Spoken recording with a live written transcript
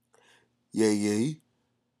Yay, yay.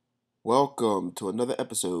 Welcome to another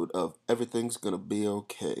episode of Everything's Gonna Be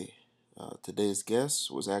Okay. Today's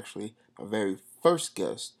guest was actually my very first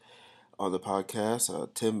guest on the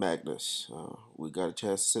podcast, Tim Magness. We got a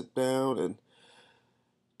chance to sit down and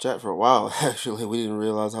chat for a while, actually. We didn't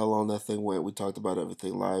realize how long that thing went. We talked about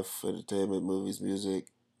everything: life, entertainment, movies, music,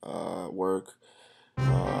 work. It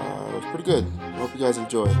was pretty good. I hope you guys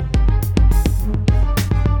enjoy.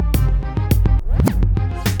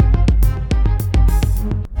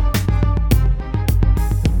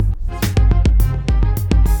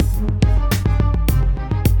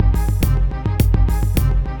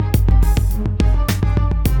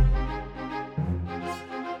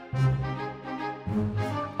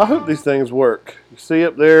 I hope these things work. You see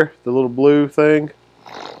up there, the little blue thing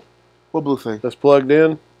What blue thing? that's plugged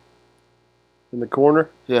in the corner?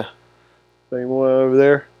 Yeah. Same one over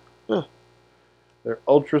there? Yeah. They're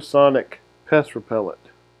ultrasonic pest repellent.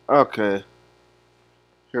 Okay.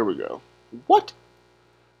 Here we go. What?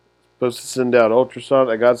 Supposed to send out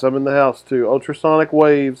ultrasonic. I got some in the house too. Ultrasonic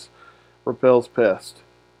waves repels pest.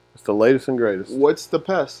 It's the latest and greatest. What's the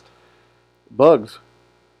pest? Bugs.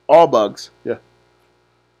 All bugs. Yeah.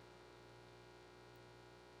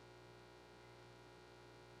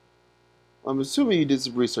 I'm assuming you did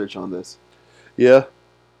some research on this. Yeah.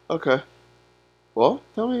 Okay. Well,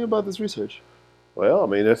 tell me about this research. Well, I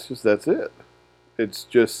mean, that's it. It's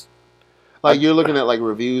just Like you're looking at like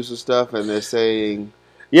reviews and stuff, and they're saying,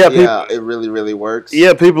 yeah, "Yeah, it really, really works."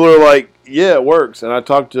 Yeah, people are like, yeah, it works. And I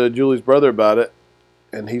talked to Julie's brother about it,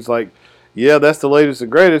 and he's like, yeah, that's the latest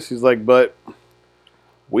and greatest. He's like, but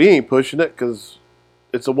we ain't pushing it because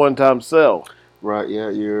it's a one-time sell. Right.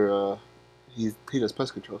 Yeah. He does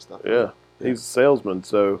pest control stuff. Yeah, he's a salesman,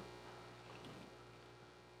 so.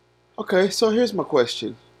 Okay. So here's my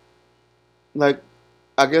question. Like,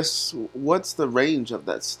 I guess what's the range of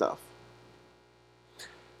that stuff?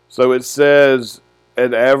 So it says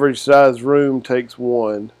an average size room takes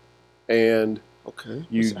one, and Okay.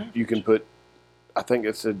 you can put, I think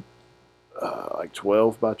it said like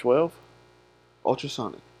 12 by 12.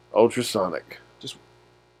 Ultrasonic. Ultrasonic.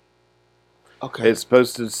 Okay. It's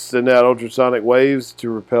supposed to send out ultrasonic waves to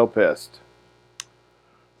repel pests.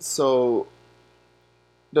 So,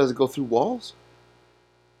 does it go through walls?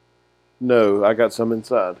 No, I got some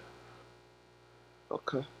inside,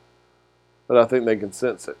 Okay. but I think they can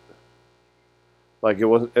sense it. Like it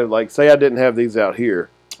wasn't like say I didn't have these out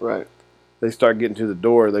here. Right. They start getting to the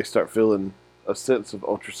door, they start feeling a sense of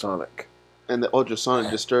ultrasonic. And the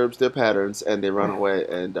ultrasonic disturbs their patterns, and they run away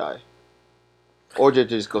and die. Or they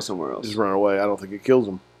just go somewhere else. Just run away. I don't think it kills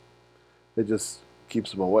them. It just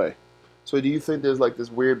keeps them away. So do you think there's like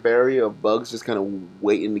this weird barrier of bugs just kind of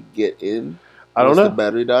waiting to get in? I don't Once know. the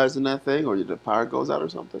battery dies in that thing, or the power goes out or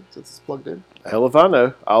something since it's plugged in? Hell if I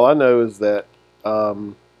know. All I know is that I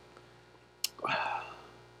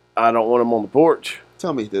don't want them on the porch.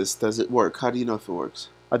 Tell me this. Does it work? How do you know if it works?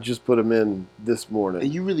 I just put them in this And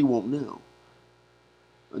morning. you really won't know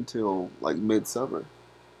until like midsummer,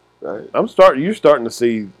 right? You're starting to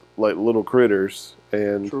see like little critters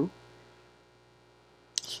and True.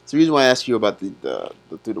 So the reason why I asked you about the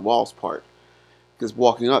through the walls part, because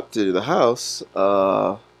walking up to the house,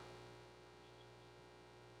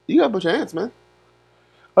 you got a bunch of ants, man.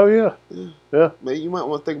 oh yeah. Yeah. Yeah. Maybe you might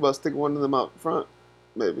want to think about sticking one of them out front,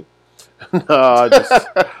 maybe. No,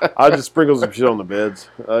 I just sprinkle some shit on the beds.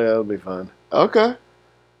 Oh yeah, it'll be fine. Okay,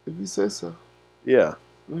 if you say so. Yeah.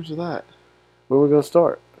 Where's that? When are we gonna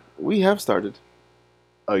start? We have started.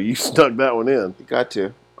 Oh, you stuck that one in. You got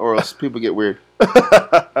to, or else people get weird.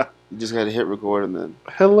 You just got to hit record and then.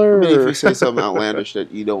 Hello. I mean, if you say something outlandish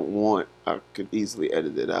that you don't want, I could easily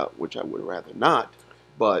edit it out, which I would rather not.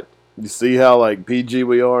 But You see how like PG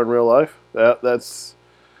we are in real life? That's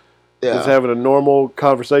just having a normal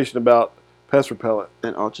conversation about pest repellent.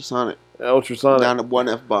 and ultrasonic. Ultrasonic. Not one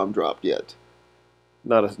F-bomb dropped yet.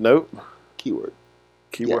 Not a nope. Keyword.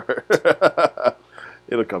 Keyword.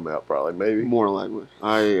 It'll come out probably, maybe. More likely.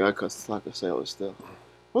 I cuss like a sailor still.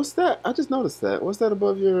 What's that? I just noticed that. What's that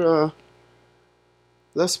above your,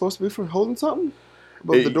 that's supposed to be for holding something?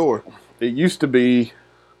 Above the door. It used to be,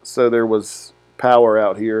 so there was power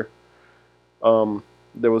out here.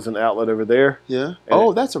 There was an outlet over there. Yeah.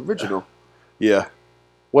 Oh, that's original. Yeah.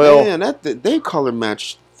 Well, Man, they color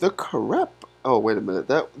matched the correct. Oh, wait a minute.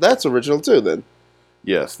 That's original too then.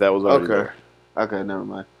 yes, that was already Okay. there. Okay, never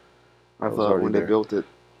mind. I That was thought already when there. they built it,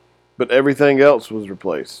 But everything else was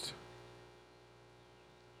replaced.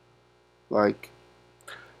 like,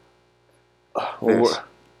 Well, this.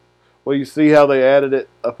 well, you see how they added it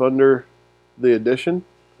up under the addition,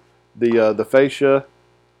 the fascia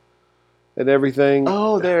and everything.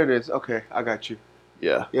 Oh, there it is. Okay, I got you.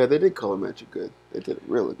 Yeah. Yeah, they did color match it good. They did a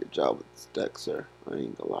really good job with this deck, sir. I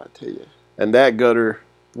ain't gonna lie to you. And that gutter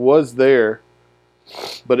was there,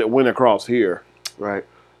 but it went across here. Right.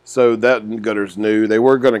 So that gutter's new. They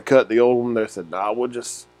were going to cut the old one. They said, nah,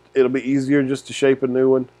 it'll be easier just to shape a new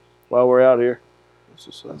one while we're out here. That's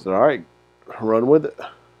what's I up. said, all right, run with it.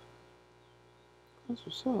 That's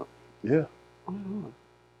what's up. Yeah. Uh-huh.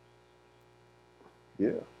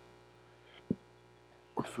 Yeah.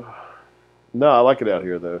 No, I like it out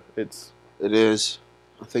here, though. It is.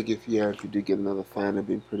 I think if you do get another fan, it'd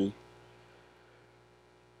be pretty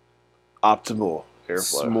optimal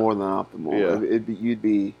airflow. It's more than optimal. Yeah. You'd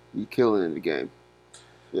be killing in the game.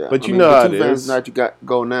 Yeah. But you know the how two it fans is. that you got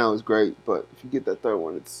go now is great, but if you get that third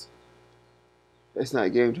one, it's not a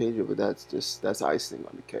game changer, but that's icing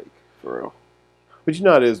on the cake for real. But you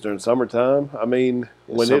know how it is during summertime. I mean,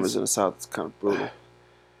 when summers in the south, it's kind of brutal.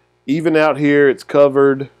 Even out here, it's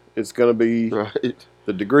covered. It's going to be right.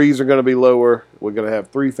 The degrees are going to be lower. We're going to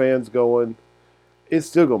have 3 fans going. It's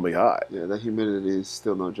still going to be hot. Yeah, that humidity is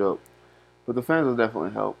still no joke. But the fans will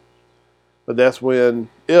definitely help. But that's when,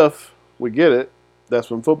 if we get it, that's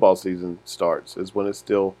when football season starts. Is when it's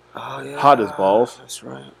still hot as balls. That's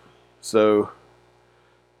right. So,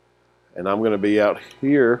 and I'm going to be out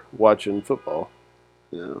here watching football.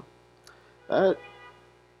 Yeah. Okay.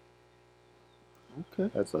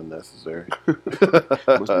 That's unnecessary. Must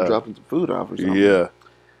be dropping some food off or something. Yeah.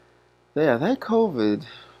 Yeah, that COVID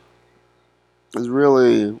is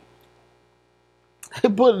really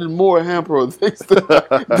putting more hamper on things than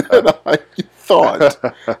I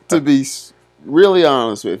thought, to be really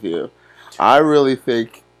honest with you. I really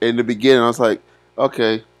think in the beginning I was like,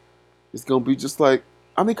 okay, it's going to be just like,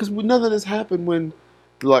 because none of this happened when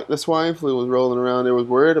like the swine flu was rolling around. They was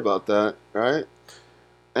worried about that, right?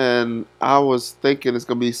 And I was thinking it's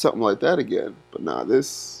going to be something like that again. But nah,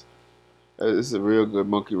 this is a real good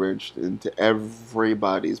monkey wrench into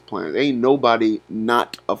everybody's plans. Ain't nobody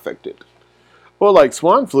not affected. Well, like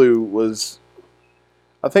swine flu was,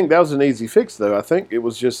 I think that was an easy fix, though. I think it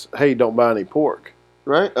was just, hey, don't buy any pork.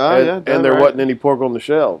 Right? And there wasn't any pork on the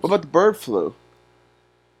shelves. What about the bird flu?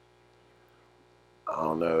 I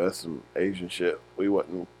don't know. That's some Asian shit. We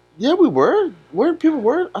wasn't. Yeah, we were. Weren't people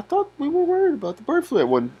worried? I thought we were worried about the bird flu at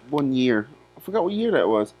one year. I forgot what year that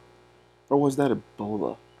was. Or was that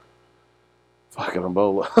Ebola? Fucking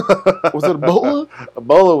Ebola. Was it Ebola?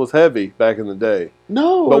 Ebola was heavy back in the day.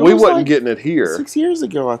 No. But we wasn't getting it here. 6 years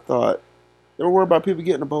ago, I thought. They were worried about people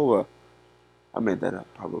getting Ebola. I made that up,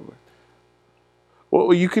 probably.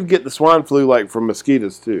 Well, you could get the swine flu like from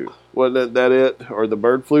mosquitoes too. Wasn't that it? Or the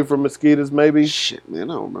bird flu from mosquitoes, maybe? Shit, man,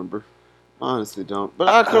 I don't remember. I honestly don't. But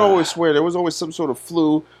I could always swear there was always some sort of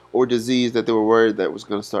flu or disease that they were worried that was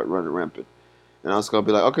going to start running rampant. And I was going to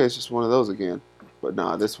be like, okay, it's just one of those again. But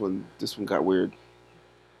nah, this one got weird.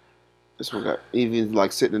 This one got, even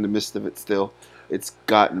like sitting in the midst of it still, it's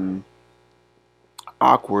gotten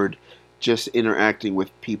awkward just interacting with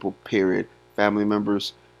people, period. Family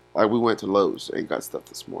members. Like, we went to Lowe's and got stuff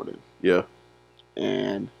this morning. Yeah.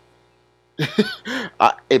 And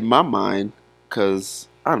in my mind, because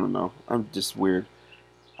I don't know, I'm just weird.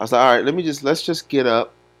 I was like, all right, let's just get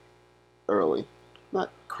up early.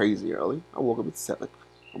 Not crazy early. I woke up at 7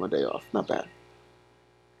 on my day off. Not bad.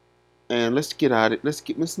 And let's get out it. Let's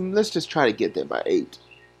just try to get there by 8.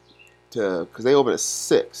 Because they open at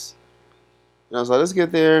 6. And I was like, let's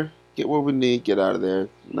get there, get what we need, get out of there.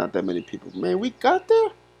 Not that many people. Man, we got there?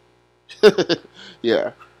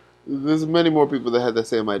 Yeah. There's many more people that had the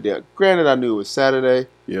same idea. Granted, I knew it was Saturday.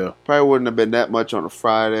 Yeah. Probably wouldn't have been that much on a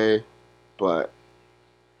Friday. But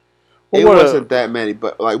it wasn't that many.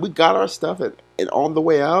 But, like, we got our stuff, and on the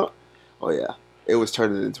way out, oh, yeah, it was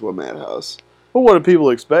turning into a madhouse. Well, what do people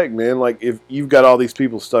expect, man? Like, if you've got all these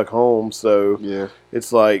people stuck home, so yeah,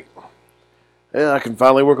 it's like, yeah, I can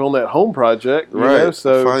finally work on that home project. Right. You know?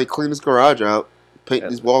 So finally clean this garage out, paint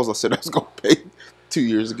these walls I said I was going to paint 2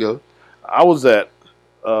 years ago. I was at,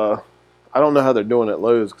 I don't know how they're doing at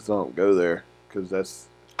Lowe's because I don't go there. Because that's.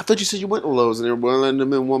 I thought you said you went to Lowe's and they were letting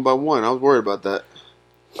them in one by one. I was worried about that.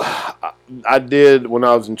 I did when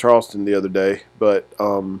I was in Charleston the other day, but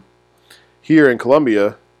here in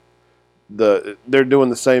Columbia, they're doing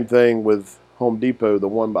the same thing with Home Depot, the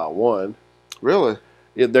one by one. Really?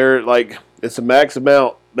 They're like, it's a max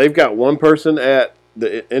amount. They've got one person at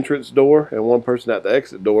the entrance door and one person at the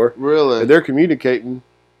exit door. Really? And they're communicating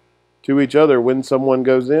to each other when someone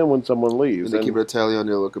goes in, when someone leaves. And they keep a tally on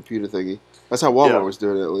their little computer thingy. That's how Walmart was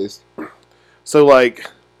doing it, at least. So, like,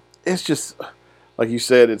 it's just, like you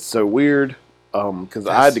said, it's so weird. Because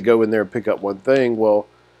I had to go in there and pick up one thing. Well,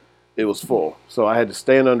 it was full. So I had to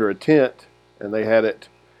stand under a tent and they had it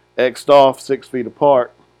X'd off 6 feet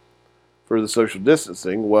apart for the social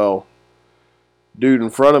distancing. Well, dude in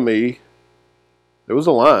front of me, there was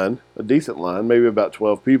a line, a decent line, maybe about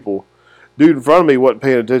 12 people. Dude in front of me wasn't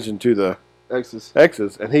paying attention to the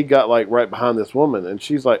X's, and he got like right behind this woman, and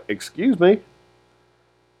she's like, "Excuse me,"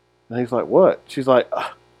 and he's like, "What?" She's like,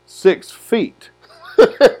 6 feet, and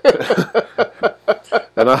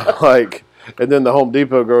I'm like, and then the Home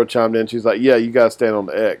Depot girl chimed in. She's like, "Yeah, you gotta stand on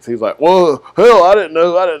the X." He's like, "Whoa, hell, I didn't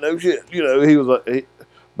know shit." You know, he was like,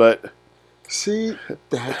 but See,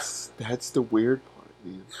 that's the weird part,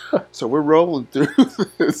 man. So we're rolling through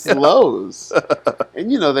this Lowe's,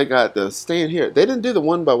 and they got the stand here. They didn't do the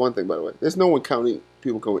one by one thing, by the way. There's no one counting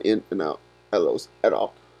people going in and out at Lowe's at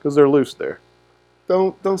all. Because they're loose there.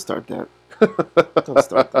 Don't start that. Don't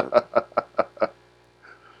start that.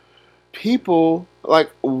 People,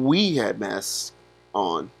 like, we had masks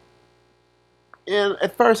on. And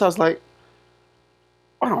at first I was like,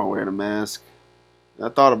 I don't want to wear a mask. And I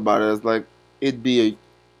thought about it. I was like, it'd be a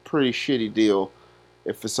pretty shitty deal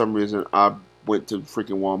if for some reason I went to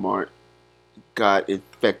freaking Walmart, got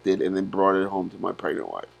infected, and then brought it home to my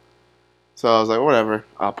pregnant wife. So I was like, whatever,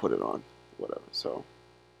 I'll put it on. Whatever. So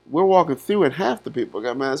we're walking through, and half the people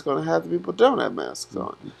got masks on, and half the people don't have masks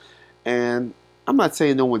on. And I'm not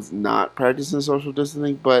saying no one's not practicing social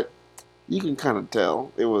distancing, but you can kind of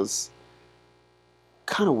tell it was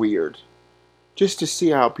kind of weird just to see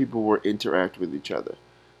how people were interacting with each other.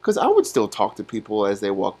 Because I would still talk to people as they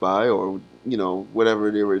walk by, or, whatever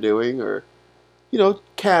they were doing, or,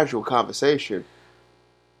 casual conversation.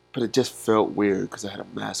 But it just felt weird because I had a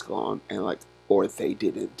mask on, and or they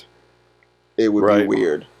didn't. It would be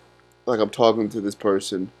weird. Like, I'm talking to this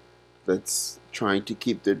person that's trying to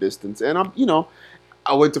keep their distance. And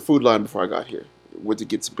I went to Food Line before I got here. Went to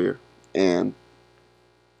get some beer and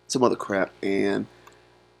some other crap. And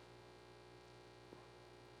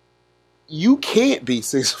you can't be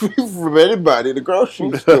 6 feet from anybody in the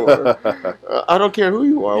grocery store. I don't care who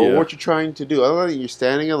you are or what you're trying to do. Other than you're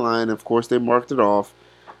standing in line. Of course, they marked it off.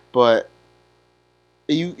 But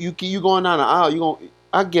you going down the aisle,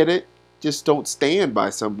 I get it. Just don't stand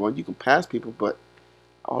by someone. You can pass people, but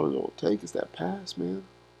all it'll take is that pass, man.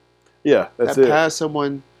 Yeah, that's it. That pass,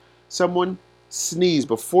 someone sneezed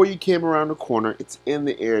before you came around the corner. It's in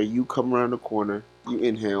the air. You come around the corner. You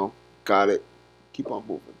inhale. Got it. Keep on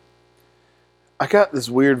moving. I got this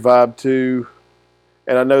weird vibe too,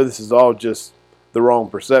 and I know this is all just the wrong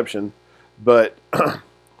perception, but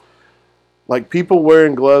like people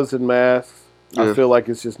wearing gloves and masks, I feel like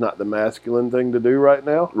it's just not the masculine thing to do right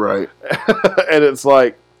now. Right. And it's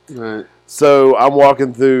like, right. So I'm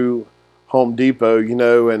walking through Home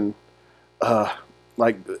Depot, and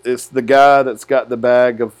like it's the guy that's got the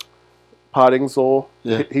bag of potting soil.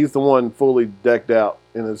 Yeah. He's the one fully decked out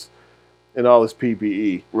in all his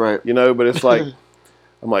PPE. Right. But it's like,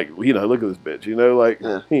 I'm like, look at this bitch,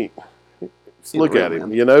 look at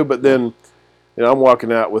him, man. but then, I'm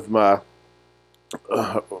walking out with my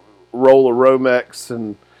roll of Romex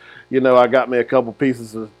and, I got me a couple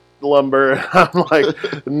pieces of lumber and I'm like,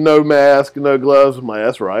 no mask, no gloves. I'm like,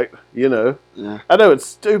 that's right, Yeah. I know it's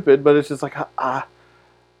stupid, but it's just like, I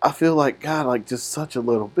feel like, God, like just such a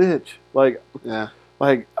little bitch. Like, yeah.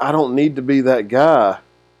 Like, I don't need to be that guy.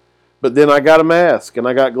 But then I got a mask and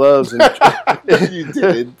I got gloves and you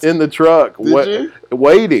didn't. in the truck you?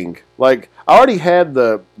 waiting. Like, I already had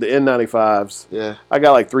the N95s. Yeah. I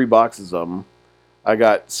got like 3 boxes of them. I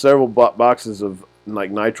got several boxes of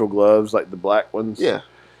like nitrile gloves, like the black ones. Yeah.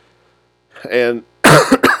 And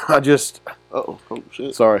I just... Oh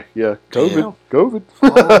shit. Sorry. Yeah. Damn. COVID.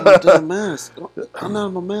 Oh, my damn mask. I'm not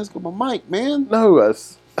on my mask on my mic, man. No,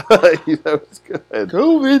 it's good.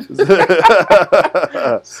 COVID.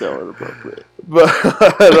 So inappropriate. But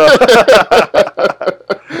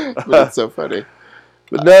it's so funny.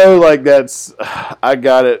 But no, like that's, I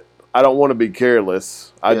got it. I don't want to be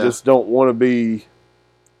careless. I just don't want to be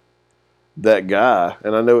that guy.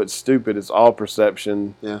 And I know it's stupid. It's all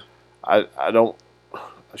perception. Yeah. I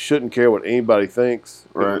shouldn't care what anybody thinks.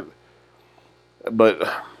 Right. But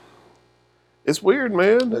it's weird,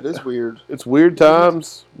 man. It is weird. It's weird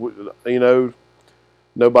times.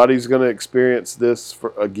 Nobody's going to experience this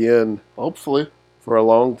again. Hopefully. For a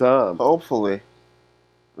long time. Hopefully.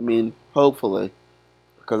 I mean, hopefully.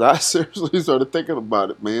 Because I seriously started thinking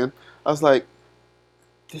about it, man. I was like,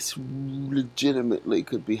 this legitimately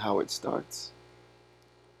could be how it starts.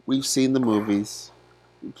 We've seen the movies.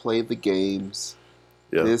 We played the games.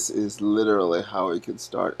 Yeah. This is literally how it can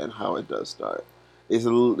start and how it does start. As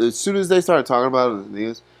soon as they started talking about it in the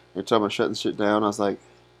news, they're talking about shutting shit down, I was like,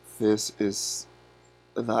 this is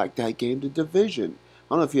like that game, The Division.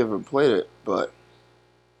 don't know if you ever played it, but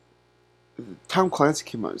Tom Clancy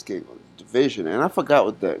came out with this game called Division, and I forgot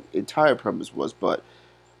what the entire premise was, but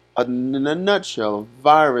in a nutshell, a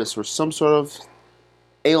virus or some sort of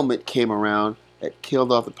ailment came around that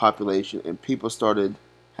killed off the population, and people started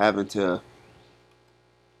having to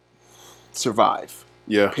survive.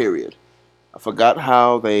 Yeah. Period. I forgot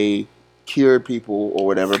how they cured people or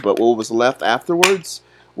whatever, but what was left afterwards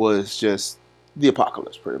was just the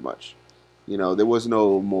apocalypse, pretty much. There was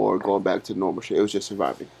no more going back to normal shit. It was just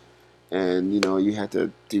surviving. And, you had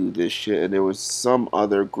to do this shit. And there was some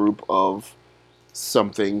other group of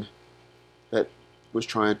something that was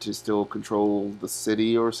trying to still control the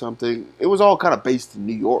city or something. It was all kind of based in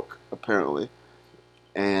New York, apparently.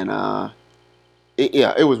 And,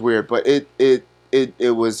 it was weird, but it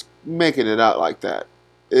was making it out like that.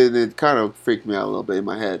 It kind of freaked me out a little bit in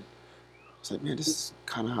my head. I was like, man, this is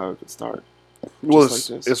kind of how it could start. Well,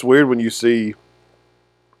 Just like this. it's weird when you see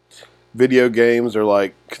video games or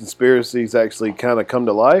like conspiracies actually kind of come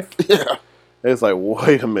to life. Yeah. It's like,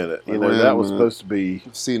 wait a minute, that was supposed to be.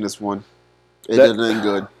 I've seen this one. It didn't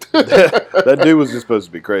good. That dude was just supposed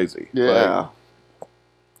to be crazy. Yeah.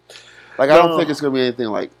 Like I don't think it's gonna be anything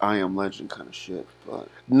like I Am Legend kind of shit. But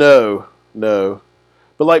no.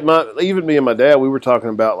 But like even me and my dad, we were talking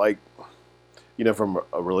about like, from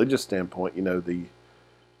a religious standpoint,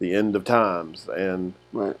 the end of times and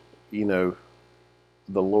right. The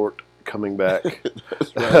Lord coming back.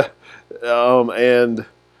 That's right. And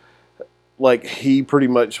like he pretty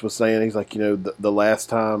much was saying, he's like, the last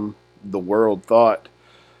time the world thought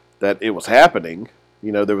that it was happening,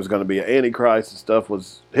 there was going to be an Antichrist and stuff,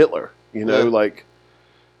 was Hitler. Like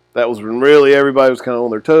that was when really everybody was kind of on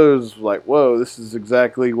their toes. Like, whoa, this is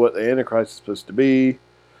exactly what the Antichrist is supposed to be.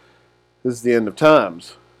 This is the end of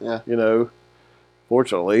times. Yeah.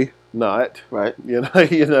 Fortunately, not. Right.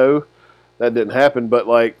 That didn't happen. But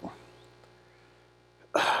like,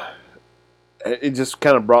 it just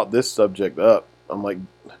kind of brought this subject up. I'm like,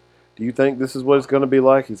 do you think this is what it's going to be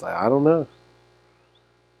like? He's like, I don't know.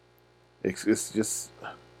 It's just,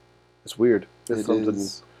 it's weird. It's something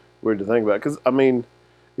weird to think about. Because, I mean,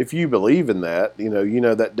 if you believe in that,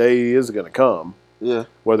 that day is going to come. Yeah.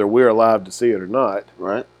 Whether we're alive to see it or not.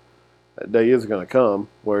 Right. That day is going to come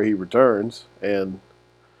where he returns. And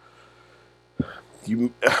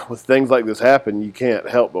with things like this happen, you can't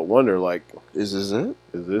help but wonder, like, is this it?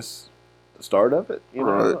 Is this the start of it?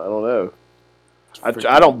 Right. I don't know.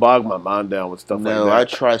 I don't bog my mind down with stuff like that. No, I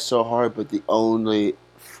try so hard, but the only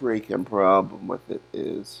freaking problem with it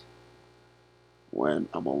is when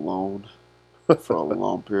I'm alone for a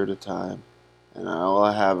long period of time, and all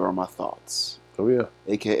I have are my thoughts. Oh, yeah.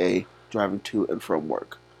 AKA driving to and from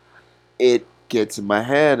work. It gets in my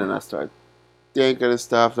head, and I start thinking of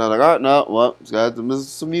stuff, and I'm like, oh, no, well, it's got to listen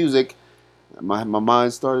to some music. And my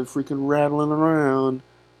mind started freaking rattling around,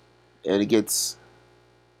 and it gets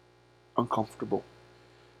uncomfortable.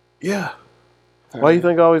 Yeah. Why do you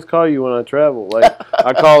think I always call you when I travel? Like,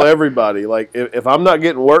 I call everybody. Like, if I'm not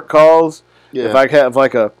getting work calls, if I have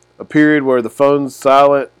like a period where the phone's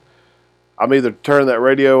silent, I'm either turning that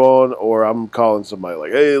radio on or I'm calling somebody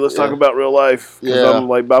like, hey, let's talk about real life. Because I'm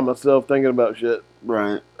like by myself thinking about shit.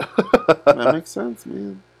 Right. That makes sense,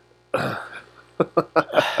 man.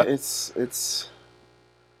 It's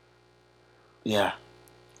yeah.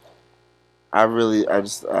 I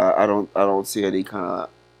don't see any kind of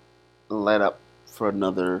let up for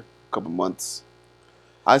another couple months.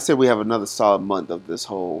 I say we have another solid month of this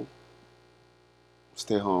whole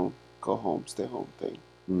stay home, go home, stay home thing,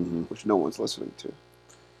 which no one's listening to.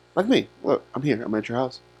 Like me. Look, I'm here. I'm at your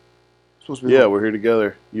house. I'm supposed to be home. We're here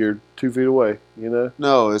together. You're 2 feet away,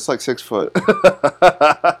 No, it's like 6 foot.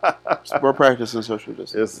 We're practicing social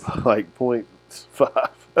distance. It's like 0.5.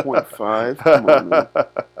 0.5? Come on, man.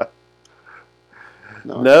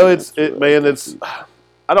 No,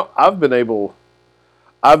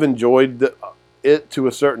 I've enjoyed it to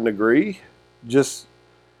a certain degree, just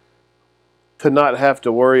to not have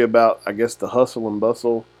to worry about, I guess, the hustle and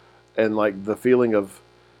bustle and like the feeling of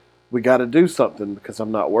we got to do something because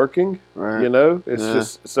I'm not working, right. It's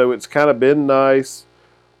just, so it's kind of been nice.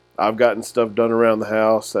 I've gotten stuff done around the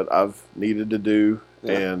house that I've needed to do,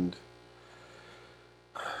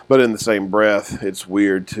 but in the same breath, it's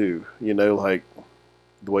weird too, like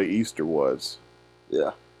the way Easter was.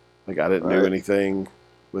 Yeah. Like I didn't do anything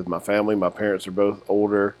with my family. My parents are both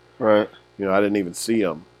older. Right. I didn't even see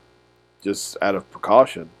them, just out of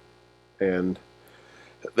precaution. And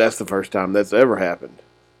that's the first time that's ever happened.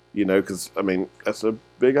 Because, I mean, that's a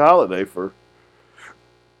big holiday for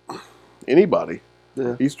anybody.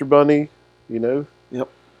 Yeah. Easter Bunny, Yep.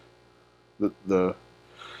 The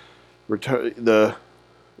return, the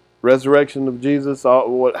resurrection of Jesus,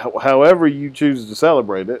 however you choose to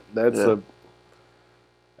celebrate it, Yeah.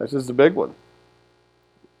 that's just a big one.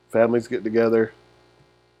 Families get together.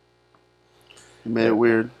 It made it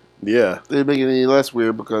weird. Yeah. They didn't make it any less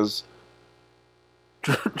weird because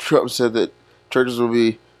Trump said that churches will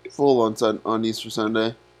be full on Easter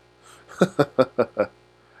Sunday.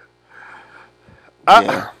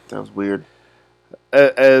 Yeah, that was weird.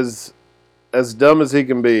 As dumb as he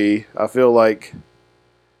can be, I feel like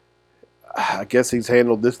I guess he's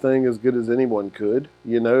handled this thing as good as anyone could.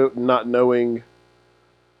 Not knowing.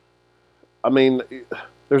 I mean,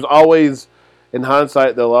 there's always, in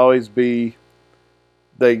hindsight, there'll always be.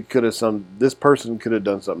 This person could have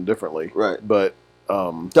done something differently, Right? But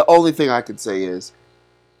the only thing I could say is,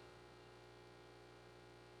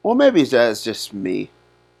 well, maybe that's just me.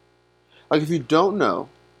 Like, if you don't know,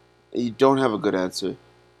 and you don't have a good answer,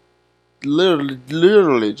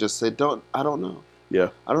 literally just say, I don't know. Yeah.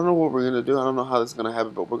 I don't know what we're going to do. I don't know how this is going to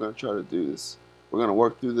happen, but we're going to try to do this. We're going to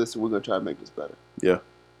work through this, and we're going to try to make this better. Yeah.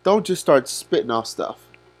 Don't just start spitting off stuff.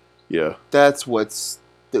 Yeah. That's what's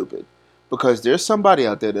stupid. Because there's somebody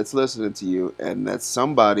out there that's listening to you, and that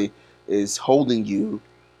somebody is holding you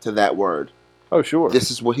to that word. Oh, sure. This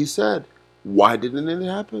is what he said. Why didn't it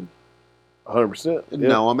happen? 100%. And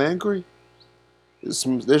now I'm angry.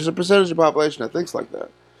 There's a percentage of the population that thinks like that.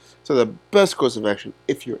 So the best course of action,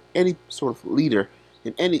 if you're any sort of leader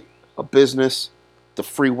in a business, the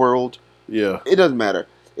free world, yeah, it doesn't matter.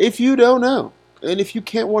 If you don't know, and if you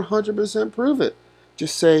can't 100% prove it,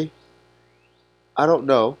 just say, I don't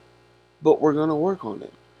know, but we're going to work on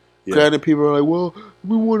it. Yeah. Granted, people are like, well,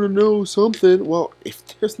 we want to know something. Well,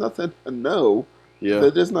 if there's nothing to know,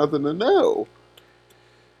 then there's nothing to know.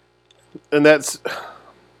 And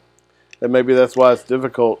maybe that's why it's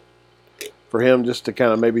difficult for him just to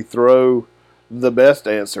kind of maybe throw the best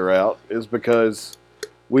answer out, is because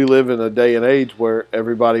we live in a day and age where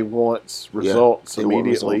everybody wants results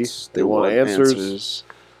immediately. They want answers.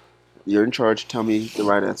 You're in charge. Tell me the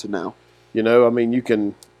right answer now. I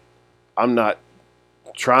mean, I'm not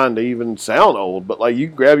trying to even sound old, but like, you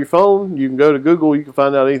can grab your phone, you can go to Google, you can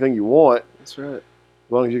find out anything you want. That's right. As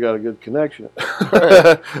long as you got a good connection.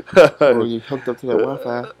 Right. Or you hooked up to that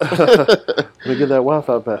Wi-Fi. Let me get that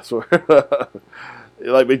Wi-Fi password.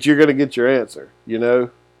 But you're going to get your answer,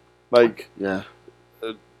 Like, yeah.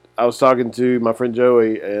 I was talking to my friend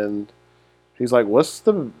Joey, and he's like, what's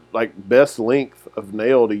the best length of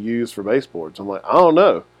nail to use for baseboards? I'm like, I don't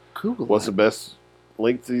know. Google What's the best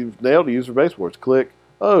length of nail to use for baseboards? Click.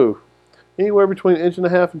 Oh, anywhere between 1.5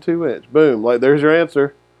 inches and 2 inches. Boom. There's your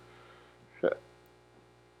answer. I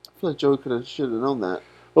feel like Joey should have known that.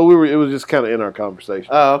 Well, it was just kind of in our conversation.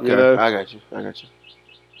 Oh, okay. I got you.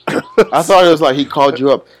 I thought it was like he called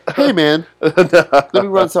you up. Hey, man, let me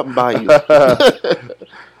run something by you.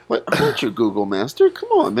 Like, I'm not your Google master. Come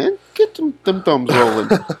on, man. Get them thumbs rolling.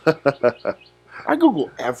 I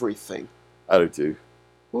Google everything. I do too.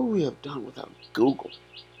 What would we have done without Google?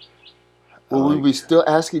 Will we be still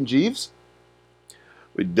asking Jeeves?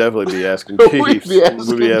 We'd definitely be asking Jeeves.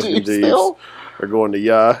 We'd be asking Jeeves still? Or going to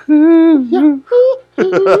Yahoo.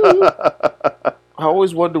 I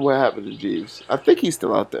always wonder what happened to Jeeves. I think he's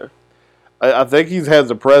still out there. I think he has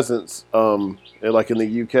a presence, in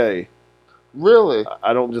the UK. Really?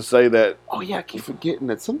 I don't just say that. Oh yeah, I keep forgetting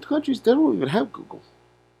that some countries they don't even have Google.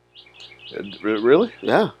 Really?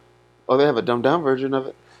 Yeah. Oh, they have a dumbed down version of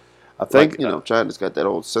it. I think China's got that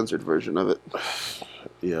old censored version of it.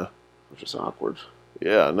 Yeah. Which is awkward.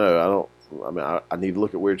 Yeah, no, I don't. I mean, I need to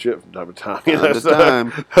look at weird shit from time to time.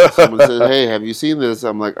 Someone says, hey, have you seen this?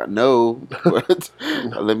 I'm like, no, but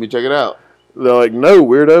let me check it out. They're like, no,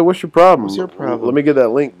 weirdo, what's your problem? What's your problem? Let me get that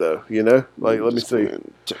link, though, let me see.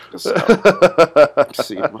 Check this out. Let's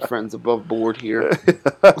see if my friend's above board here.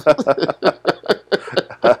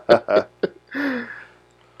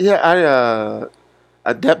 Yeah,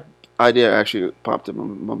 that idea actually popped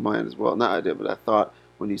in my mind as well. Not idea, but I thought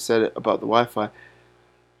when you said it about the Wi-Fi,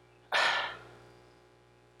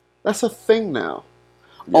 that's a thing now.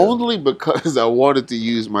 Yeah. Only because I wanted to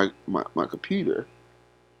use my computer.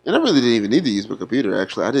 And I really didn't even need to use my computer,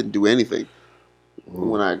 actually. I didn't do anything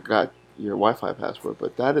when I got your Wi-Fi password.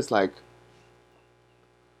 But that is like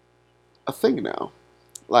a thing now.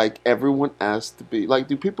 Like, everyone asks to be... Like,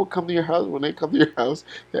 do people come to your house? When they come to your house,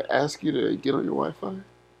 they ask you to get on your Wi-Fi?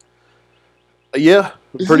 Yeah,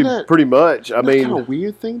 pretty much. I mean... kind of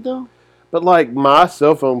weird thing, though? But, my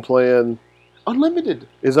cell phone plan... Unlimited.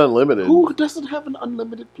 Is unlimited. Who doesn't have an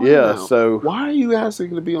unlimited plan now? So... Why are you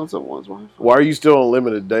asking to be on someone's Wi-Fi? Why are you still on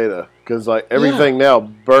limited data? Because, everything now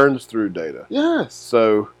burns through data. Yes.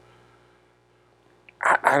 So...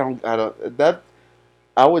 I don't... That...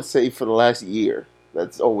 I would say for the last year,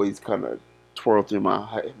 that's always kind of twirled through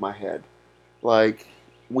my head. Like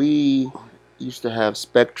we used to have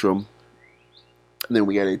Spectrum, and then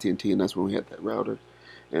we got AT&T, and that's when we had that router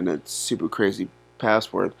and that super crazy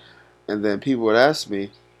password. And then people would ask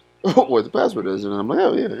me what the password is, and I'm like,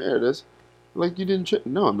 oh yeah, there it is. Like you didn't change?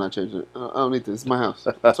 No, I'm not changing it. I don't need this. It's my house.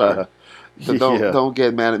 I'm sorry. Don't Yeah. don't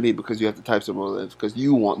get mad at me because you have to type some more lives because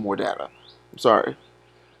you want more data. I'm sorry.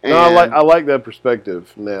 No, And I like that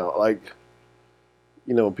perspective now. Like,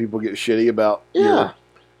 when people get shitty about yeah.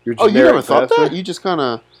 your Oh, you never generic thought that? password. You just kind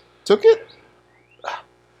of took it?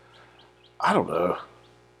 I don't know.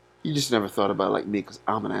 You just never thought about like me because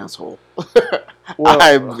I'm an asshole. I'm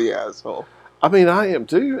Well, the asshole. I mean, I am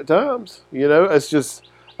too at times. It's just,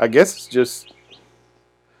 I guess it's just,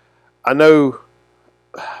 I know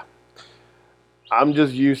I'm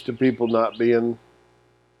just used to people not being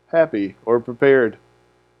happy or prepared.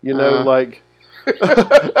 Uh, Like. that's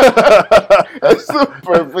the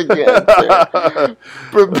perfect answer.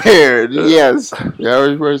 Prepared. Yes. The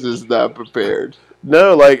average person is not prepared.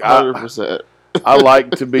 No, like 100%. I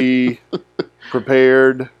like to be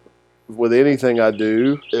prepared with anything I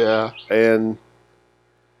do, Yeah. and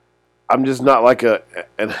I'm just not like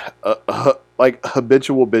like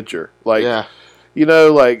habitual bitcher. Like Yeah.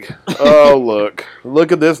 like oh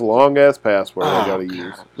look at this long ass password I Oh, gotta God.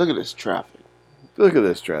 use. Look at this traffic. Look at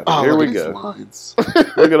this traffic. Oh, Here look we at these go. lines.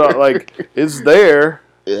 Look at all like it's there.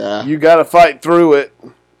 Yeah. You got to fight through it.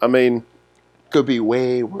 I mean, Could be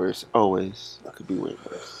way worse. Always. Could be way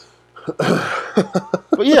worse.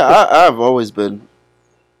 But yeah, I've always been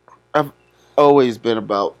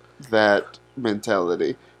about that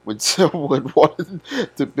mentality when someone wanted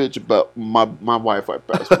to bitch about my Wi-Fi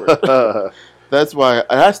password. That's why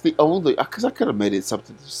that's the only because I could have made it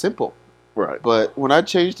something simple. right. But when I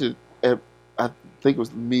changed it, I think it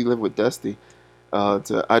was me living with Dusty.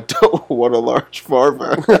 To I don't want a large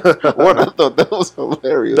farmer. One, I thought that was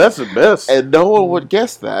hilarious, That's the best. and no one would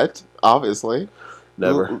guess that. Obviously,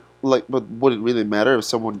 Never. Like, but would it really matter if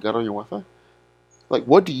someone got on your Wi-Fi? Like,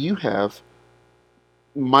 what do you have?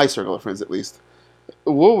 My circle of friends, at least.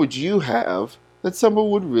 What would you have that someone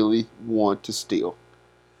would really want to steal?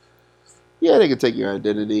 Yeah, they can take your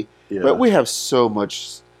identity, Yeah. but we have so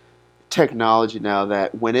much technology now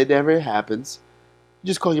that when it ever happens, you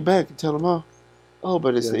just call your bank and tell them, oh,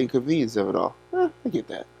 but it's the Yeah. inconvenience of it all. I get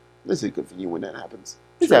that. It's inconvenient when that happens.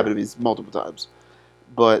 It's Sure. happened to me multiple times.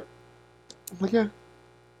 But, I'm like, yeah,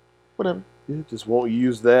 whatever. Yeah, just won't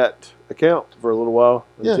use that account for a little while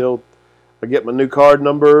Yeah. until I get my new card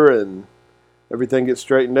number and everything gets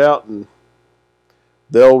straightened out, and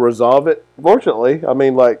they'll resolve it. Fortunately, I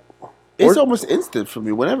mean, like, It's almost instant for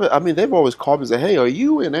me. Whenever, I mean, they've always called me and said, hey, are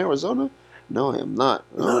you in Arizona? No, I am not.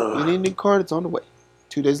 No, you need a new card? It's on the way.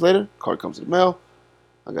 2 days later, card comes in the mail.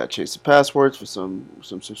 I got to change the passwords for some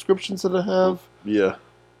subscriptions that I have. yeah,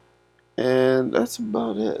 And that's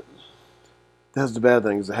about it. that's the bad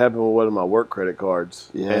thing. Is it happened with one of my work credit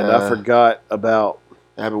cards, and I Yeah. forgot about.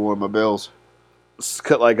 I haven't worn my bills.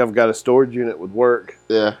 Like, I've got a storage unit with work,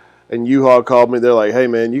 Yeah. and U-Haul called me. They're like, "Hey,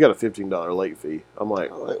 man, you got a $15 late fee." I'm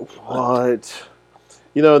like, I'm like, "What?"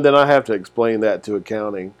 Then I have to explain that to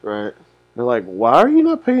accounting. Right. They're like, "Why are you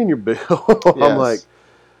not paying your bill?" I'm Yes. like,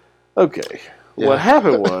 "Okay." Yeah. What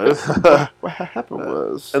happened was, what happened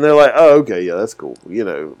was. and they're like, "Oh, okay, yeah, that's cool.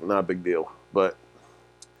 Not a big deal." But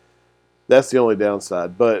that's the only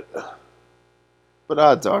downside. But But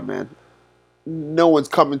odds are, man, no one's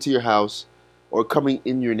coming to your house or coming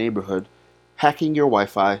in your neighborhood, hacking your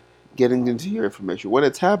Wi-Fi, getting into your information. What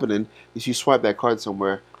it's happening is you swipe that card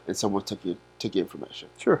somewhere and someone took your information.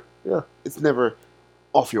 sure, yeah, It's never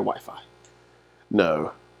off your Wi-Fi.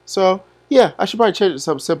 no, So yeah, I should probably change it to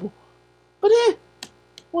something simple. But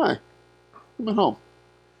why? I'm at home.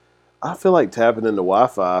 I feel like tapping into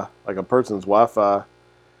Wi-Fi, like a person's Wi-Fi,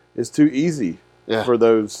 is too easy Yeah. for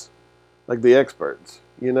those, like the experts.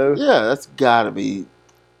 Yeah, that's gotta be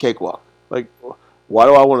cakewalk. Like, why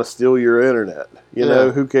do I want to steal your internet?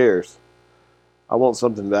 Yeah. Who cares? I want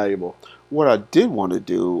something valuable. What I did want to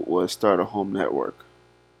do was start a home network.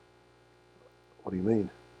 What do you mean?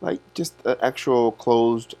 Like just an actual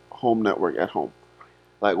closed home network at home.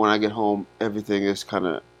 Like when I get home, everything is kind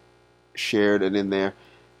of shared and in there.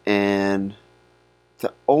 And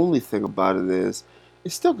the only thing about it is,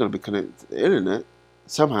 it's still going to be connected to the internet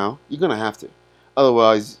somehow. You're going to have to.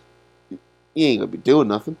 Otherwise, you ain't going to be doing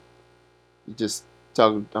nothing. You just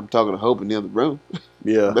talking. I'm talking to Hope in the other room,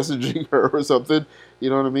 Yeah, messaging her or something. You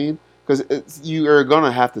know what I mean? Because you are going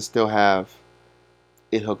to have to still have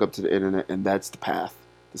it hook up to the internet, and that's the path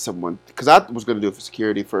to someone. Because I was going to do it for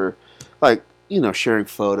security for, like, sharing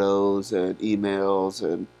photos and emails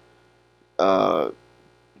and uh,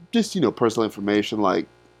 just personal information like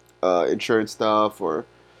insurance stuff, or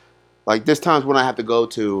like there's times when I have to go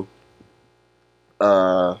to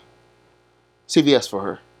uh, CVS for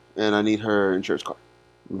her and I need her insurance card.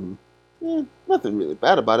 Mm-hmm. Nothing really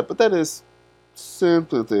bad about it, but that is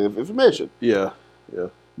sensitive information. Yeah. I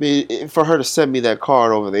mean, for her to send me that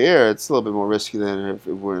card over the air, it's a little bit more risky than if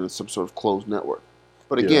we're in some sort of closed network.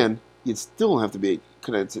 But again, you still don't have to be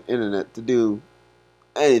connected to the internet to do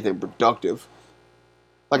anything productive.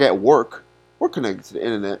 Like at work, we're connected to the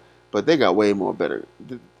internet, but they got way more better.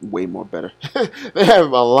 They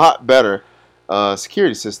have a lot better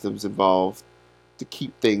security systems involved to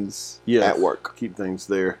keep things at work. Keep things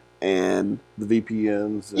there. And the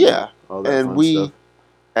VPNs. And all that fun stuff.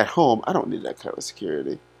 At home, I don't need that kind of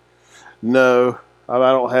security. No, I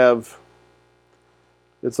don't have.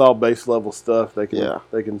 It's all base level stuff. They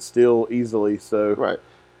can steal easily. So right.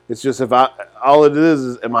 It's just all it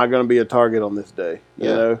is am I going to be a target on this day? You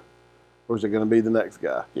know, or is it going to be the next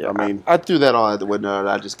guy? Yeah. I mean, I threw that all out the window, and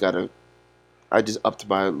I just upped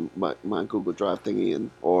my Google Drive thingy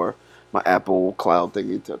or my Apple Cloud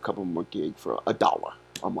thingy to a couple more gig for $1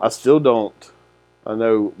 a month. I still don't. I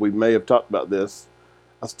know we may have talked about this.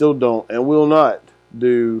 I still don't and will not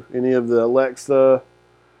do any of the Alexa,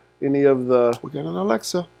 any of the... We got an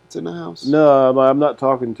Alexa. It's in the house. No, I'm not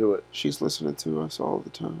talking to it. She's listening to us all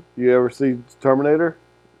the time. You ever see Terminator?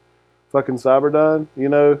 Fucking Cyberdyne,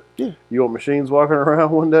 Yeah. You want machines walking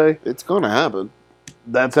around one day? It's going to happen.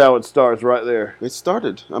 That's how it starts right there. It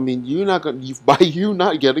started. I mean, by you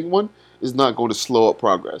not getting one is not going to slow up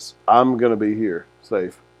progress. I'm going to be here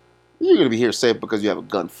safe. You're going to be here safe because you have a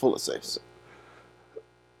gun full of safes.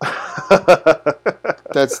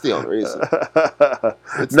 That's the only reason.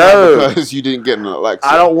 It's not because you didn't get an Alexa.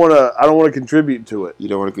 I don't want to contribute to it. You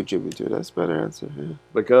don't want to contribute to it. That's a better answer. Yeah.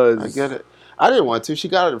 Because I get it. I didn't want to. She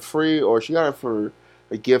got it free, or she got it for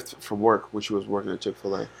a gift from work when she was working at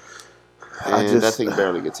Chick-fil-A. And that thing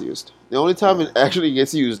barely gets used. The only time it actually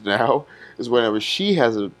gets used now is whenever she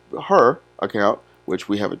has her account, which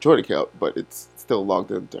we have a joint account, but it's still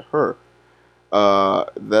logged into her. That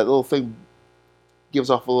little thing gives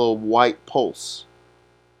off a little white pulse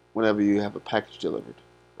whenever you have a package delivered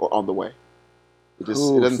or on the way. It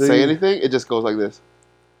doesn't say anything. It just goes like this.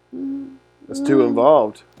 It's too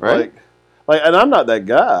involved, right? Like, and I'm not that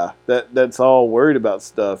guy that's all worried about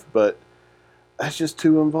stuff, but that's just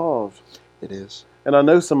too involved. It is. And I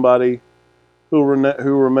know somebody who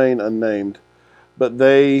remain unnamed, but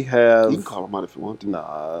they have. You can call them out if you want to.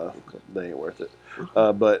 Nah, okay. They ain't worth it.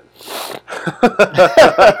 But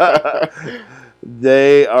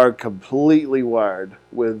they are completely wired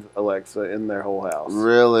with Alexa in their whole house.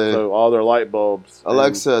 Really? So all their light bulbs.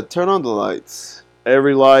 Alexa, turn on the lights.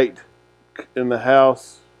 Every light in the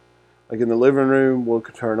house, like in the living room, will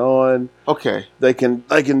turn on. Okay. They can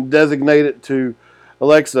designate it to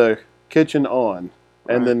Alexa, kitchen on,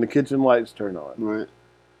 and then the kitchen lights turn on. Right.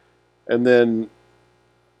 And then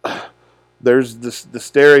there's the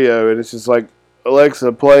stereo, and it's just like,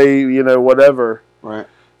 Alexa, play, whatever. Right.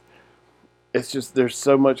 It's just there's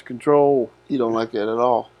so much control. You don't like it at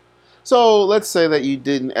all. So let's say that you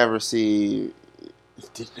didn't ever see.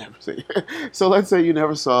 So let's say you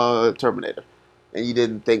never saw Terminator, and you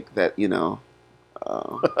didn't think that they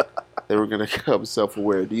were gonna become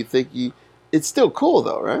self-aware. Do you think it's still cool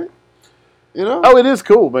though, right? Oh, it is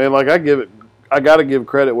cool, man. Like I gotta give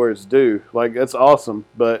credit where it's due. Like that's awesome,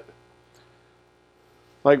 but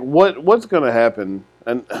like what's gonna happen?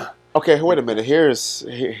 And okay, wait a minute. Here's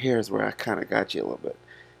where I kind of got you a little bit.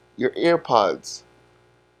 Your AirPods.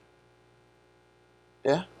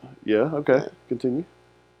 Yeah. Yeah. Okay. Yeah. Continue.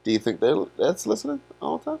 Do you think that's listening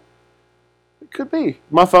all the time? It could be.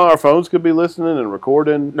 Our phones could be listening and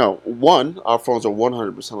recording. No, our phones are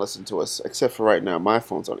 100% listening to us, except for right now. My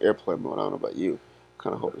phone's on airplane mode. I don't know about you.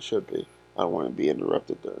 Kind of hope it should be. I don't want to be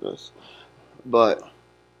interrupted during this, but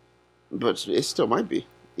it still might be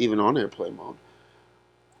even on airplane mode.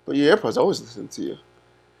 But your AirPods always listen to you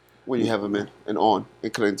when you have them in and on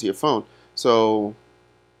and connected to your phone. So,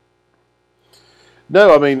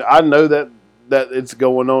 no, I mean I know that it's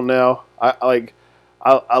going on now.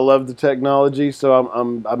 I love the technology, so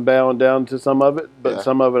I'm bowing down to some of it, but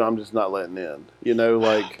some of it I'm just not letting in.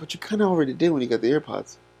 But you kind of already did when you got the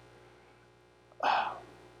AirPods.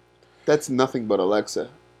 That's nothing but Alexa,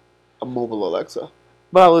 a mobile Alexa.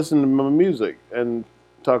 But I listen to my music and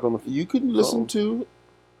talk on the phone. You can listen to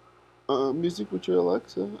music with your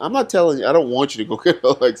Alexa. I'm not telling you. I don't want you to go get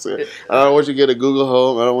Alexa. I don't want you to get a Google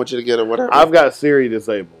Home. I don't want you to get a whatever. I've got Siri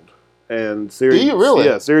disabled, and Siri. Do you really?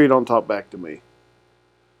 Yeah, Siri don't talk back to me.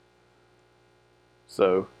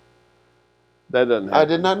 So that doesn't I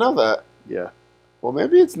did happen. not know that. Yeah. Well,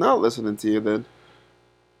 maybe it's not listening to you then.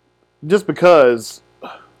 Just because.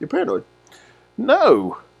 You're paranoid.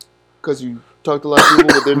 No. Because you talk to a lot of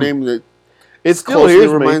people with their name that It still closely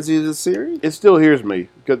hears me. reminds you of the series. It still hears me.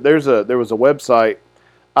 Because there was a website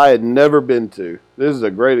I had never been to. This is a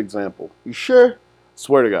great example. You sure?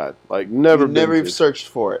 Swear to God. Like, never You been never to. even searched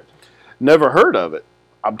for it. Never heard of it.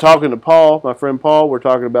 I'm talking to Paul, my friend Paul. We're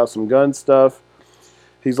talking about some gun stuff.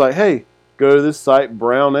 He's like, hey, go to this site,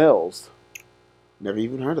 Brownells. Never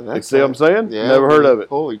even heard of that. You see what I'm saying? Yeah, Never heard man. of it.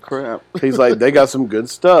 Holy crap. He's like, they got some good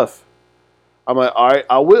stuff. I'm like, all right,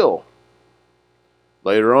 I will.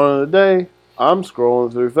 Later on in the day, I'm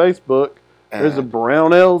scrolling through Facebook. There's a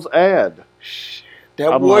Brownells ad.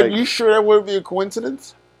 I'm like, You sure that wouldn't be a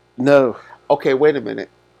coincidence? No. Okay, wait a minute.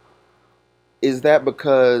 Is that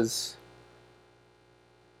because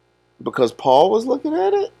Paul was looking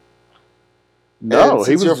at it? No, and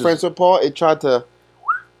since you're friends with Paul, it tried to.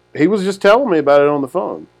 He was just telling me about it on the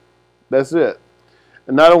phone. That's it.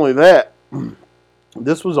 And not only that,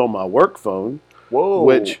 this was on my work phone, Whoa.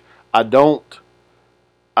 which I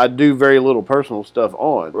do very little personal stuff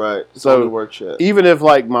on. Right. It's So only work shit. even if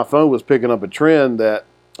like my phone was picking up a trend that,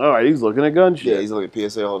 all right, he's looking at gun shit. Yeah, he's looking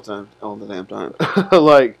at PSA all the time, all the damn time.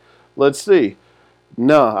 Like, let's see.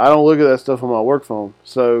 No, I don't look at that stuff on my work phone.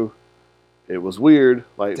 So it was weird.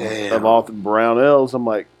 Like, Damn. of all the Brownells, I'm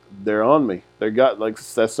like, they're on me. They got, like,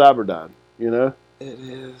 that's Cyberdyne, you know? It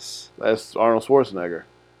is. That's Arnold Schwarzenegger.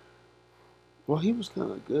 Well, he was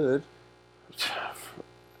kind of good.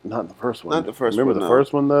 Not the first one. Not the first Remember one, the no.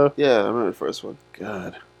 first one, though? Yeah, I remember the first one.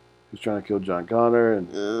 God. He was trying to kill John Connor, and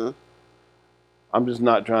Yeah. I'm just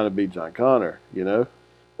not trying to be John Connor, you know?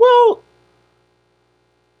 Well,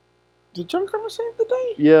 did John Connor save the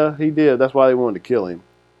day? Yeah, he did. That's why they wanted to kill him.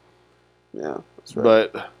 Yeah, that's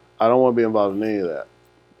right. But I don't want to be involved in any of that.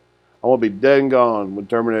 I want to be dead and gone when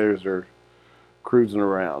Terminators are cruising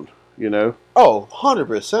around, you know? Oh,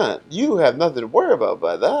 100%. You have nothing to worry about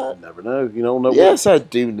by that. You never know. You don't know. Yes, I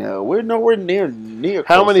do know. We're nowhere near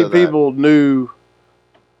How close many to that. people knew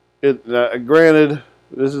it? Granted,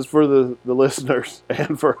 this is for the listeners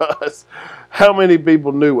and for us. How many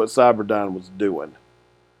people knew what Cyberdyne was doing?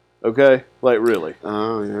 Okay? Like, really.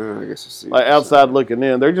 Oh, yeah, I guess I see. Like, outside looking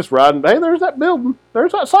in. They're just riding. Hey, there's that building.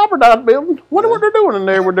 There's that Cyberdyne building. Wonder what they're doing in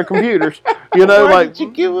there with their computers. You know, Why like, did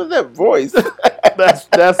you give him that voice?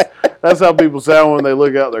 that's how people sound when they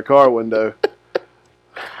look out their car window.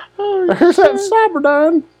 Oh, There's that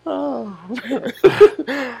Cyberdyne. oh.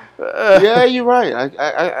 Yeah, you're right.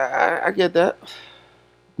 I get that.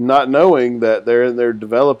 Not knowing that they're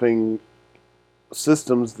developing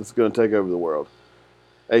systems that's going to take over the world.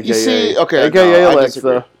 AKA, You see, okay, AKA no,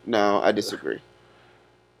 Alexa. I disagree.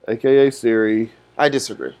 AKA Siri. I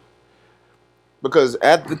disagree. Because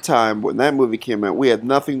at the time when that movie came out, we had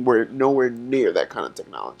nowhere near that kind of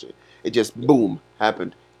technology. It just boom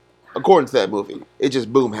happened. According to that movie, it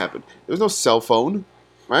just boom happened. There was no cell phone,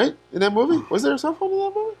 right? In that movie, was there a cell phone in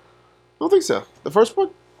that movie? I don't think so. The first one,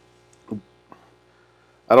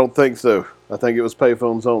 I don't think so. I think it was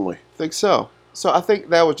payphones only. I think so. So I think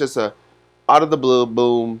that was just a out of the blue,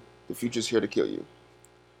 boom. The future's here to kill you.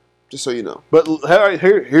 Just so you know. But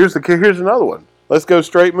here's another one. Let's go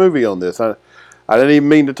straight movie on this. I didn't even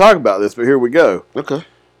mean to talk about this, but here we go. Okay.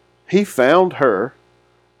 He found her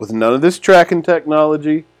with none of this tracking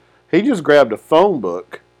technology. He just grabbed a phone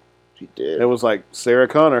book. He did. It was like, Sarah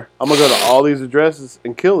Connor, I'm going to go to all these addresses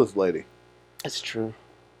and kill this lady. That's true.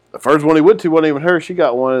 The first one he went to wasn't even her. She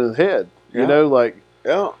got one in his head. Yeah. You know, like,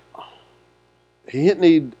 Yeah. he didn't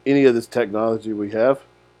need any of this technology we have.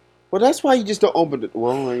 Well, that's why you just don't open it.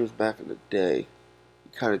 Well, it was back in the day.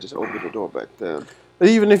 You kind of just opened the door back then. But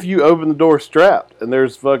even if you open the door strapped and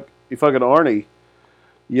there's fucking Arnie,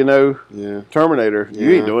 you know, Yeah. Terminator, you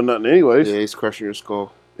ain't doing nothing anyways. Yeah, he's crushing your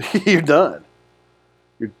skull. You're done.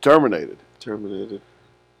 You're terminated. Terminated.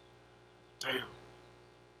 Damn.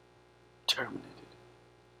 Terminated.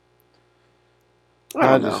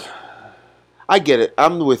 I don't know. I get it.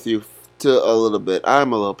 I'm with you to a little bit.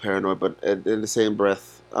 I'm a little paranoid, but in the same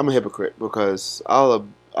breath, I'm a hypocrite because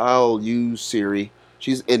I'll use Siri.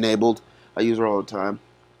 She's enabled. I use her all the time.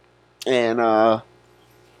 And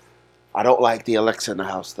I don't like the Alexa in the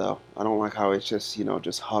house, though. I don't like how it's just,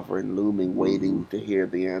 just hovering, looming, waiting to hear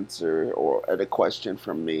the answer or a question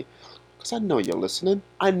from me. Because I know you're listening.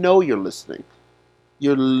 I know you're listening.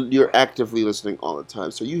 You're actively listening all the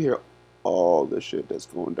time. So you hear all the shit that's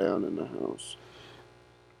going down in the house.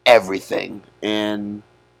 Everything. And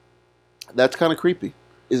that's kind of creepy.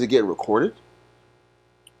 Is it getting recorded?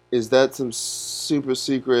 Is that some super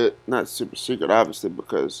secret, not super secret, obviously,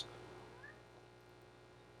 because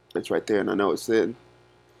It's right there, and I know it's in.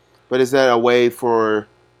 But is that a way for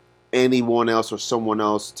anyone else or someone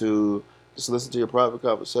else to just listen to your private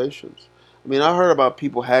conversations? I mean, I heard about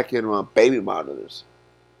people hacking baby monitors.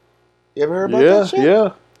 You ever heard about that Yeah, shit?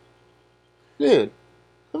 yeah. Dude,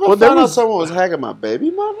 if I Well, there found out was someone was hacking my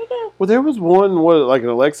baby monitor, well, there was one, what, like an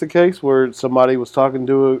Alexa case where somebody was talking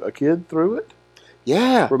to a kid through it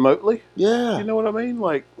yeah, remotely. yeah, You know what I mean?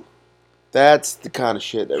 Like, that's the kind of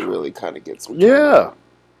shit that really kind of gets me. yeah.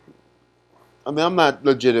 I mean, I'm not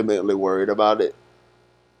legitimately worried about it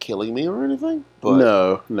killing me or anything,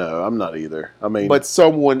 No, no, I'm not either. I mean, but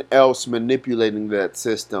someone else manipulating that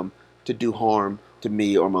system to do harm to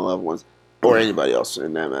me or my loved ones or anybody else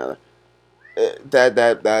in that matter.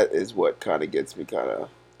 That is what kind of gets me kind of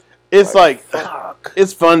it's like like fuck.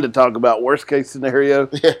 it's fun to talk about worst case scenario,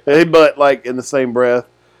 Yeah, but like in the same breath,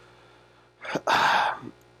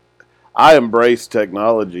 I embrace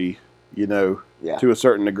technology, yeah, to a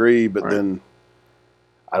certain degree, but right. then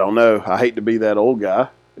I don't know. I hate to be that old guy,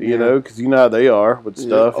 Yeah, because you know how they are with yeah.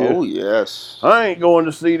 stuff. Oh yes. I ain't going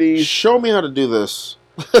to CDs. Show me how to do this.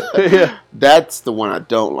 Yeah, That's the one I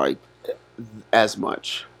don't like as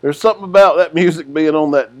much. there's something about that music being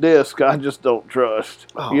on that disc I just don't trust.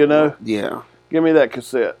 Oh yeah. Give me that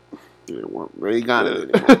cassette. You don't really got it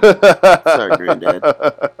anymore. Sorry, Granddad.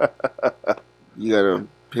 You got to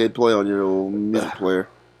hit play on your old music player.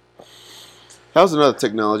 How's another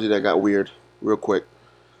technology that got weird real quick?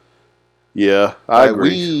 Yeah, I Like agree.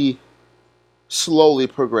 we slowly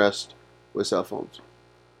progressed with cell phones.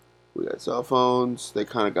 We got cell phones. They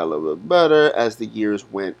kind of got a little bit better as the years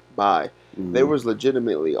went by. There Mhm. was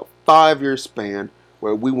legitimately a 5 year span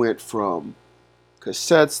where we went from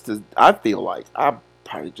cassettes to. I feel like I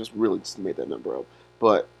probably just really just made that number up,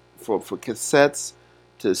 but for cassettes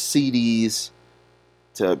to CDs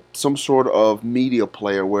to some sort of media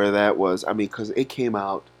player where that was. I mean, because it came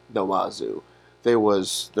out the wazoo. There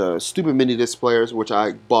was the stupid mini disc players, which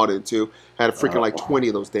I bought into. Had a freaking like Oh, 20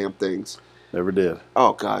 of those damn things. never did.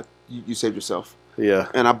 Oh God, you saved yourself. Yeah,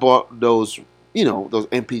 And I bought those, those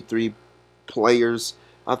MP3 players.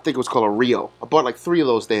 I think it was called a Rio. I bought like three of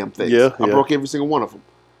those damn things. yeah, I yeah. broke every single one of them.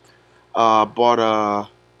 Bought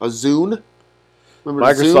a Zune.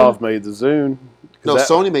 Remember the Zune? Microsoft made the Zune because No, that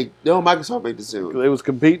Sony made. No, Microsoft made the Zune. it was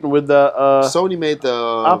competing with the Sony made the.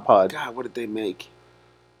 iPod. God, what did they make?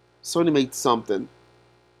 Sony made something.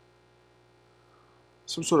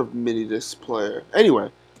 Some sort of mini disc player. Anyway,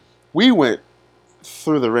 we went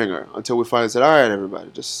through the ringer until we finally said, all right, everybody,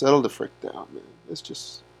 just settle the frick down, man. Let's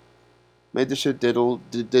just make this shit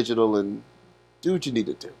digital and do what you need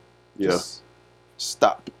to do. Yeah, Just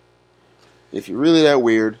stop. If you're really that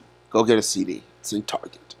weird, go get a CD. It's in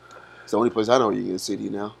Target. It's the only place I know you can get a CD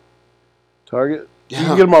now. Target. You can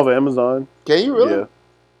Yeah. get them off of Amazon. Can you really? Yeah,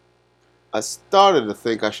 I started to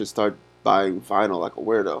think I should start buying vinyl like a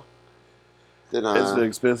weirdo. Then it's an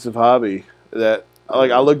expensive hobby. That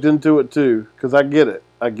I looked into it too because I get it.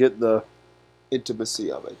 I get the intimacy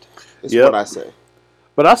of it. Is Yep. what I say.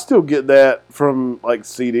 but I still get that from like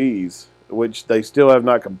CDs, which they still have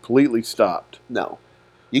not completely stopped. No.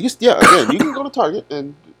 You can again, you can go to Target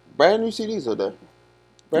and brand new CDs are there.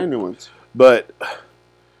 Brand new ones. But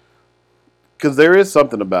because there is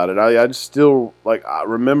something about it, I just still I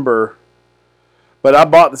remember. But I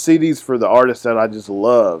bought the CDs for the artists that I just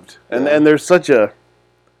loved, and Yeah. there's such a.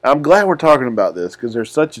 I'm glad we're talking about this because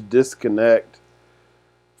there's such a disconnect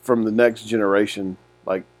from the next generation,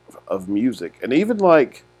 of music, and even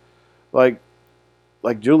like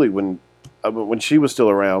Julie when she was still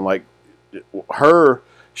around, her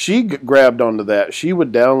grabbed onto that. She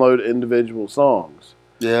would download individual songs,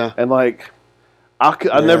 Yeah. and I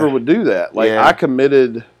never Yeah. would do that. Yeah. I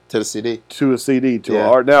committed To the CD. to a CD to Yeah. an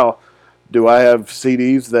art. Now, do I have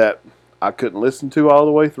CDs that I couldn't listen to all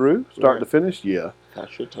the way through, start to finish? Yeah, I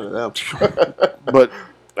should turn it out. but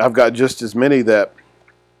I've got just as many that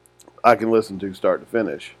I can listen to start to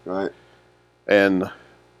finish. Right. And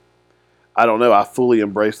I don't know. I fully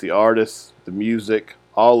embrace the artists, the music,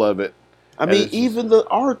 all of it. I And mean, it's just- even the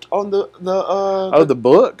art on the the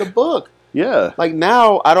book. the book. Yeah, Like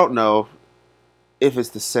now, I don't know if it's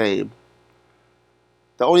the same.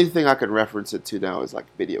 The only thing I can reference it to now is like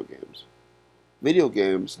video games. Video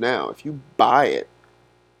games now, if you buy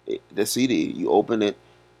the CD, you open it.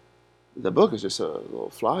 The book is just a little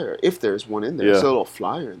flyer. If there's one in there, it's a Yeah. little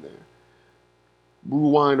flyer in there.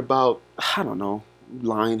 Rewind about, I don't know,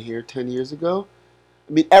 lying here 10 years ago.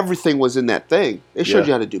 I mean, everything was in that thing. They showed Yeah.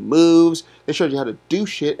 you how to do moves. They showed you how to do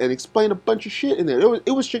shit and explain a bunch of shit in there.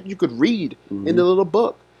 It was shit you could read in the little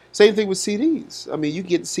book. Same thing with CDs. I mean, you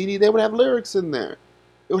get the CD, they would have lyrics in there.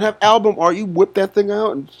 It would have album art. You whip that thing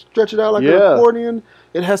out and stretch it out like an Yeah. accordion.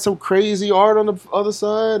 It has some crazy art on the other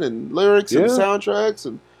side and lyrics and Yeah. soundtracks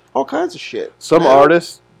and all kinds of shit. Some Now-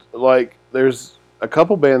 artists, like, there's a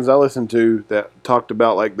couple bands I listened to that talked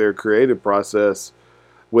about, like, their creative process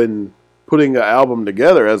when putting an album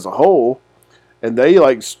together as a whole, and they,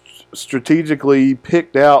 like, strategically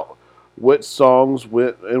picked out what songs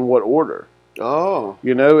went in what order. Oh,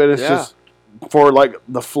 You know, and it's Yeah. just for, like,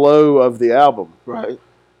 the flow of the album right.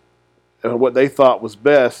 and what they thought was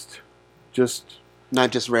best, just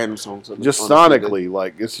Not just random songs. just on the CD. sonically.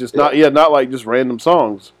 Like, it's just not like just random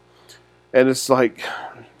songs. And it's like,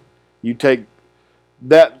 you take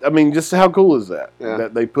that, I mean, just how cool is that? Yeah.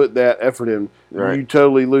 That they put that effort in. Right. You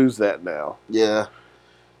totally lose that now. Yeah,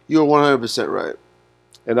 you're 100% right.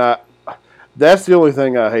 And that's the only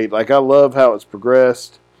thing I hate. Like, I love how it's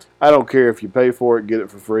progressed. I don't care if you pay for it, get it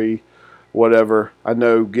for free, whatever. I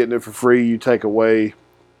know getting it for free, you take away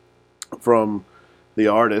from the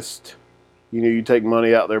artist. You know, you take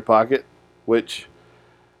money out of their pocket, which,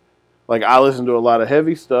 like, I listen to a lot of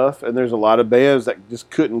heavy stuff, and there's a lot of bands that just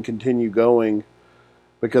couldn't continue going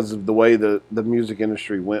because of the way the music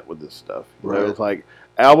industry went with this stuff. You know, Right. it's like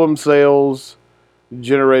album sales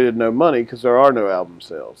generated no money because there are no album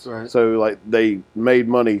sales. Right. So, like, they made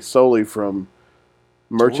money solely from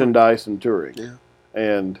merchandise and touring. Yeah.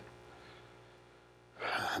 And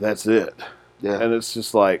that's it. Yeah. And it's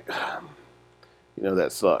just like, you know,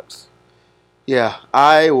 that sucks. Yeah,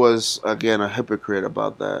 I was, again, a hypocrite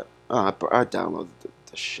about that. I downloaded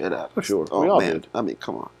the shit out of For sure. Oh, We all man. did. I mean,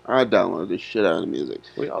 come on. I downloaded the shit out of the music.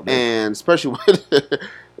 We all did. And especially when,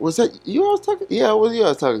 was that, you I was talking, yeah, well, yeah, I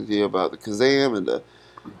was talking to you about the Kazam and the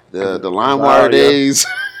LimeWire yeah. days.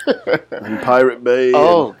 And Pirate Bay.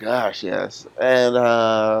 Oh, gosh, yes. And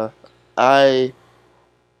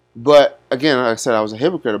but again, like I said, I was a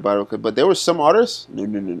hypocrite about it, but there were some artists, no.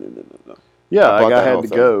 yeah, I bought like, I that had whole to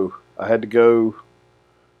thing. go. I had to go.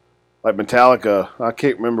 Like Metallica, I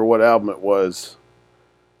can't remember what album it was.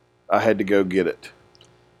 I had to go get it.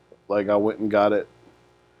 Like, I went and got it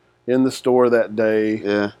in the store that day.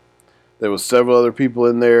 Yeah, There was several other people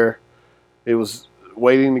in there. It was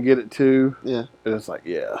waiting to get it too. yeah. And it's like,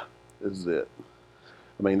 yeah, this is it.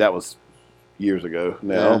 I mean, that was years ago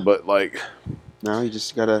now, Yeah. but, like, Now you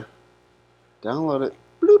just gotta download it.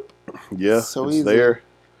 Bloop. yeah, So it's easy. there.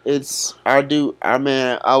 I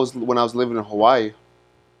was when I was living in Hawaii.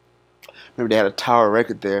 Remember they had a Tower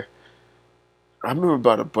record there. I remember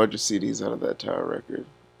bought a bunch of CDs out of that Tower record.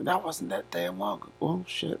 And that wasn't that damn long ago. Oh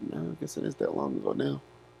shit, man. I guess it is that long ago now.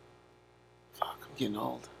 Fuck, I'm getting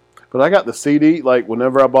old. But I got the CD, like,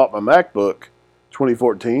 whenever I bought my MacBook,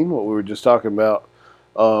 2014, what we were just talking about,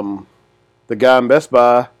 the guy in Best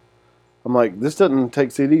Buy, I'm like, this doesn't take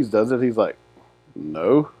CDs, does it? He's like,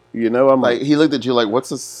 no. You know, I'm Like like, he looked at you like,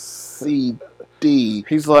 what's a CD?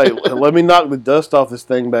 he's like, let me knock the dust off this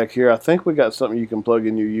thing back here. I think we got something you can plug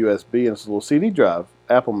in your USB, and it's a little CD drive,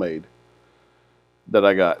 Apple made, that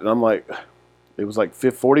I got. And I'm like, it was like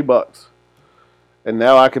 $40. And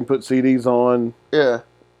now I can put CDs on, Yeah.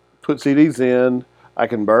 put CDs in, I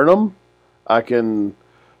can burn them, I can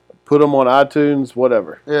put them on iTunes,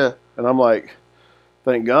 whatever. Yeah. And I'm like,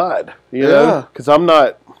 thank God, you Yeah. know, because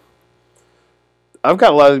I've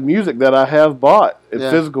got a lot of music that I have bought in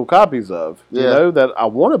Yeah. physical copies of, you Yeah. know, that I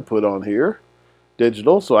want to put on here,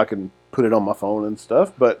 digital, so I can put it on my phone and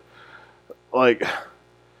stuff. But, like,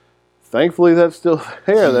 thankfully that's still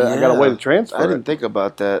there. That I got a way to transfer I didn't it. think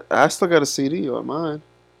about that. I still got a CD on mine.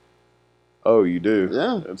 Oh, you do?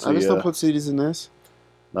 Yeah. Let's I just see, don't put CDs in this.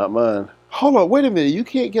 not mine. Hold on, wait a minute. You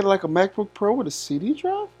can't get like a MacBook Pro with a CD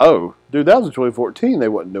drive? Oh, dude, that was in 2014. They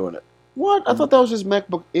wasn't doing it. What? I thought that was just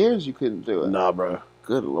MacBook Airs you couldn't do it. Nah, bro.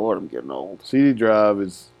 Good Lord, I'm getting old. CD drive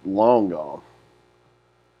is long gone.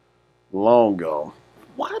 Long gone.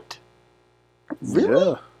 What? Really?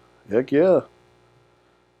 Yeah. Heck yeah.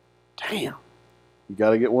 Damn. You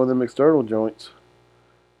got to get one of them external joints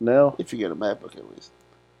now. If you get a MacBook at least.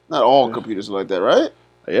 Not all Yeah. computers are like that, right?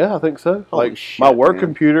 Yeah, I think so. Holy Like, shit, my work man.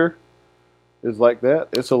 computer is like that.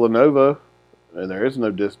 It's a Lenovo, and there is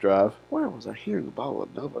no disk drive. Where was I hearing about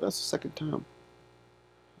Lenovo? That's the second time.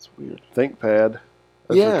 That's weird. ThinkPad.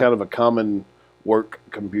 That's Yeah. kind of a common work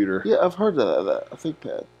computer. Yeah, I've heard of that. A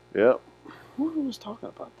ThinkPad. Yep. Who was talking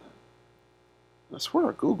about that? I swear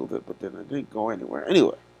I Googled it, but then it didn't go anywhere.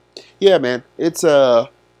 Anyway. Yeah, man. It's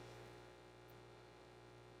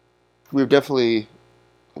we've definitely,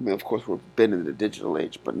 I mean, of course we've been in the digital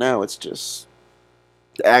age, but now it's just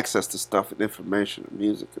the access to stuff and information and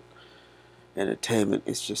music and entertainment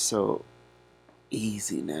is just so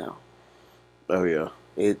easy now. Oh, yeah.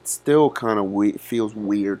 it still kind of feels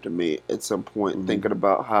weird to me at some point, thinking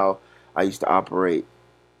about how I used to operate.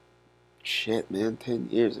 Shit, man, 10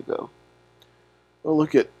 years ago. Well,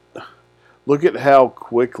 look at how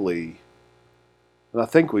quickly, and I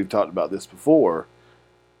think we've talked about this before,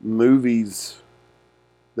 movies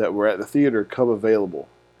that were at the theater come available.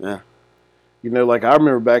 Yeah. You know, like I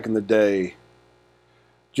remember back in the day,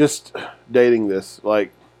 just dating this,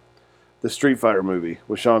 like the Street Fighter movie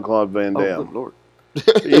with Jean-Claude Van Damme. Oh, good lord.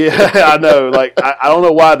 Yeah, I know. Like I don't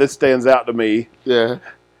know why this stands out to me. Yeah.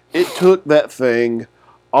 It took that thing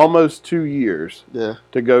almost 2 years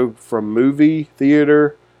to go from movie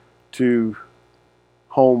theater to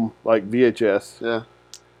home, like VHS. Yeah.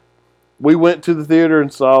 We went to the theater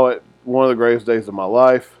and saw it. One of the greatest days of my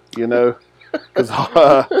life, you know.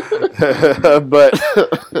 But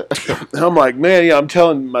I'm like, man, yeah. I'm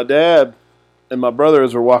telling my dad and my brother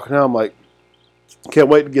as we're walking out, I'm like, can't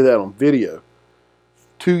wait to get that on video.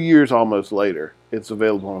 2 years almost later, it's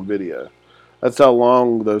available on video. That's how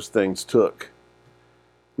long those things took.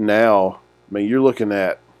 Now, I mean, you're looking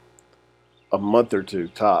at a month or two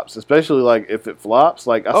tops, especially like if it flops.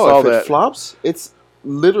 Like I saw if that it flops, it's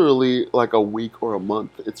literally like a week or a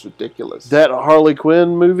month. It's ridiculous. that Harley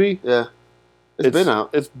Quinn movie. Yeah, it's been out.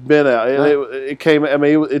 It's been out. It came. I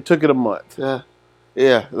mean, it took it a month. Yeah,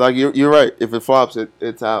 yeah. Like you're right. If it flops,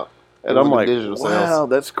 it's out. And I'm like, wow,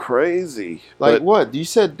 that's crazy. Like but, what? You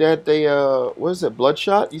said that they what is it?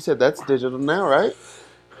 Bloodshot? You said that's digital now, right?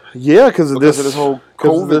 Yeah, because of this whole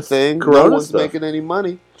COVID thing. Corona no one's stuff. making any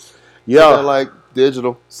money. Yeah, so they're like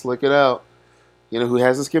digital, slick it out. You know who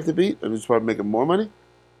hasn't skipped a beat and who's probably making more money?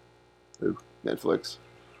 Who? Netflix.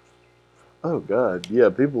 Oh God, yeah.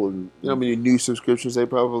 People. You know how many new subscriptions they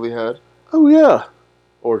probably had? Oh yeah,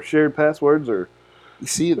 or shared passwords, or you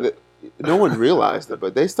see that no one realized it,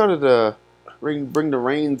 but they started to bring the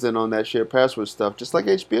reins in on that shared password stuff, just like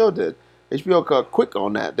HBO did. HBO got quick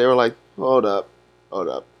on that. They were like, hold up.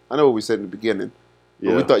 I know what we said in the beginning,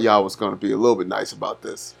 but we thought y'all was going to be a little bit nice about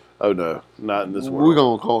this. Oh no, not in this world. We're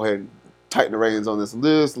going to go ahead and tighten the reins on this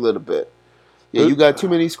just a little bit. Yeah, you got too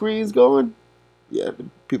many screens going. Yeah,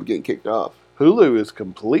 people getting kicked off. Hulu is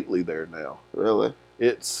completely there now. Really?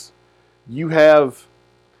 It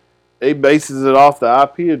bases it off the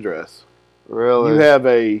IP address. Really? You have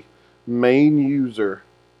a main user,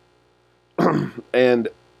 and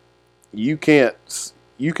you can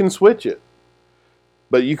switch it,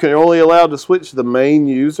 but you can only allow to switch the main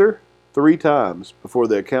user 3 times before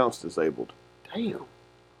the account's disabled. Damn.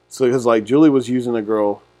 So, because like Julie was using a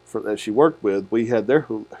girl that she worked with, we had her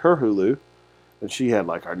Hulu, and she had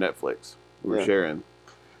like our Netflix. We were sharing,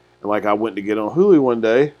 and like I went to get on Hulu one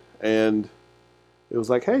day, and it was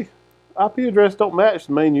like, hey, IP address don't match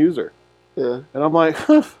the main user. Yeah. And I'm like,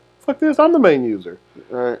 fuck this, I'm the main user.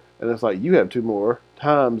 Right. And it's like, you have 2 more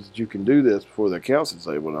times that you can do this before the account's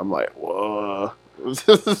disabled. And I'm like, whoa. It's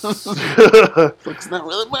not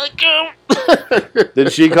really my account. Then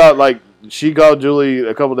she called Julie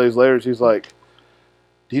a couple days later. She's like,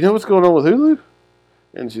 do you know what's going on with Hulu?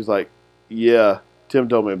 And she's like, yeah, Tim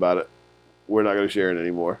told me about it. We're not going to share it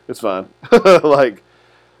anymore. It's fine. Like,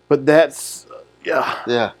 but that's, yeah.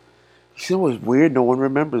 Yeah. You know what's weird? No one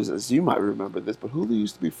remembers this. You might remember this, but Hulu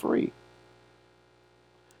used to be free.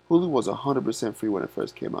 Hulu was 100% free when it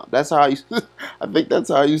first came out. That's how I used to, I think that's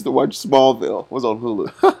how I used to watch Smallville, was on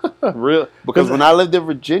Hulu. Really? Because when I lived in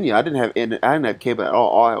Virginia, I didn't have cable at all.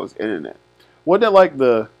 All I had was internet. Wasn't it like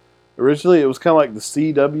originally it was kind of like the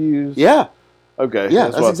CWs? Yeah. Okay. Yeah,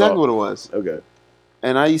 that's exactly what it was. Okay.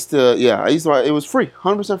 And I used to, it was free,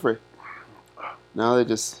 100% free. Now they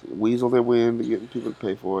just weasel their way into getting people to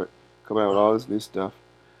pay for it. Come out with all this new stuff.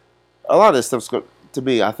 A lot of this stuff's going to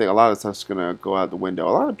me, I think a lot of stuff's going to go out the window.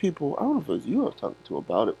 A lot of people, I don't know if it was you I was talking to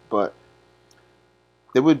about it, but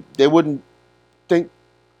they wouldn't think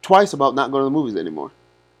twice about not going to the movies anymore.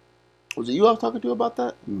 Was it you I was talking to about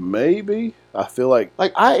that? Maybe. I feel like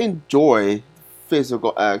I enjoy the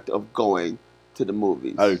physical act of going to the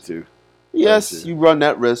movies. I do too. Yes, you run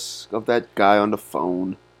that risk of that guy on the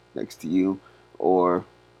phone next to you, or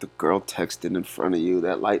the girl texting in front of you,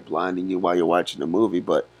 that light blinding you while you're watching the movie.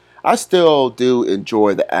 But I still do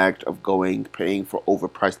enjoy the act of going, paying for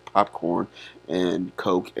overpriced popcorn and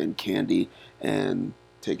Coke and candy and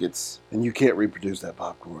tickets. And you can't reproduce that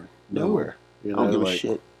popcorn nowhere. I don't give a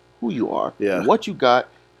shit who you are, yeah, what you got,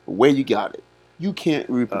 where you got it. You can't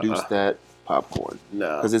reproduce that popcorn.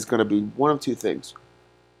 No. Because it's going to be one of 2 things.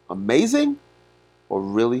 Amazing or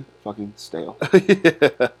really fucking stale.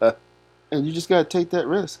 Yeah. And you just gotta take that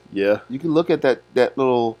risk. Yeah. You can look at that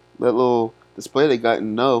little display they got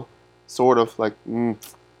and know, sort of like, I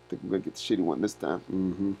think I'm gonna get the shitty one this time.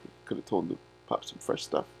 Mm-hmm. Could have told the pop some fresh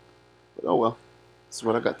stuff. But oh well, this is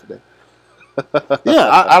what I got today. Yeah,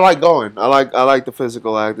 I like going. I like the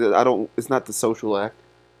physical act. I don't. It's not the social act.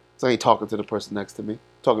 So I ain't talking to the person next to me.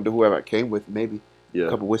 Talking to whoever I came with, maybe. Yeah. A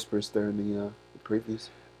couple whispers during the previews.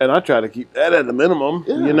 And I try to keep that at the minimum.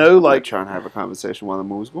 Yeah, you know, I'm like not trying to have a conversation while the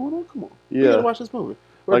movie's going on. Come on, we Yeah. gotta watch this movie.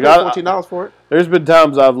 We're Like, paying $14 for it. there's been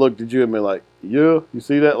times I've looked at you and been like, yeah, you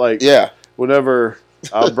see that? Like, Yeah. whenever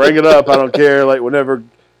I'll bring it up, I don't care. Like, whenever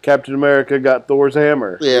Captain America got Thor's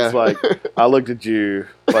hammer, Yeah. it's like, I looked at you.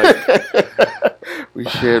 Like, we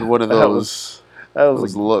shared one of those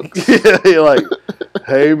looks. Yeah, you're like,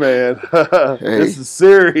 hey, man, this is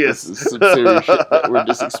serious. This is some serious shit that we're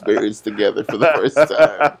just experienced together for the first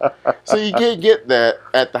time. So you can't get that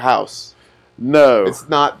at the house. No. It's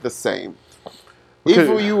not the same. Because-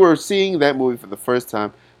 If you were seeing that movie for the first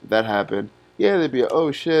time, that happened, yeah, there'd be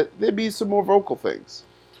oh shit, there'd be some more vocal things.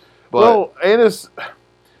 But, well, and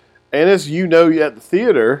it's you know at the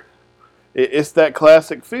theater, it's that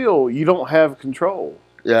classic feel. You don't have control.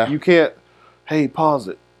 yeah, You can't. Hey, pause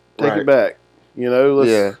it. Take Right. it back. You know. Let's,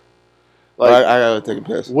 yeah. Like, I gotta take a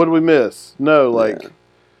piss. what do we miss? No, like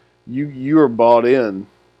Yeah. you are bought in.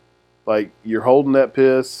 Like you're holding that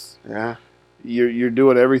piss. Yeah, You're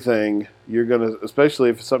doing everything. You're gonna, especially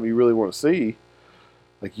if it's something you really want to see.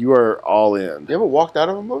 Like you are all in. you ever walked out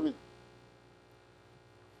of a movie?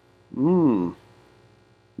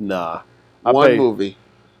 Nah. One movie,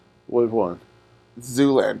 What one?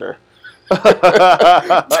 Zoolander.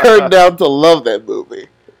 Turned out to love that movie.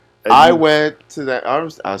 And I you- went to that.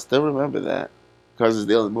 I still remember that because it's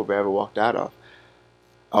the only movie I ever walked out of.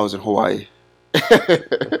 I was in Hawaii,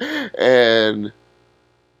 and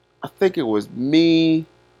I think it was me.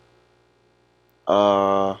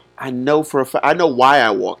 I know for a fact. I know why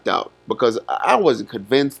I walked out because I wasn't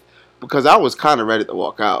convinced because I was kind of ready to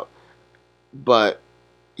walk out, but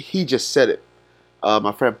he just said it.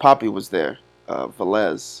 My friend Poppy was there,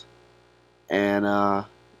 Velez, and I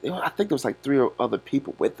think there was like 3 other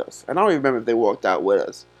people with us. And I don't even remember if they walked out with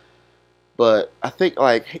us. But I think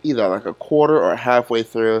like either like a quarter or halfway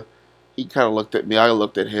through, he kind of looked at me. I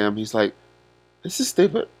looked at him. He's like, "This is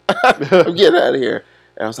stupid. I'm getting out of here."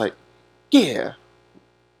 And I was like, "Yeah,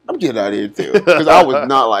 I'm getting out of here too," because I was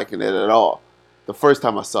not liking it at all the first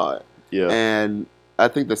time I saw it. Yeah. And I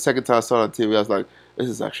think the second time I saw it on TV, I was like, "This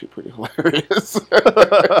is actually pretty hilarious."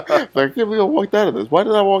 Like, yeah, we all walked out of this. Why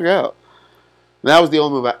did I walk out? And that was the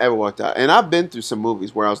only movie I ever walked out. And I've been through some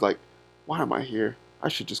movies where I was like, "Why am I here? I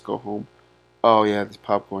should just go home." Oh yeah, this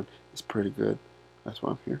popcorn is pretty good. That's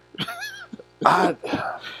why I'm here.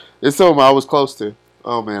 It's something I was close to.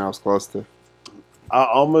 Oh man, I was close to. I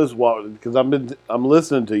almost walked because I'm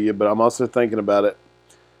listening to you, but I'm also thinking about it.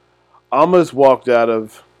 I almost walked out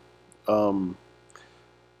of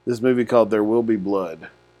this movie called There Will Be Blood,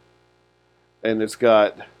 and it's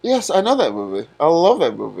got Yes, I know that movie. I love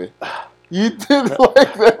that movie. You did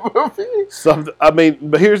like that movie? something. I mean,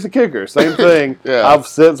 but here's the kicker: same thing. Yeah. I've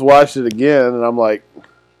since watched it again, and I'm like,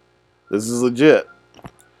 this is legit.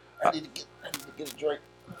 I need to get a drink.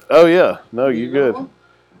 Oh yeah, no, you're You know good.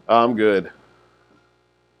 I'm good.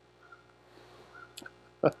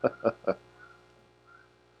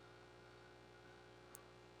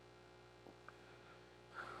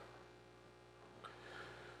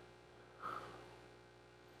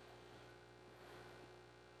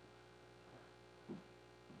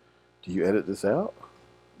 Do you edit this out?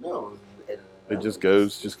 No, It just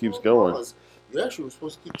goes, just keeps going. You actually were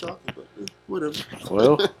supposed to keep talking, but whatever.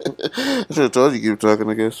 Well, I should have told you to keep talking,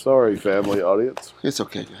 I guess. sorry, family audience. It's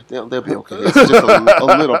okay. They'll be okay. It's just a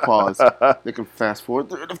little pause. They can fast forward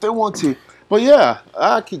if they want to. But yeah,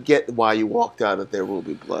 I could get why you walked out of There Will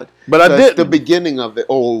Be Blood. But I didn't. The beginning of it,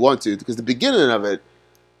 or want to, because the beginning of it,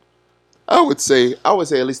 I would say at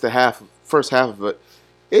least the first half of it,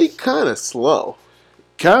 it kind of slow.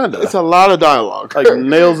 Kinda. It's a lot of dialogue. Like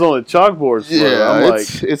nails on a chalkboard. Slow. Yeah, I'm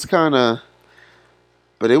like, it's kind of.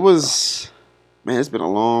 But it was, man, it's been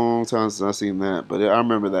a long time since I've seen that. But I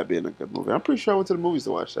remember that being a good movie. I'm pretty sure I went to the movies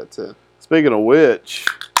to watch that too. speaking of which,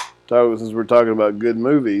 since we're talking about good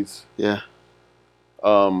movies, Yeah.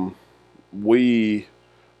 we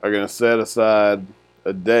are gonna set aside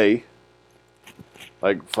a day.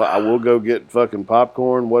 Like I will go get fucking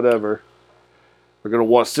popcorn, whatever. We're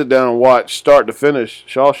gonna sit down and watch start to finish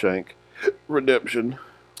Shawshank Redemption.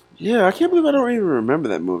 Yeah, I can't believe I don't even remember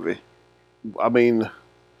that movie. I mean,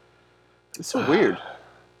 It's so weird.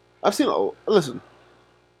 I've seen. Listen,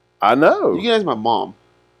 I know. you can ask my mom.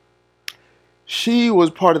 She was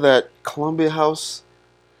part of that Columbia House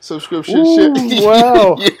subscription Ooh, shit.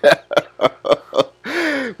 wow.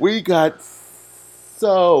 Yeah. We got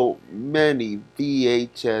so many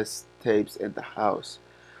VHS tapes in the house.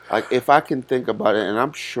 Like, if I can think about it, and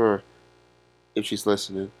I'm sure if she's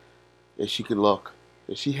listening, if she can look,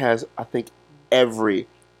 if she has, I think, every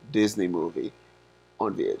Disney movie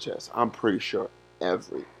on VHS. I'm pretty sure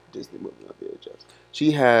every Disney movie on VHS.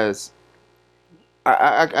 She has.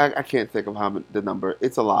 I can't think of how many, the number.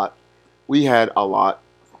 It's a lot. We had a lot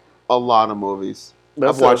of movies.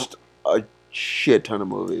 I've watched a shit ton of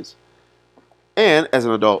movies. And as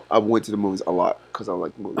an adult, I went to the movies a lot because I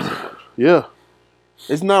like movies so much. Yeah.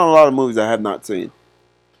 It's not a lot of movies I have not seen.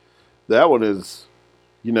 That one is,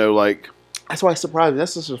 like... That's why it's surprising.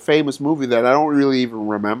 That's just a famous movie that I don't really even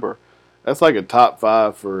remember. That's like a top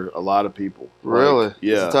 5 for a lot of people. Really? Like,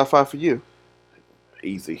 yeah. It's a top 5 for you?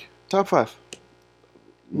 Easy. Top 5.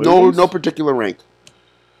 Movies? No particular rank.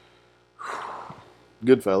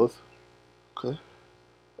 Goodfellas. Okay.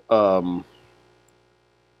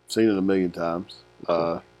 Seen it a million times.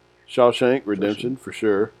 Okay. Shawshank Redemption for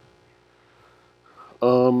sure.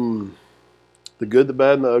 The Good, the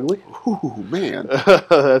Bad, and the Ugly. Ooh, man.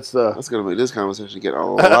 That's gonna make this conversation get a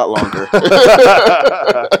lot longer.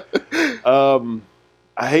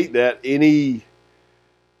 I hate that any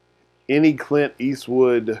Clint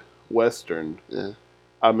Eastwood Western. Yeah.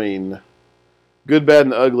 I mean, Good, Bad,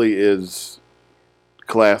 and the Ugly is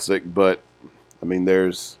classic, but I mean,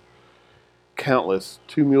 there's countless.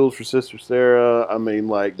 Two Mules for Sister Sarah. I mean,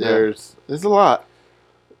 there's a lot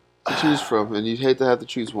to choose from, and you'd hate to have to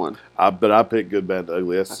choose one. But I picked Good, Bad, and the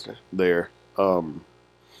Ugly. That's okay. There.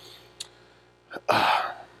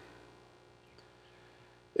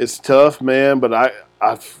 It's tough, man, but I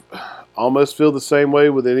almost feel the same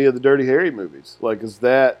way with any of the Dirty Harry movies. Like, is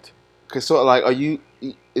that... Okay, so,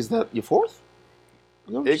 is that your fourth?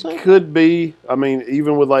 You know what it could be. I mean,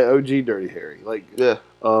 even with, OG Dirty Harry. Yeah.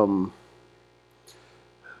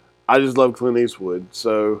 I just love Clint Eastwood,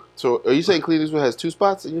 so... So, are you saying Clint Eastwood has 2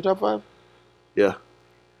 spots in your top 5? Yeah.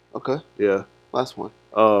 Okay. Yeah. Last one.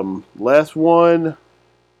 Last one...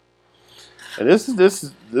 And this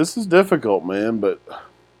is difficult, man, but...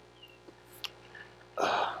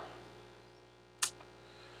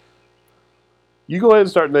 You go ahead and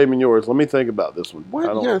start naming yours. Let me think about this one.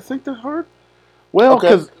 What? You gotta think that hard? Well,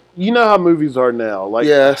 because you know how movies are now.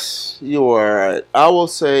 Yes, you are right. I will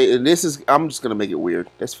say, and I'm just gonna make it weird.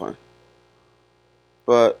 That's fine.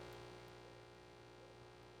 But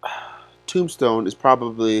Tombstone is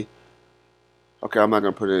probably okay. I'm not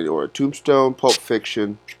gonna put it in any order. Tombstone, Pulp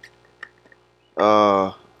Fiction.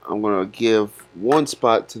 I'm gonna give 1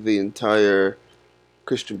 spot to the entire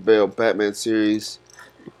Christian Bale Batman series.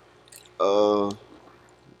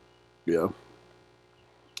 Yeah.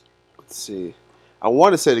 Let's see. I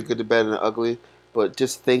want to say The Good, the Bad, and the Ugly, but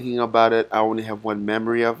just thinking about it, I only have one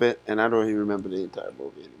memory of it, and I don't even remember the entire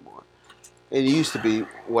movie anymore. It used to be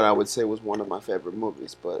what I would say was one of my favorite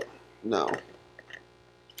movies, but no. Not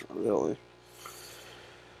really.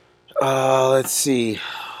 Let's see.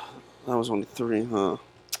 That was only 3, huh?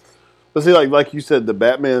 But see, like you said, the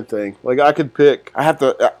Batman thing. I could pick. I have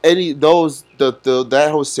to that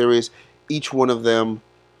whole series. Each one of them,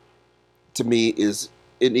 to me, is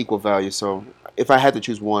in equal value. So if I had to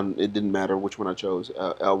choose one, it didn't matter which one I chose.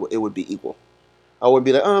 It would be equal. I wouldn't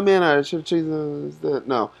be like, oh man, I should have chosen that.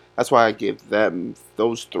 No, that's why I gave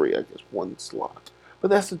those 3, I guess, 1 slot.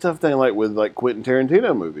 But that's the tough thing, with Quentin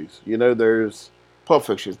Tarantino movies. There's Pulp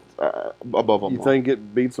Fiction above them. You think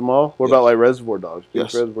it beats them all? What about Reservoir Dogs?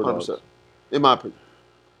 Yes, Reservoir Dogs. In my opinion,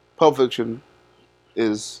 Pulp Fiction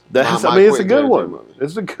is. It's a good one. Movie.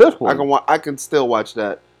 It's a good one. I can still watch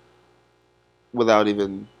that without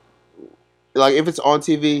even if it's on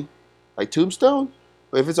TV, like Tombstone.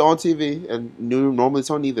 If it's on TV and normally it's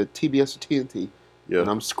on either TBS or TNT, and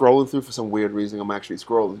I'm scrolling through for some weird reason, I'm actually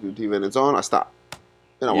scrolling through TV and it's on, I stop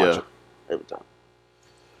and I watch it every time.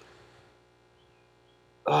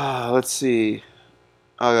 Let's see.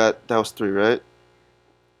 That was 3, right?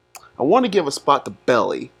 I want to give a spot to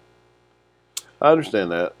Belly. I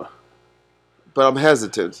understand that. But I'm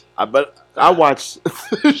hesitant. But I watched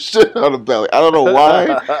shit on the Belly. I don't know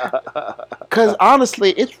why. Because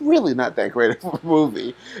honestly, it's really not that great of a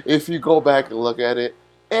movie. If you go back and look at it.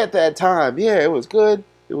 At that time, yeah, it was good.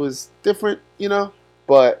 It was different,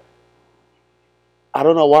 But I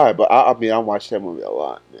don't know why. But I watched that movie a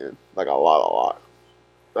lot, man. A lot.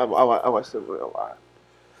 I watched that movie a lot.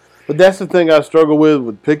 But that's the thing I struggle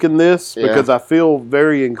with picking this because I feel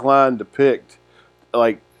very inclined to pick,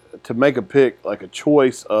 to make a pick, a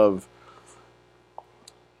choice of,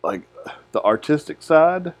 the artistic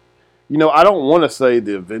side. I don't want to say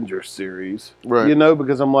the Avengers series, right?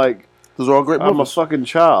 Because I'm those are all great movies. I'm a fucking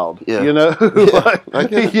child, yeah. Yeah. But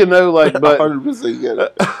 100% get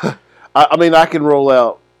it. I can roll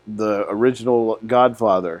out the original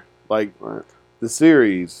Godfather, like Right. the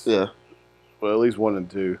series. Yeah. Well, at least 1 and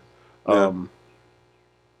 2. Yeah.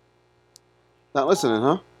 Not listening,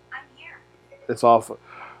 huh? It's off.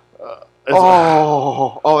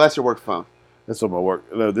 Oh, that's your work phone. It's on my work.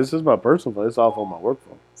 No, this is my personal phone. It's off on my work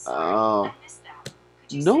phone. Oh.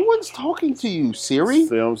 No one's talking to you, Siri.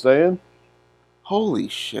 See what I'm saying? Holy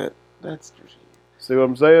shit. That's. See what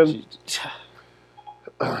I'm saying?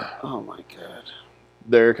 Oh my god.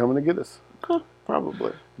 They're coming to get us.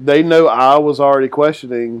 Probably. They know I was already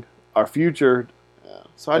questioning our future. Yeah.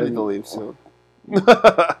 So I need to leave soon.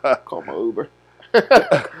 Call my Uber.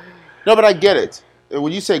 No, but I get it.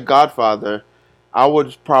 When you say Godfather, I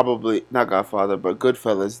would probably not Godfather, but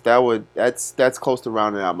Goodfellas. That's close to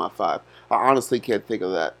rounding out my 5. I honestly can't think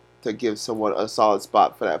of that to give someone a solid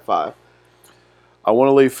spot for that 5. I want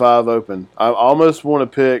to leave 5 open. I almost want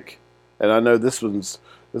to pick, and I know this is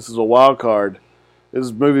a wild card.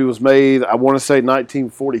 This movie was made, I want to say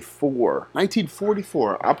 1944.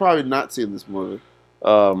 1944. I'll probably not seen this movie.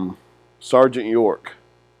 Sergeant York.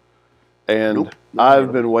 And Nope.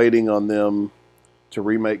 I've been waiting on them to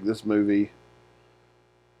remake this movie,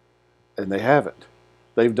 and they haven't.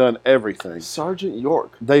 They've done everything. Sergeant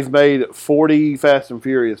York. They've made 40 Fast and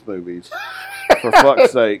Furious movies, for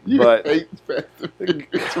fuck's sake. But they've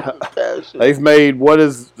made,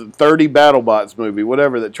 30 BattleBots movie,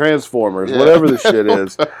 whatever, that Transformers, whatever the shit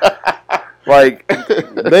is. Like,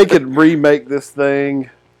 they could remake this thing.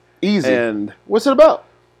 Easy. And what's it about?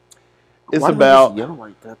 It's Why about... yell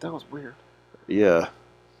like that? That was weird. Yeah.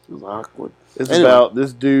 It was awkward. It's about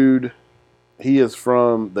this dude. He is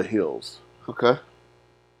from the hills. Okay.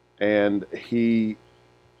 And this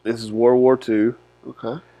is World War II.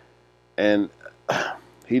 Okay. And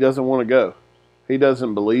he doesn't want to go. He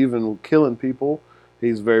doesn't believe in killing people.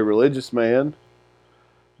 He's a very religious man.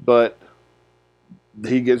 But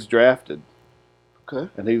he gets drafted. Okay.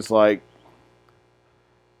 And he's like,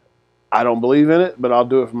 I don't believe in it, but I'll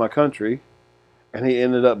do it for my country. And he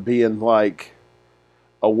ended up being like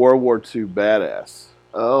a World War II badass.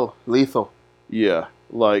 Oh, lethal. Yeah,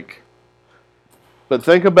 like... But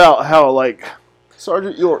think about how, like...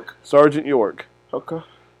 Sergeant York. Okay.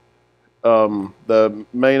 The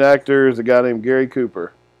main actor is a guy named Gary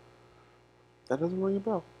Cooper. That doesn't ring a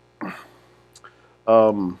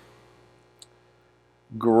bell.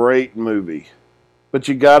 Great movie. But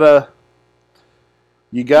you gotta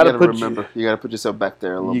remember. You gotta put yourself back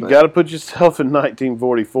there a little bit. You gotta put yourself in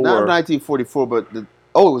 1944. Not 1944, but it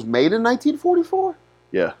was made in 1944?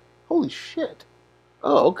 Yeah. Holy shit.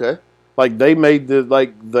 Oh, okay. Like, they made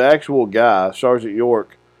the actual guy, Sergeant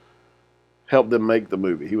York, helped them make the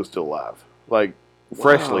movie. He was still alive. Like,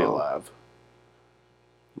 freshly alive.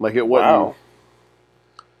 Like, it wasn't... Wow.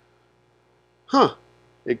 Huh.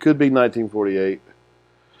 It could be 1948.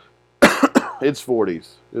 It's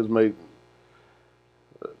 40s. It was made...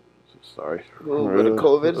 sorry. A little bit of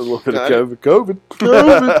COVID. A little bit of COVID.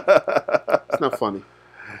 COVID. It's not funny.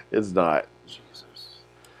 It's not. Jesus.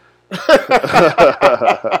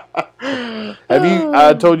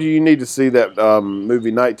 I told you need to see that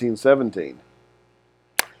movie 1917.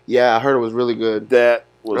 Yeah, I heard it was really good. I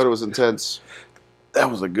heard it was intense. That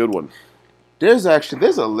was a good one. There's a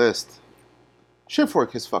list. Shift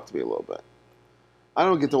work has fucked me a little bit. I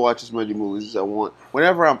don't get to watch as many movies as I want.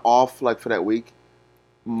 Whenever I'm off, like for that week,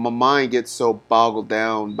 my mind gets so bogged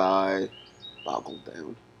down by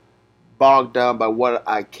what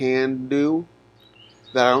I can do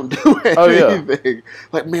that I don't do anything. Oh, yeah.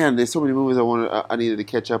 Like, man, there's so many movies I needed to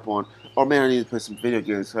catch up on. Or, man, I need to play some video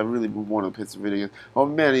games. I really want to play some video games. Oh,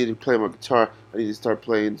 man, I need to play my guitar. I need to start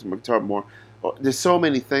playing some guitar more. There's so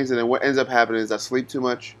many things, and then what ends up happening is I sleep too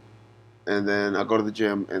much, and then I go to the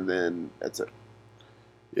gym, and then that's it.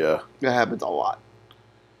 Yeah. That happens a lot.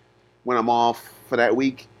 When I'm off for that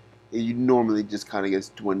week, you normally just kind of gets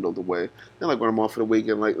dwindled away. And like when I'm off for the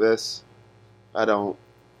weekend like this, I don't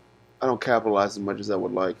capitalize as much as I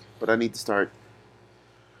would like. But I need to start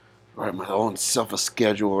writing my own self a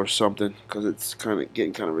schedule or something because it's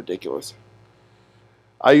getting kind of ridiculous.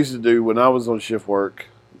 I used to do, when I was on shift work,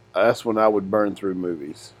 that's when I would burn through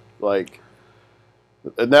movies. Like,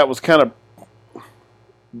 and that was kind of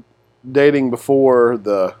dating before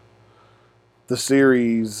the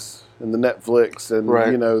series and the Netflix and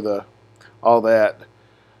Right. you know all that.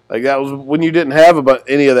 Like, that was when you didn't have about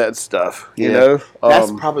any of that stuff. You know,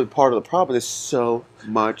 that's probably part of the problem. There's so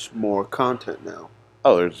much more content now.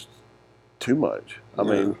 Oh, there's too much. I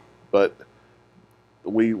mean, but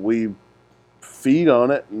we feed on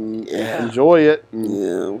it and enjoy it.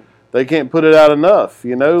 And they can't put it out enough.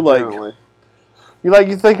 You know, like Apparently.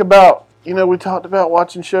 you think about we talked about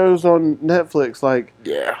watching shows on Netflix. Like,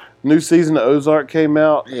 Yeah. new season of Ozark came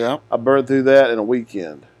out. Yeah. I burned through that in a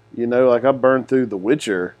weekend. Like I burned through The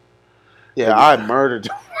Witcher. Yeah, I murdered.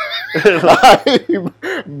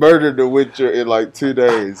 I murdered The Witcher in like 2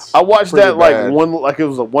 days. I watched Pretty that bad. like it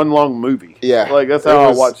was a one long movie. Yeah, like that's how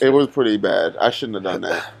I watched it. It was pretty bad. I shouldn't have done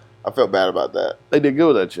that. I felt bad about that. They did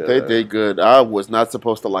good with that show. They did good. I was not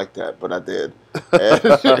supposed to like that, but I did.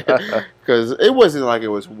 Because it wasn't like it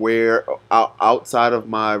was outside of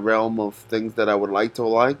my realm of things that I would like to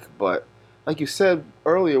like. But like you said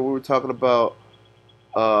earlier, we were talking about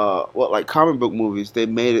like comic book movies. They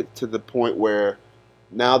made it to the point where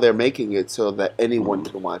now they're making it so that anyone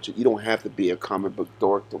can watch it. You don't have to be a comic book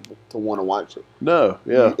dork to want to watch it. No,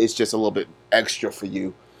 yeah. It's just a little bit extra for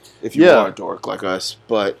you if you are a dork like us.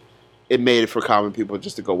 But it made it for common people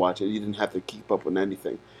just to go watch it. You didn't have to keep up with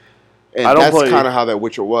anything. And that's kind of how that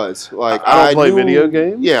Witcher was. Like I don't play video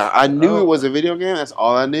games? Yeah, I knew it was a video game. That's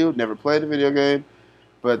all I knew. Never played a video game.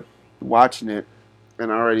 But watching it,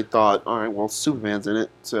 and I already thought, all right, well, Superman's in it,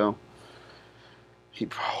 so he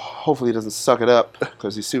hopefully doesn't suck it up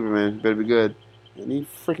because he's Superman. Better be good. And he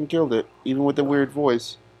freaking killed it, even with the weird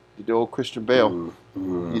voice. He did old Christian Bale.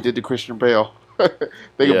 He did the Christian Bale.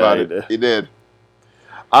 Think about it. He did.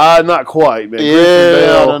 Not quite, man.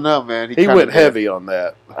 Yeah, I don't know, man. He went heavy on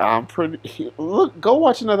that. I'm pretty. Look, go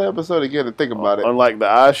watch another episode again and think about it. On like the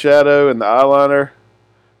eyeshadow and the eyeliner,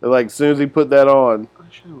 like as soon as he put that on,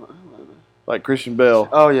 like Christian Bale.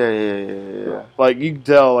 Oh yeah. Like you can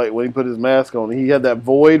tell, like when he put his mask on, he had that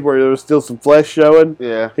void where there was still some flesh showing.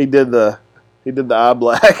 Yeah, he did the eye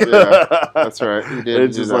black. Yeah, that's right. He did.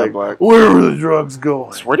 It's just like, black. Where are the drugs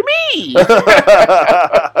going? Swear to me.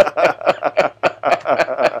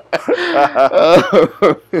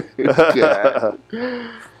 God.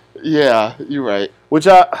 Yeah, you're right.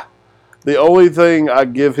 The only thing I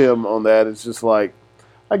give him on that is just like,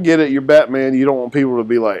 I get it. You're Batman. You don't want people to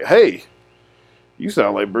be like, hey, you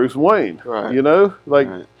sound like Bruce Wayne. Right. Like,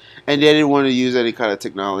 right. And they didn't want to use any kind of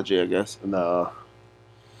technology, I guess. No.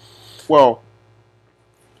 Well,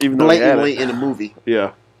 even though blatantly in a movie.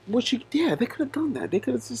 Yeah. They could have done that. They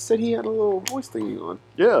could have just said he had a little voice thingy on.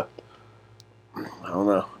 Yeah. I don't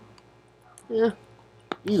know. Yeah.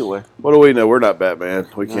 Either way. What do we know? We're not Batman.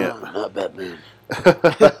 We can't. Not Batman.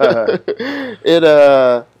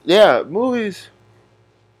 Movies.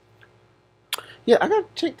 Yeah, I gotta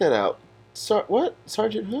check that out. What?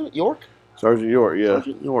 Sergeant who? York? Sergeant York, yeah.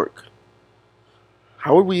 Sergeant York.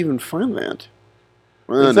 How would we even find that?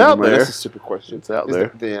 Well, it's out there. That's a stupid question. It's out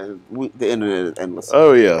there. The internet is endless.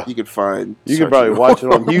 Oh, yeah. You could find... You could probably watch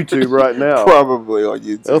it on YouTube right now. Probably on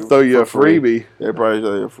YouTube. They'll throw you a freebie. They'll probably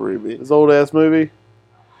throw you a freebie. This old-ass movie.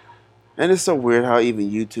 And it's so weird how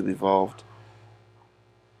even YouTube evolved.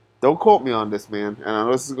 Don't quote me on this, man. And I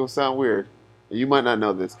know this is going to sound weird. You might not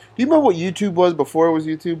know this. Do you remember what YouTube was before it was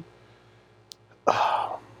YouTube?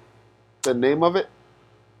 The name of it?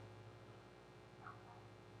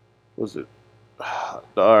 Was it?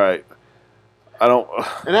 All right. I don't.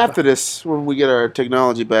 And after this, when we get our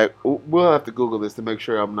technology back, we'll have to Google this to make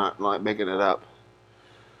sure I'm not like making it up.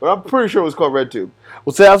 But I'm pretty sure it was called RedTube.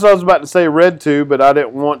 Well, see, I was about to say RedTube, but I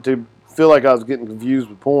didn't want to feel like I was getting confused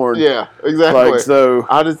with porn. Yeah, exactly. Like, so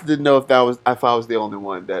I just didn't know if I was the only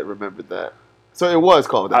one that remembered that. So it was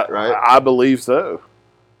called that, right? I believe so.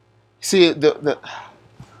 See, the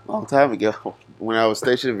long time ago when I was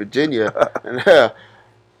stationed in Virginia, and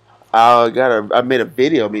I made a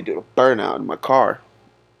video of me doing a burnout in my car.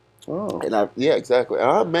 Oh. And exactly. And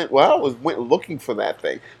I went looking for that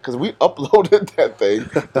thing because we uploaded that thing,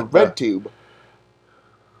 the RedTube.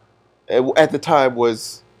 At the time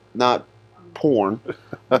was not porn,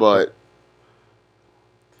 but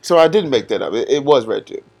so I didn't make that up. It was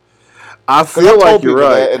RedTube. I feel like you're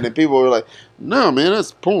right. That, and then people were like, "No, man,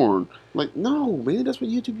 that's porn." I'm like, no, man, that's what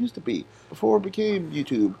YouTube used to be before it became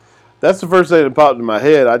YouTube. That's the first thing that popped in my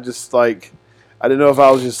head. I didn't know if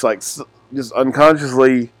I was just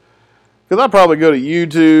unconsciously, because I probably go to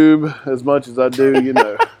YouTube as much as I do,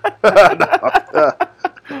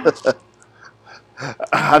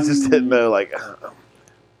 I just didn't know, like,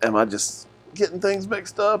 am I just getting things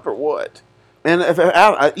mixed up or what? And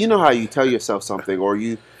you know how you tell yourself something, or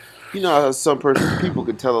you know how people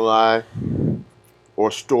can tell a lie or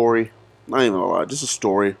a story, not even a lie, just a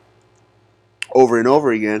story over and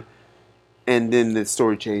over again. And then the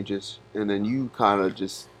story changes, and then you kind of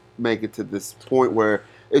just make it to this point where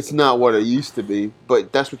it's not what it used to be,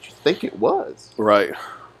 but that's what you think it was. Right.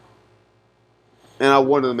 And I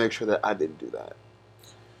wanted to make sure that I didn't do that.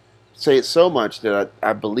 Say it so much that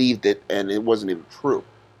I believed it, and it wasn't even true.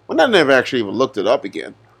 Well, I never actually even looked it up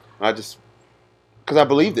again. I just because I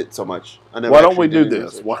believed it so much. I never Why don't we actually did do any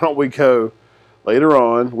this? research. Why don't we go later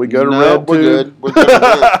on? We go to No, Red we're Tube. good. We're good with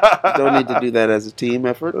that. Don't need to do that as a team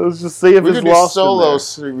effort. Let's just see if We it's could do lost in solo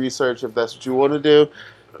there. research if that's what you want to do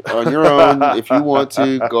on your own. If you want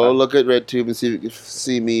to, go look at RedTube and see if you can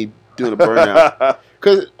see me doing a burnout.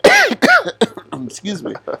 Because, excuse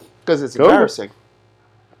me, because it's Cool. embarrassing.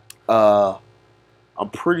 I'm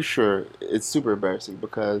pretty sure it's super embarrassing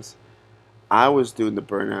because I was doing the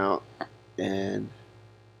burnout and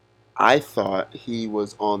I thought he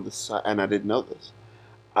was on the side, and I didn't know this.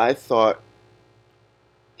 I thought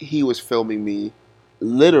he was filming me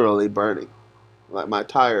literally burning, like my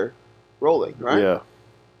tire rolling, right? Yeah.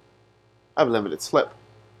 I have limited slip,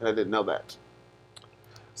 and I didn't know that.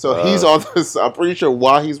 So he's on this. I'm pretty sure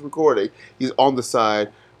while he's recording, he's on the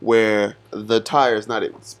side where the tire is not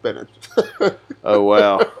even spinning. Oh,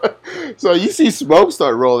 wow. So you see smoke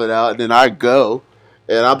start rolling out, and then I go,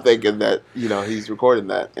 and I'm thinking that he's recording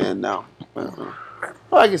that, and no. Well,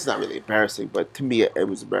 I guess it's not really embarrassing, but to me it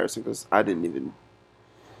was embarrassing because I didn't even.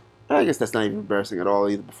 I guess that's not even embarrassing at all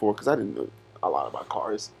either before because I didn't know a lot about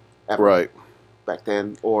cars ever Right. back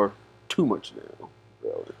then or too much now.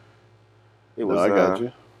 Really, it No, was. I got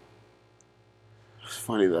you. It's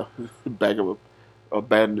funny though. Back of a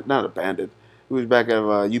band, not abandoned. It was back of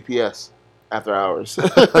UPS after hours.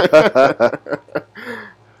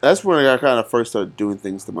 That's when I kind of first started doing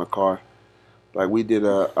things to my car. Like we did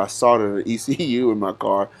I soldered an ECU in my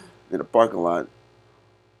car in a parking lot.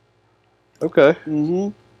 Okay. Mm-hmm.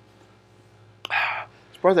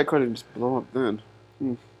 Surprised that car didn't just blow up then.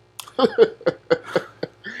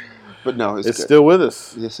 But no, it's good. Still with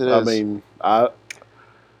us. Yes, it is. I mean,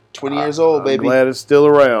 20 years old, baby. I'm glad it's still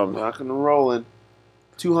around. Rocking and rolling.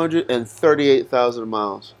 238,000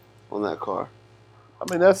 miles on that car. I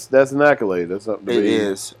mean, that's an accolade. That's something to It be.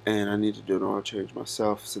 is, and I need to do an oil change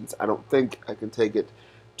myself since I don't think I can take it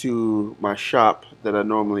to my shop that I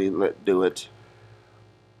normally let do it.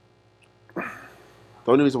 The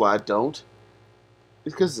only reason why I don't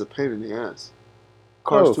is because it's a pain in the ass.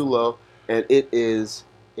 Car's too low, and it is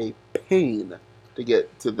a pain to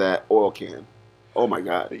get to that oil can. Oh my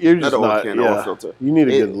god! You're just oil can, oil filter. You need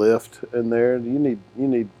a good lift in there. You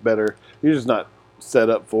need better. You're just not set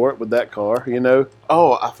up for it with that car.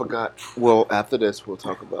 Oh, I forgot. Well, after this, we'll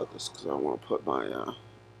talk about this because I want to put my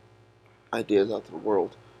ideas out to the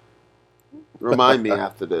world. Remind me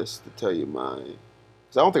after this to tell you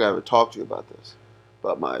because I don't think I ever talked to you about this,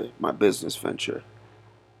 about my business venture.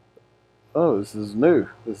 Oh, this is new.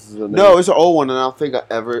 This is a new. No, it's an old one, and I don't think I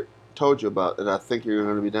ever told you about it. I think you're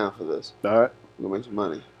going to be down for this. All right. We're going to make some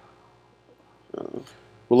money.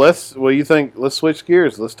 Well, you think? Let's switch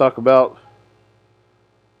gears. Let's talk about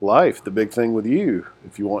life. The big thing with you,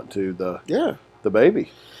 if you want to. The baby.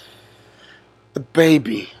 The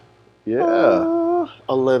baby. Yeah.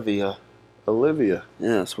 Olivia.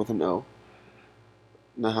 Yes, with an O.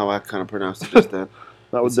 Not how I kind of pronounced it just then.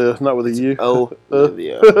 not with a U.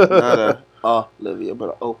 Olivia. Not a Olivia,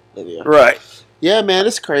 but a Olivia. Right. Yeah, man,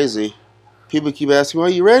 it's crazy. People keep asking, "Are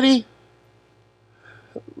you ready?"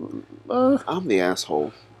 I'm the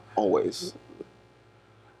asshole. Always.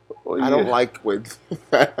 Well, I don't like when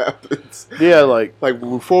that happens. Yeah, like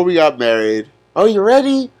before we got married. Oh, you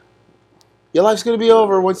ready? Your life's gonna be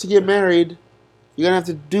over once you get married. You're gonna have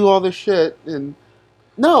to do all this shit, and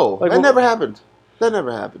no, that never happened. That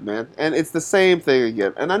never happened, man. And it's the same thing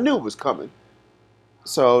again. And I knew it was coming.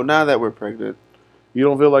 So now that we're pregnant, you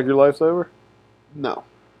don't feel like your life's over? No,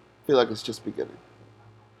 I feel like it's just beginning.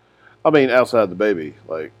 I mean, outside the baby,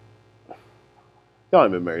 like y'all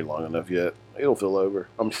ain't been married long enough yet. It'll feel over.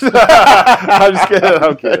 I'm just kidding.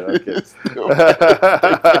 I'm kidding.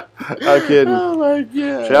 I'm kidding. Oh my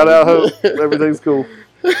god! Shout out, Hope. Everything's cool.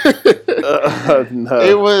 No.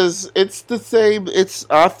 It's the same.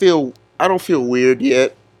 I don't feel weird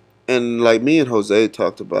yet, and like me and Jose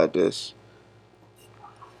talked about this,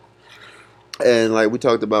 and like we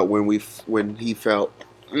talked about when he felt,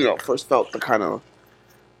 first felt the kind of,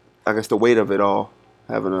 I guess the weight of it all,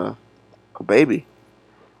 having a baby.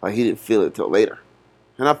 Like he didn't feel it till later,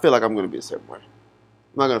 and I feel like I'm gonna be the same way.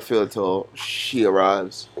 I'm not gonna feel it till she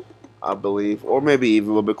arrives, I believe, or maybe even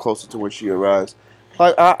a little bit closer to when she arrives.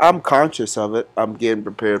 Like I'm conscious of it. I'm getting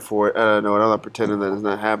prepared for it. I know, and I'm not pretending that it's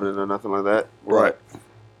not happening or nothing like that. Right.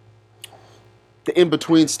 The in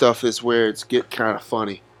between stuff is where it's get kind of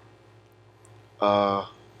funny.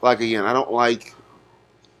 Like again, I don't like.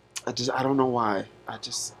 I don't know why. I'm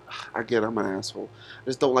an asshole. I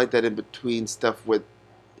just don't like that in between stuff with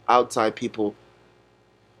outside people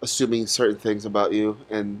assuming certain things about you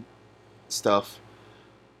and stuff.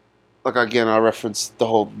 Like again, I referenced the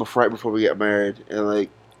whole right before we get married, and like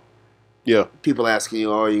Yeah. People asking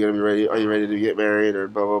you, "Oh, are you gonna be ready? Are you ready to get married?" Or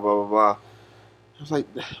blah blah blah blah blah. I was like,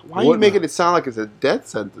 "Why are you Wouldn't. making it sound like it's a death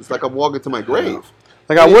sentence? Like I'm walking to my Yeah. grave?"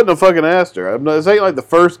 Like I I mean, wouldn't have fucking asked her. This ain't like the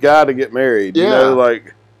first guy to get married. You know, yeah,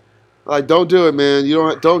 like like don't do it, man.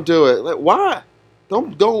 You don't do it. Like why?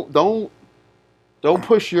 Don't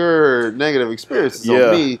push your negative experiences on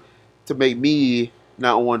yeah. me to make me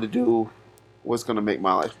not want to do what's gonna make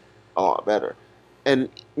my life a lot better. And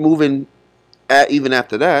moving even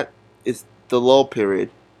after that, it's the lull period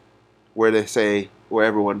where they say where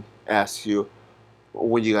everyone asks you,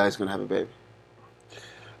 when you guys gonna have a baby?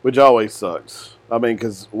 Which always sucks. I mean,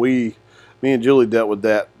 because me and Julie dealt with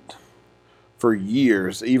that for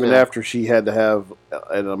years, even Yeah, after she had to have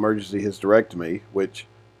an emergency hysterectomy, which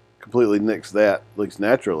completely nixed that, at least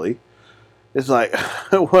naturally. It's like,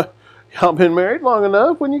 what? Y'all been married long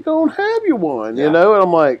enough when you gonna have you one, you yeah. know? And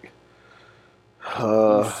I'm like,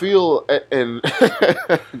 You feel and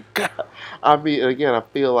I mean, again, I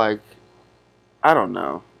feel like I don't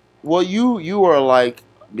know. Well, you are like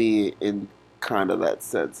me in kind of that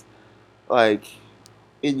sense. Like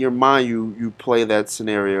in your mind, you play that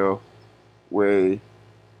scenario where you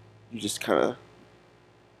just kind of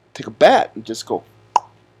take a bat and just go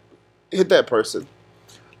hit that person.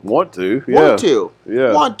 want to, Want yeah, to,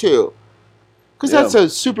 yeah, want to, because yeah. that's a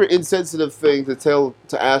super insensitive thing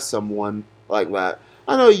to ask someone like that.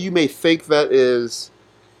 I know you may think that is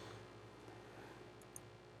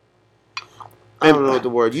I And don't know the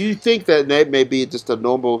word. You think that may be just a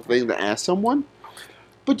normal thing to ask someone,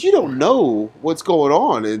 but you don't know what's going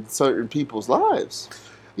on in certain people's lives.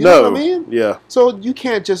 You know what I no, mean? yeah. So you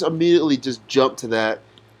can't just immediately just jump to that.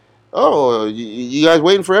 Oh, you guys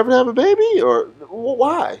waiting forever to have a baby, or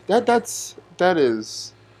why? That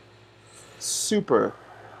is super.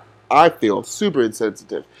 I feel super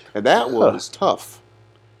insensitive, and that Huh. was tough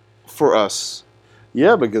for us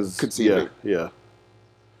Yeah, because, yeah, conceiving. yeah.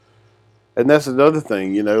 And that's another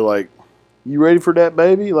thing, you know, like, you ready for that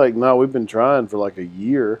baby? Like, no, we've been trying for like a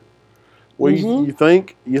year. Well, Mm-hmm.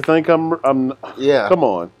 you think I'm, Yeah, come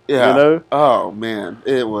on, you yeah. know? Oh man,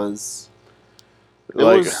 it was.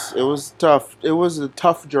 Like, It was tough. It was a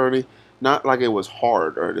tough journey. Not like it was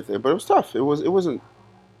hard or anything, but it was tough. It wasn't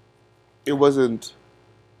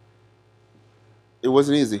it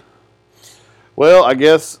wasn't easy. well, I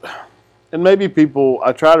guess, and maybe people,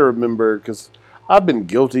 I try to remember because I've been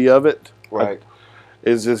guilty of it. Right.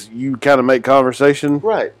 Is just you kind of make conversation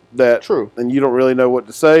Right. that, True. and you don't really know what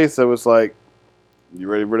to say, so it's like, you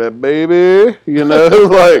ready for that baby? You know,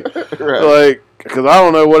 Right. like, because I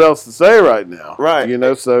don't know what else to say right now. Right. You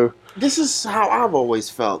know, so This is how I've always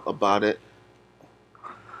felt about it.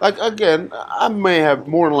 Like again, I may have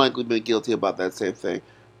more than likely been guilty about that same thing,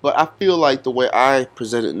 but I feel like the way I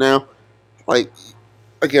present it now, like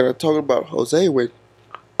again, I'm talking about Jose when,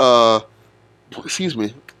 uh, excuse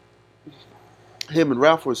me, him and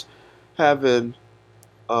Ralph was having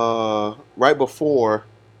right before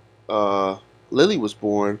Lily was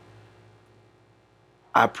born.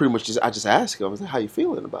 I pretty much I just asked him, I was like, "How you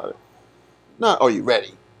feeling about it?" Not, "Are you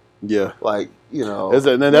ready?" yeah, Like and then you know that's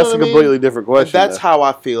what a I mean. completely different And question. that's Though. how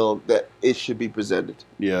I feel that it should be presented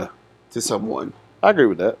Yeah, to someone. I agree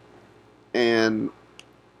with that. And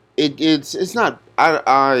it's not. I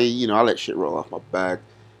I let shit roll off my back.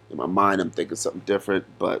 In my mind, I'm thinking something different,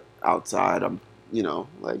 but outside, I'm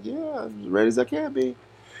like yeah, as ready as I can be.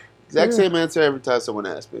 Exact Yeah, same answer every time someone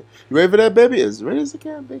asks me. You ready for that baby? As ready as I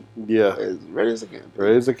can be. yeah, As ready as I can be.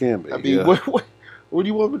 right as it can I be. mean, Yeah, what do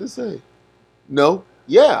you want me to say? No?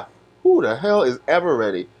 Yeah. Who the hell is ever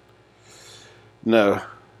ready? no,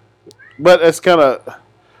 but it's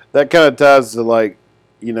that kind of ties to like,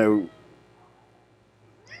 you know,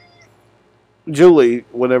 Julie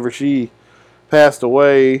whenever she passed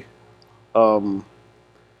away. Um,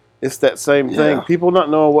 it's that same thing. Yeah. People not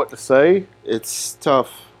knowing what to say. It's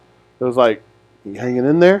tough. It was like, you hanging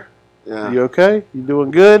in there? Yeah. You okay? You doing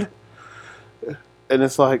good? And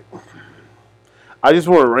it's like, I just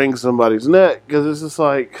want to wring somebody's neck because it's just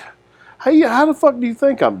like, hey, how the fuck do you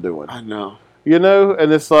think I'm doing? I know. You know?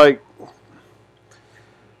 And it's like,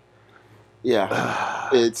 Yeah.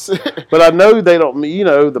 It's but I know they don't, you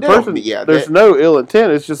know, the they don't person, yeah, there's no ill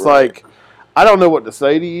intent. It's just right. like, I don't know what to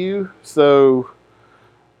say to you. So,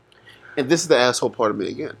 And this is the asshole part of me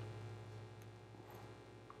again.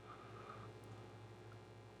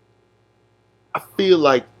 I feel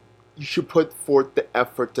like you should put forth the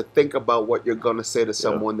effort to think about what you're going to say to yeah,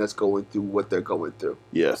 someone that's going through what they're going through.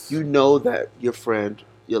 yes. You know that your friend,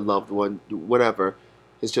 your loved one, whatever,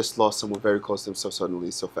 has just lost someone very close to them so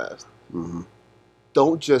suddenly, so fast. Mm-hmm.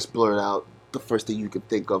 Don't just blurt out the first thing you can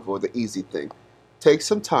think of or the easy thing. take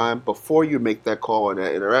some time before you make that call and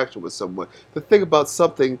that interaction with someone to think about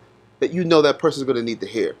something that you know that person's going to need to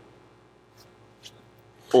hear.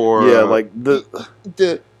 Yeah, Or like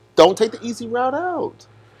don't take the easy route out.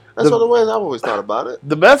 That's one of the the ways I've always thought about it.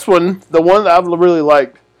 the best one, the one that I've really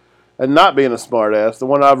liked, and not being a smart ass, the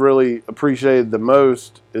one I've really appreciated the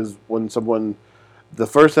most is when someone, the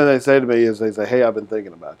first thing they say to me is they say, "Hey, I've been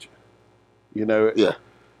thinking about you," you know, Yeah,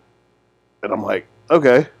 and I'm like,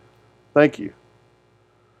 "Okay, thank you."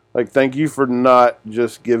 Like, thank you for not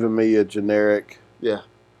just giving me a generic. yeah,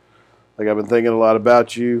 Like, I've been thinking a lot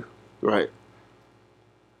about you. right,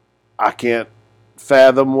 I can't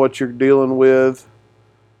fathom what you're dealing with.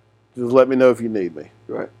 Just let me know if you need me.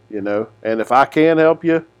 right, You know, and if I can help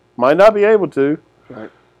you, might not be able to. right.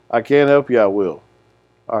 I can help you. I will.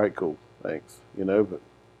 All right, cool. Thanks. You know, but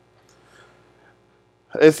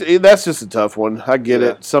that's just a tough one. I get Yeah,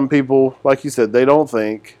 it. Some people, like you said, they don't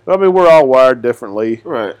think. I mean, we're all wired differently.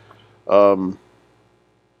 right. Um,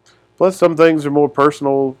 plus, some things are more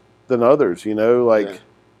personal than others. You know, Yeah, like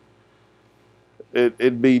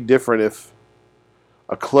it'd be different if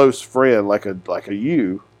a close friend, like a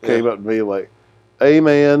you, yeah. came up to me like, "Hey,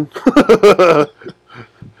 man,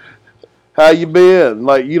 how you been?"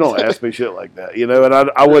 Like, you don't ask me shit like that, you know, and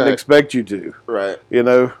I wouldn't Right, expect you to, right. you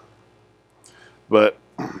know. But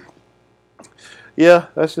yeah,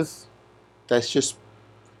 that's just That's just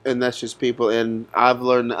and that's just people. And I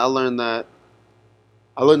learned that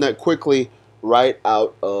quickly right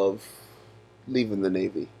out of leaving the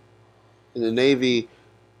Navy. In the Navy,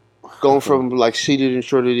 going from like seated and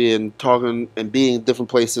shorted and talking and being in different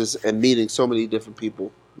places and meeting so many different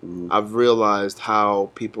people, mm, I've realized how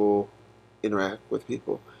people interact with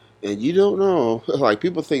people. And you don't know, like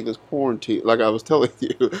people think this quarantine. Like I was telling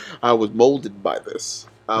you, I was molded by this.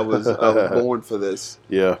 I was born for this,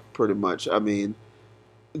 yeah, pretty much. I mean,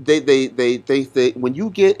 they when you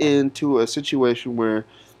get into a situation where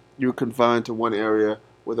you're confined to one area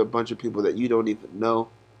with a bunch of people that you don't even know,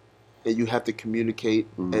 and you have to communicate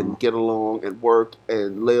mm, and get along and work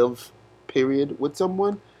and live, period, with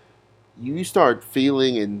someone, you start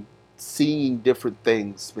feeling and seeing different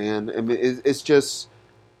things, man. I mean, it's just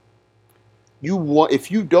you want if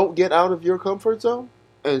you don't get out of your comfort zone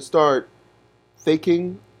and start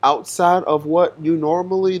thinking outside of what you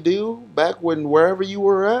normally do back when wherever you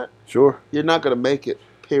were at, sure, you're not gonna make it.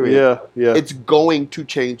 Period. yeah, yeah. It's going to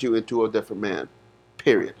change you into a different man.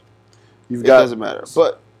 Period. You've It got. doesn't matter. So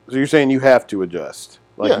But you're saying you have to adjust,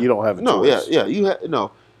 like yeah, you don't have a no, yeah, choice. yeah.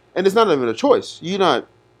 No, and it's not even a choice. You not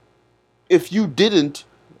if you didn't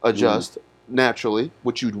Mm, adjust naturally,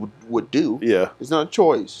 which you would do, yeah, it's not a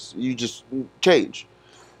choice. You just change.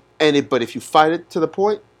 But if you fight it to the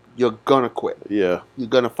point, you're gonna quit. yeah. You're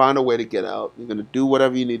gonna find a way to get out. You're gonna do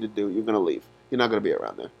whatever you need to do. You're gonna leave. You're not gonna be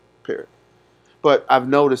around there. Period. But I've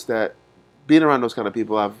noticed that being around those kind of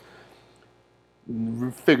people, I've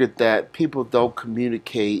figured that people don't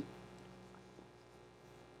communicate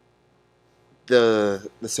the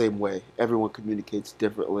same way. Everyone communicates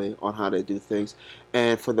differently on how they do things,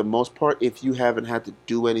 and for the most part, if you haven't had to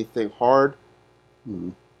do anything hard,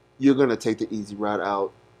 Mm, you're gonna take the easy route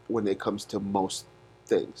out when it comes to most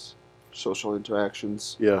things, social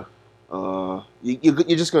interactions. yeah. You're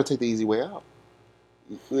just gonna take the easy way out.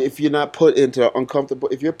 If you're not put into uncomfortable,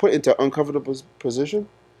 if you're put into uncomfortable position,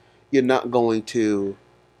 you're not going to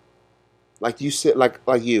like you said, like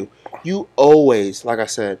you always, like I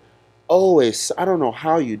said, always. I don't know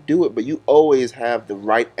how you do it, but you always have the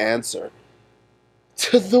right answer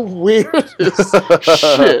to the weirdest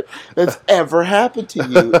shit that's ever happened to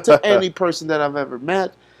you, to any person that I've ever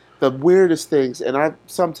met. The weirdest things, and I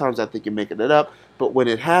think you're making it up, but when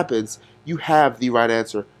it happens, you have the right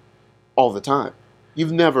answer all the time.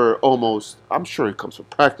 You've never almost. I'm sure it comes from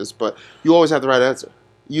practice, but you always have the right answer.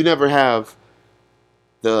 You never have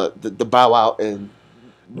the bow out and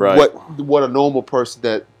Right. what a normal person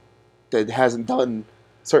that hasn't done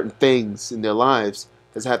certain things in their lives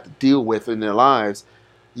has had to deal with in their lives.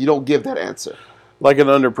 You don't give that answer. Like an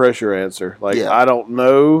under pressure answer. Like, Yeah, I don't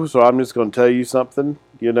know, so I'm just going to tell you something.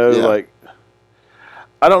 You know, yeah, like,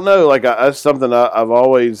 I don't know. Like, that's something I've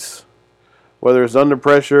always, whether it's under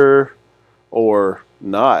pressure or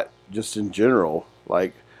not, just in general,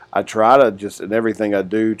 like, I try to just, in everything I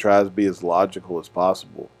do, try to be as logical as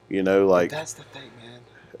possible. You know, and like, that's the thing, man.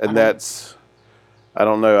 I and don't. that's, I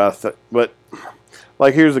don't know. But,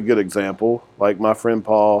 like, here's a good example. Like, my friend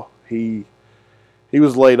Paul, he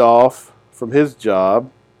was laid off from his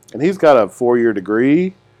job, and he's got a 4-year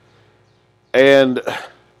degree, and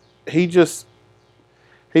he just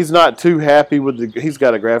he's not too happy with he's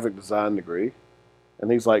got a graphic design degree,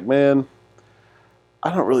 and he's like, man,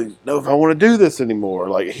 I don't really know if I want to do this anymore.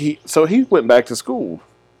 Like so he went back to school,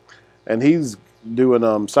 and he's doing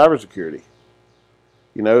cybersecurity.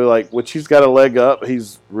 You know, like which he's got a leg up.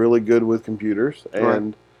 He's really good with computers,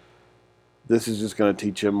 and this is just going to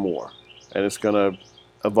teach him more, and it's going to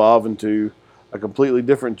evolve into a completely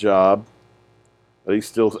different job. But he's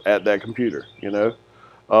still at that computer, you know.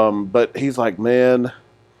 But he's like, man,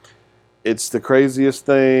 it's the craziest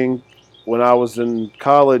thing. When I was in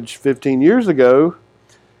college 15 years ago,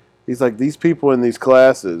 he's like, these people in these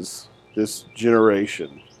classes, this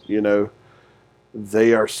generation, you know,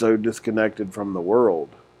 they are so disconnected from the world.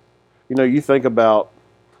 You know, you think about,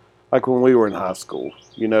 like when we were in high school,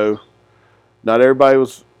 you know, not everybody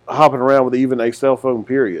was hopping around with even a cell phone,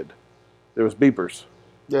 period. There was beepers.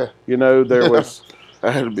 Yeah. You know, there was...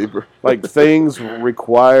 I had a beeper. Like things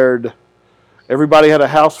required... Everybody had a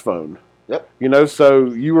house phone. Yep. You know, so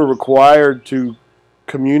you were required to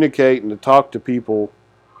communicate and to talk to people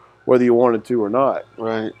whether you wanted to or not.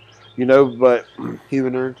 Right. You know, but...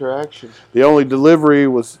 Human interaction. The only delivery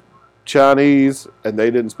was Chinese, and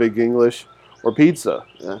they didn't speak English, or pizza.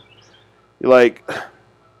 Yeah. Like,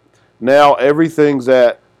 now everything's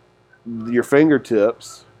at your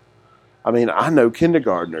fingertips. I mean, I know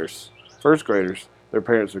kindergartners, first graders, their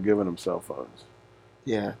parents are giving them cell phones.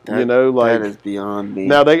 Yeah. You know, like... That is beyond me.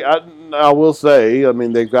 Now, I will say, I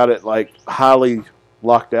mean, they've got it, like, highly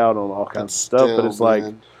locked out on all kinds of stuff, but it's like...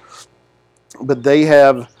 But they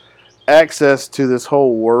have access to this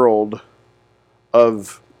whole world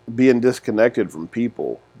of being disconnected from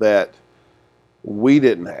people that we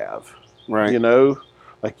didn't have. Right. You know?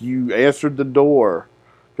 Like, you answered the door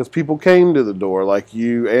because people came to the door. Like,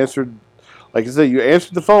 you answered... Like I said, you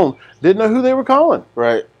answered the phone. Didn't know who they were calling.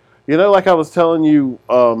 Right. You know, like I was telling you,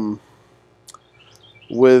 even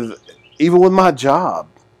with my job,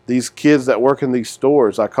 these kids that work in these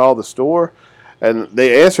stores, I call the store, and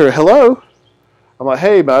they answer, hello. I'm like,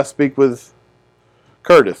 hey, may I speak with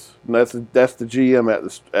Curtis? And that's the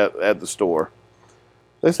GM at the store.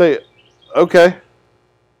 They say, okay.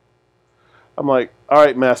 I'm like, all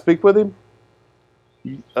right, may I speak with him?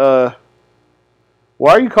 Why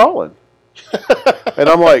are you calling? And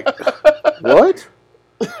I'm like, what?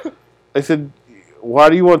 They said, why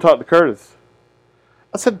do you want to talk to Curtis?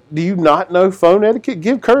 I said, do you not know phone etiquette?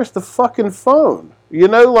 Give Curtis the fucking phone. You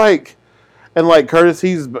know, like, and like Curtis,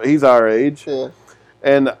 he's our age. Yeah.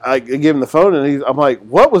 And I give him the phone, and I'm like,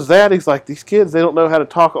 what was that? He's like, these kids, they don't know how to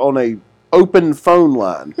talk on a open phone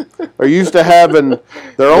line. They're used to having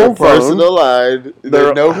their own phone. Personal line.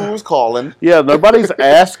 They know who was calling. Yeah, nobody's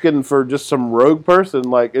asking for just some rogue person.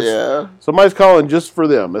 Like, somebody's calling just for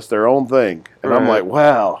them. It's their own thing. And I'm like,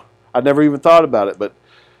 wow. I never even thought about it, but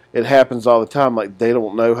it happens all the time. Like, they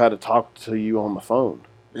don't know how to talk to you on the phone.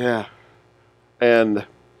 Yeah. And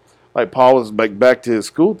like Paul was back to his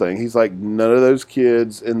school thing. He's like, none of those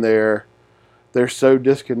kids in there, they're so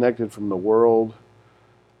disconnected from the world.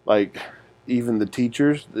 Like, even the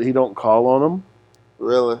teachers, he don't call on them.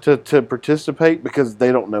 Really? To participate because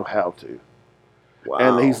they don't know how to. Wow.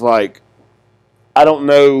 And he's like, I don't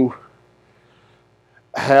know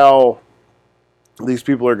how these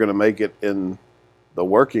people are going to make it in the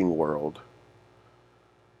working world.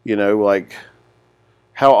 You know, like,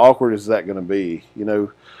 how awkward is that going to be? You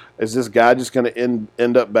know, is this guy just going to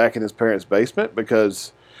end up back in his parents' basement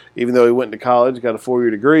because even though he went to college, got a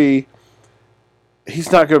 4-year degree,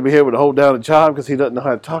 he's not going to be able to hold down a job because he doesn't know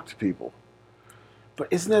how to talk to people. But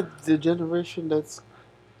isn't that the generation that's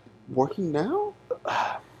working now?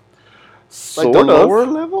 Sort like the of. lower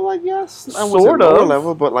level, I guess? I Sort lower of.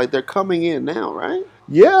 level, but like they're coming in now, right?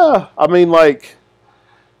 Yeah. I mean, like,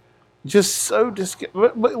 just so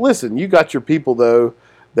but listen, you got your people, though,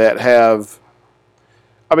 that have,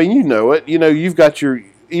 I mean, you know it. You know, you've got your,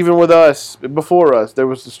 even with us, before us, there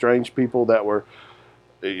was the strange people that were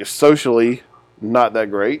socially not that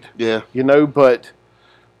great. Yeah. You know, but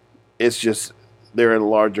it's just, they're in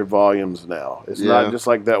larger volumes now. It's not just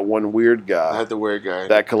like that one weird guy. Not the weird guy.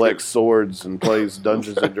 That collects swords and plays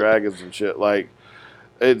Dungeons and Dragons and shit. Like,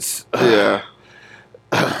 it's... Yeah.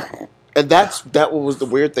 And that was the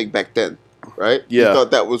weird thing back then, right? Yeah. You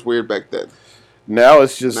thought that was weird back then. Now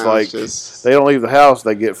it's just they don't leave the house.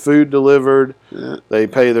 They get food delivered. Yeah. They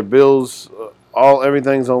pay their bills.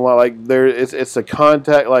 Everything's online. Like, it's a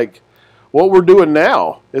contact, like... What we're doing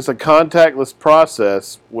now, it's a contactless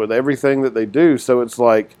process with everything that they do. So it's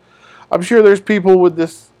like, I'm sure there's people with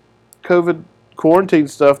this COVID quarantine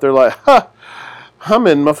stuff. They're like, I'm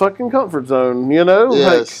in my fucking comfort zone, you know?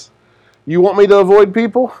 Yes. Like, you want me to avoid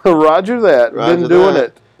people? Roger that. Been doing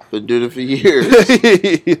it. Been doing it for years.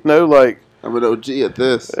 You know, like. I'm an OG at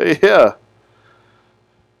this. Yeah.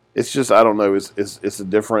 it's just, I don't know. It's a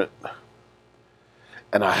different,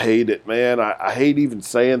 and I hate it, man. I hate even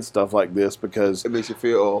saying stuff like this because It makes you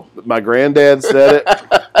feel old. my granddad said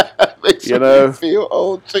it. Makes You me know, feel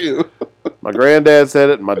old too. my granddad said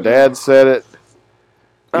it. My dad said it.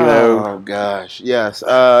 You know, Oh gosh, yes.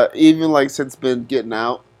 Even like since been getting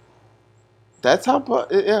out, that's how.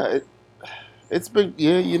 It's been.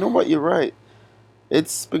 Yeah, you know what? You're right.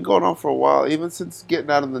 It's been going on for a while, even since getting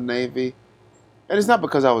out of the Navy. And it's not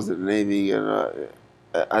because I was in the Navy and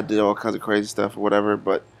I did all kinds of crazy stuff or whatever,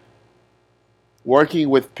 but working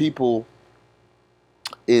with people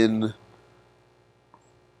in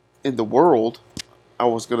the world, I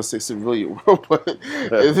was gonna say civilian world, but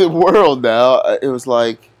in the world now, it was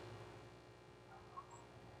like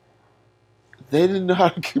they didn't know how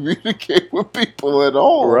to communicate with people at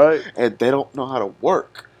all, right? and they don't know how to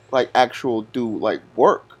work like actual do like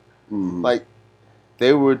work. Mm. Like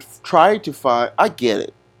they would try to find. I get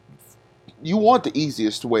it. You want the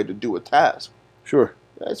easiest way to do a task. Sure.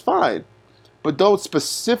 That's fine, but don't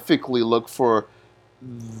specifically look for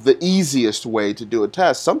the easiest way to do a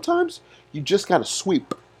task. Sometimes you just gotta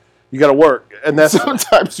sweep. You got to work, and that's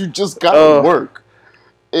Sometimes you just gotta work.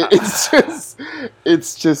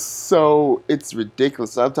 It's just so it's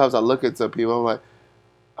ridiculous. Sometimes I look at some people, I'm like,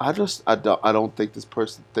 I don't think this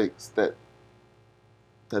person thinks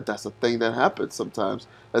that's a thing that happens sometimes.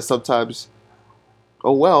 And sometimes,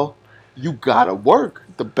 oh well, you gotta work.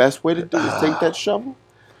 The best way to do is take that shovel,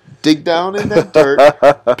 dig down in that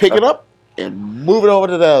dirt, pick it up, and move it over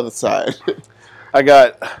to the other side. I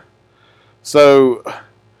got so.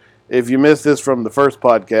 If you missed this from the first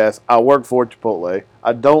podcast, I work for Chipotle.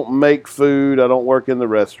 I don't make food. I don't work in the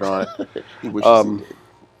restaurant. He wishes he did.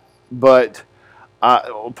 But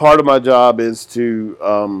part of my job is to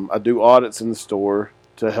I do audits in the store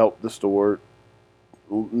to help the store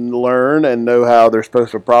learn and know how they're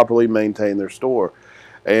supposed to properly maintain their store.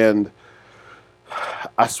 And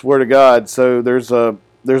I swear to God, so there's a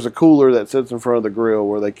cooler that sits in front of the grill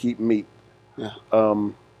where they keep meat. Yeah.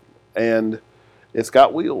 And it's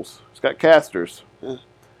got wheels. It's got casters. Yeah.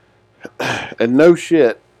 And no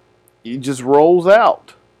shit, it just rolls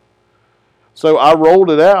out. So I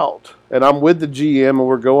rolled it out, and I'm with the GM, and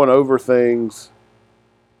we're going over things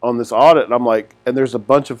on this audit, and I'm like, and there's a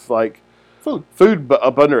bunch of like food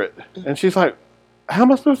up under it, and she's like, "How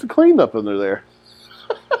am I supposed to clean up under there?"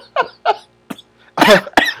 I'm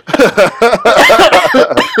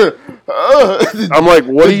like,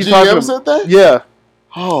 "What are you talking about?" Said that? Yeah.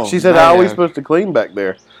 Oh, she said, man. "How are we supposed to clean back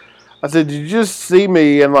there?" I said, "Did you just see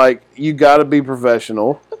me?" And like, you got to be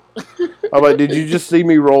professional. I'm like, "Did you just see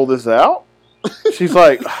me roll this out?" She's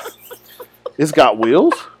like, "It's got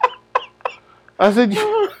wheels." I said,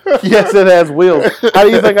 "Yes, it has wheels. How do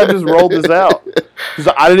you think I just rolled this out?"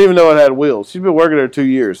 Because I didn't even know it had wheels. She's been working there 2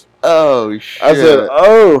 years. Oh, shit. I said,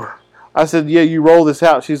 "Oh." I said, "Yeah, you roll this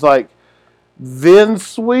out." She's like, "Then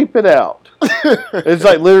sweep it out." It's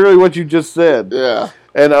like literally what you just said. Yeah.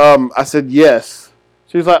 And I said, "Yes."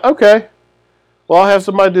 She's like, "Okay. Well, I'll have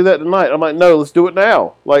somebody do that tonight." I'm like, "No, let's do it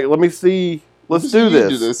now. Like, let me see. Let's do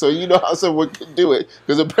this." So you know how someone can do it,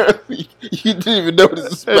 because apparently you didn't even notice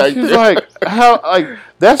this And back she's there. like, "How?" Like,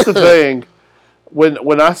 that's the thing.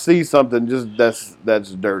 When I see something just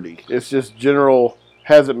that's dirty, it's just general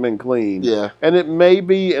hasn't been cleaned. Yeah. And it may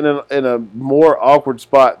be in a more awkward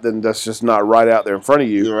spot than that's just not right out there in front of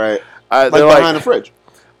you. You're right. Like behind the fridge.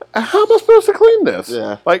 How am I supposed to clean this?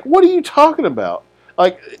 Yeah. Like, what are you talking about?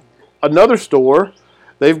 Like, another store,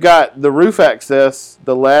 they've got the roof access,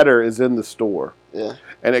 the ladder is in the store. Yeah.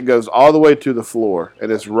 And it goes all the way to the floor.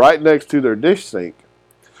 And it's right next to their dish sink.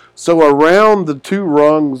 So around the 2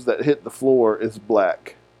 rungs that hit the floor is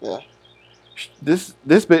black. Yeah. This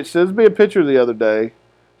bitch sends me a picture the other day.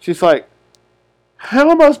 She's like, "How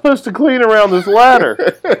am I supposed to clean around this ladder?"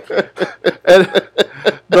 And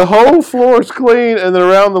the whole floor is clean, and then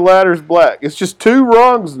around the ladder is black. It's just 2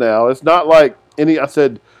 rungs now. It's not like any. I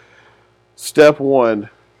said, "Step 1,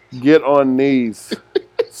 get on knees.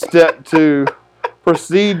 Step 2,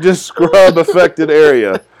 proceed to scrub affected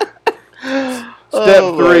area.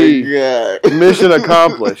 Step 3, mission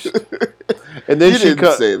accomplished." And then you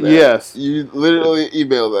didn't say that. Yes. You literally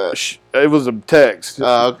emailed that. It was a text.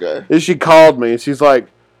 Oh, okay. And she called me, and she's like,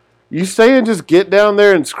 "You saying just get down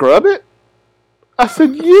there and scrub it?" I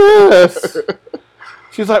said, "Yes."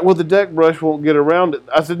 She's like, "Well, the deck brush won't get around it."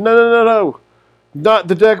 I said, No. Not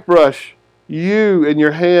the deck brush. You and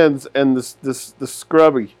your hands and the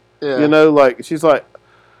scrubby." Yeah. You know, like, she's like,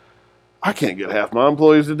 "I can't get half my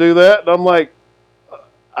employees to do that." And I'm like,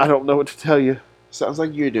 "I don't know what to tell you." Sounds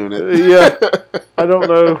like you're doing it. Yeah. I don't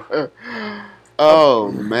know.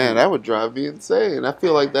 Oh man, that would drive me insane. I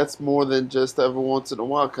feel like that's more than just every once in a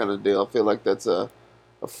while kind of deal. I feel like that's a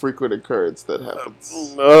frequent occurrence that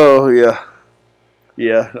happens. Oh yeah,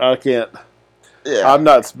 yeah. I can't. Yeah. I'm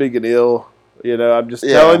not speaking ill. I'm just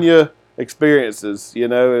telling Yeah. you experiences. It's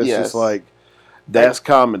just Yes. like I that's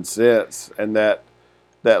common sense, and that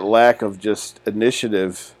lack of just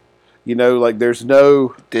initiative. Like there's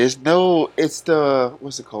no there's no. It's the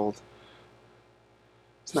what's it called?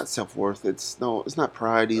 It's not self worth. It's no. It's not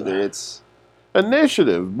pride either. It's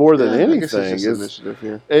initiative more than yeah. I guess it's anything just is initiative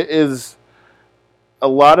here. is a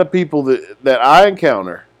lot of people that I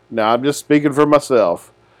encounter. Now I'm just speaking for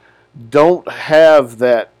myself. Don't have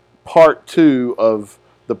that part two of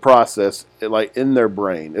the process like in their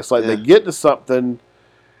brain. It's like they Yeah. get to something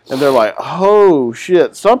and they're like, "Oh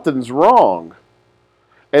shit, something's wrong."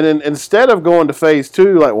 And then instead of going to phase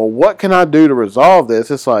two, like, "Well, what can I do to resolve this?"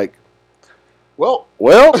 It's like, Well,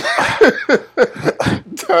 "Well, time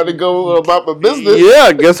to go about my business. yeah,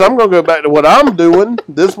 I guess I'm gonna go back to what I'm doing.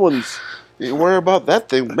 This one's You worry about that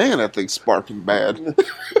thing, man. That thing's sparking bad.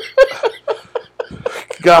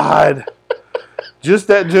 God." Just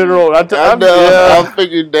that general. I know. Yeah. I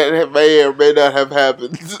figured that may or may not have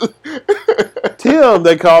happened. Tim,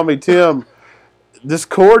 they call me Tim. This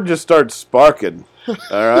cord just starts sparking.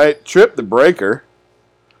 All right, tripped the breaker.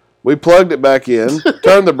 We plugged it back in,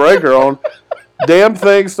 turned the breaker on. Damn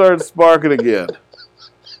thing started sparking again.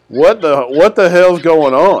 What the hell's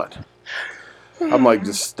going on? I'm like,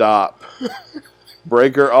 just stop.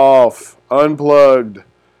 Breaker off, unplugged,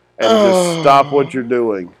 and just stop what you're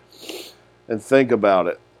doing and think about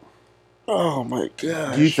it. Oh my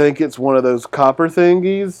gosh. Do you think it's one of those copper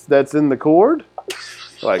thingies that's in the cord?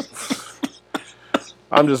 Like,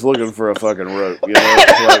 I'm just looking for a fucking rope,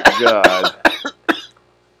 Like, God.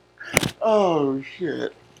 Oh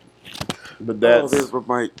shit. But There's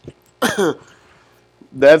my mic.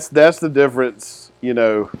 that's the difference.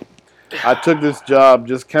 I took this job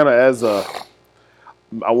just kind of as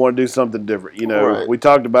I want to do something different. Right. We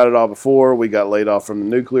talked about it all before. We got laid off from the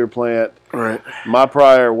nuclear plant. Right. My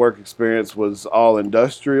prior work experience was all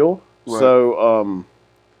industrial. Right. So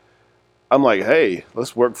I'm like, hey,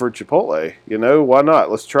 let's work for Chipotle. Why not?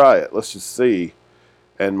 Let's try it. Let's just see.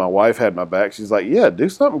 And my wife had my back. She's like, yeah, do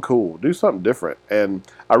something cool. Do something different. And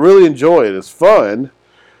I really enjoy it. It's fun.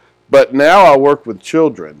 But now I work with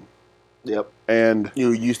children. Yep. And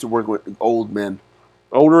you used to work with old men.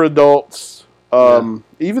 Older adults.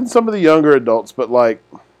 Even some of the younger adults. But like,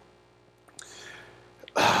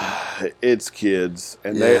 it's kids.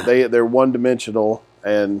 And they're one-dimensional.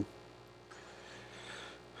 And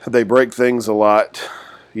they break things a lot.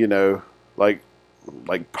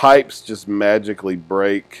 Like pipes just magically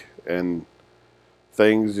break and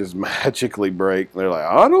things just magically break. They're like,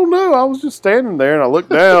 I don't know. I was just standing there and I looked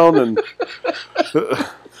down and,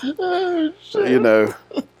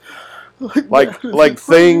 like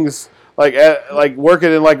things like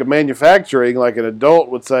working in like a manufacturing, like an adult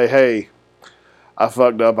would say, hey, I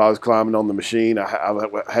fucked up. I was climbing on the machine. I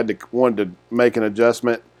wanted to make an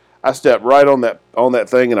adjustment. I stepped right on that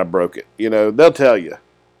thing and I broke it. They'll tell you.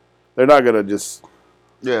 They're not going to just...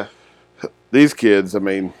 Yeah. These kids, I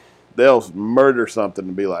mean, they'll murder something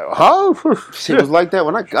and be like, oh, it was like that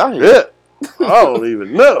when I got here. Yeah. I don't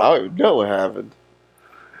even know. I don't even know what happened.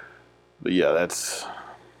 But yeah, I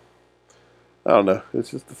don't know.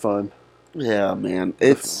 It's just the fun. Yeah, man.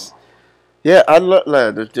 Yeah, I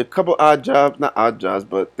love the couple odd jobs, not odd jobs,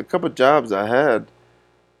 but the couple jobs I had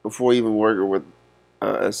before even working with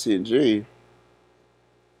SC&G.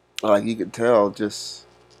 Like you could tell, just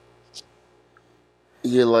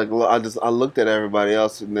I looked at everybody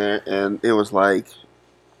else in there, and it was like,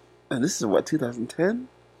 and this is what 2010.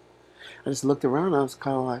 I just looked around, and I was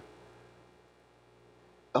kind of like,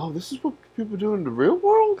 oh, this is what people do in the real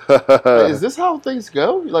world. Like, is this how things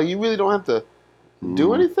go? Like you really don't have to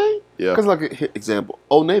do anything. Yeah. Because like example,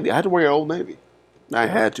 Old Navy. I had to work at Old Navy. I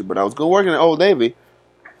had to, but I was going working at Old Navy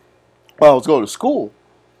while I was going to school,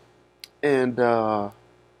 and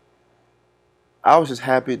I was just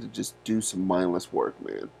happy to just do some mindless work,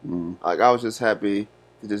 man. Like I was just happy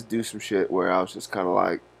to just do some shit where I was just kind of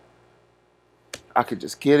like, I could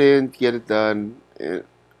just get in, get it done, and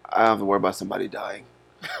I don't have to worry about somebody dying.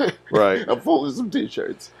 Right. I'm folding some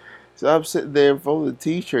t-shirts. So I'm sitting there folding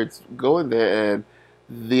t-shirts, going there, and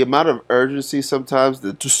the amount of urgency sometimes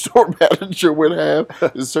the store manager would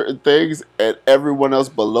have in certain things, and everyone else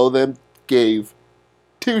below them gave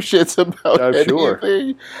two shits about anything. Sure.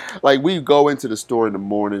 Like we go into the store in the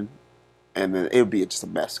morning, and then it would be just a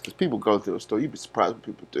mess because people go through the store. You'd be surprised what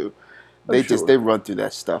people do. They run through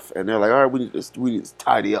that stuff, and they're like, "All right, we need to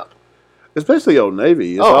tidy up." Especially Old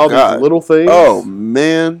Navy. It's Oh all these God. little Oh things.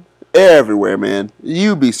 man. Everywhere, man.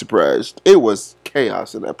 You'd be surprised. It was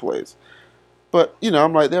chaos in that place. But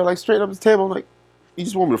I'm like, they're like straight up the table. I'm like, you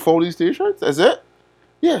just want me to fold these t-shirts? That's it?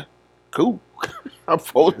 Yeah. Cool. I'm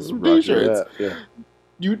folding some Roger t-shirts. that.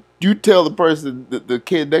 Yeah. You tell the person, the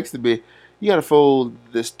kid next to me, you got to fold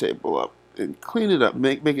this table up and clean it up,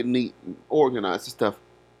 make it neat and organized and stuff.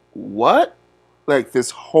 What? Like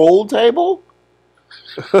this whole table?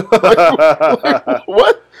 like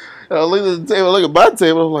what? And I look at the table, I look at my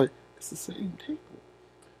table. I'm like, it's the same table.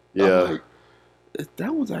 I'm Yeah. like,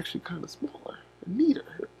 that one's actually kind of smaller and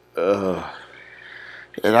neater. Uh,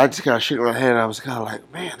 And I just kind of shook my head. I was kind of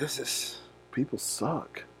like, man, this is People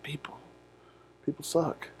suck. people. People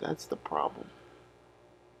suck. That's the problem.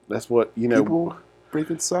 That's what People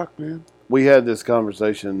freaking suck, man. We had this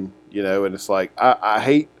conversation, and it's like I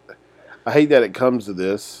hate that it comes to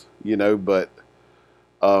this, but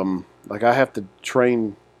like I have to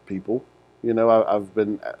train people. I've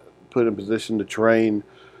been put in position to train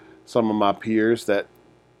some of my peers that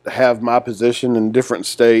have my position in different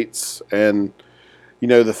states, and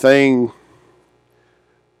the thing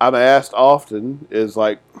I'm asked often is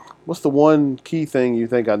like, what's the one key thing you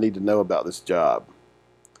think I need to know about this job?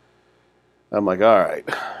 I'm like, all right.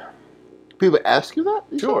 People ask you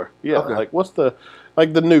that? Sure. Yeah. Okay. Like, what's the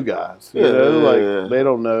new guys? Yeah. They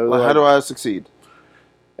don't know. Like, how do I succeed?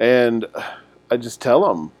 And I just tell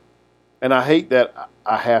them, and I hate that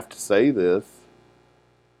I have to say this,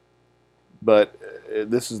 but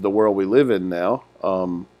this is the world we live in now.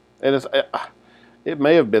 And it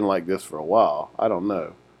may have been like this for a while. I don't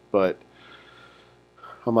know, but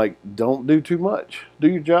I'm like, don't do too much. Do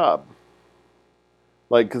your job.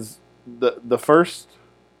 Like, because the first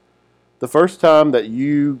time that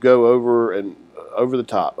you go over the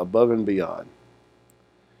top, above and beyond,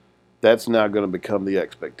 that's now going to become the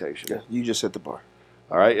expectation. Yeah, you just set the bar.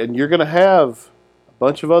 All right, and you're going to have a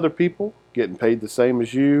bunch of other people getting paid the same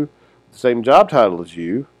as you, the same job title as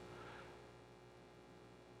you,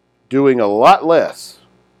 doing a lot less,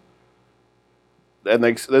 and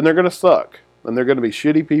then they're going to suck, and they're going to be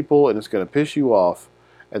shitty people, and it's going to piss you off.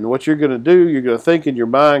 And what you're going to do, you're going to think in your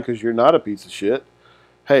mind, because you're not a piece of shit,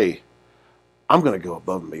 hey, I'm going to go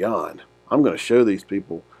above and beyond. I'm going to show these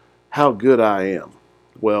people how good I am.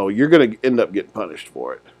 Well, you're going to end up getting punished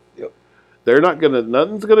for it. Yep.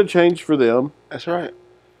 Nothing's going to change for them. That's right.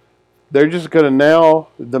 They're just going to now,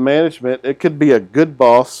 the management, it could be a good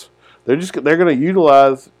boss. They're going to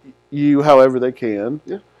utilize you however they can.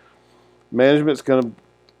 Yeah. Management's going to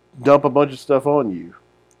dump a bunch of stuff on you.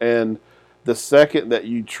 And the second that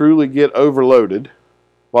you truly get overloaded,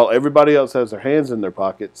 while everybody else has their hands in their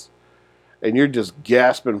pockets, and you're just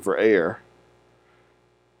gasping for air,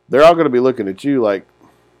 they're all going to be looking at you like,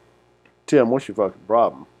 Tim, what's your fucking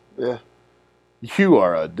problem? Yeah. You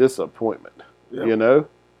are a disappointment. Yep.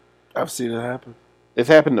 I've seen it happen. It's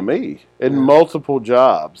happened to me in multiple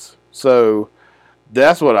jobs. So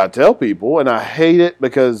that's what I tell people, and I hate it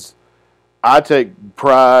because I take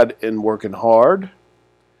pride in working hard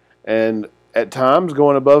and at times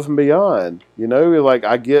going above and beyond. Like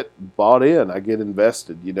I get bought in, I get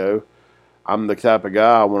invested, I'm the type of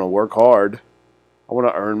guy, I want to work hard. I want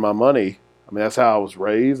to earn my money. I mean, that's how I was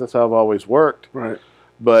raised. That's how I've always worked. Right.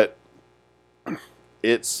 But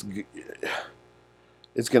it's going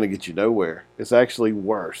to get you nowhere. It's actually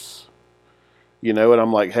worse. And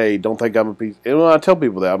I'm like, hey, don't think I'm a piece. And when I tell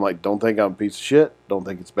people that, I'm like, don't think I'm a piece of shit. Don't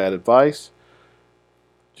think it's bad advice.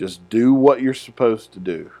 Just do what you're supposed to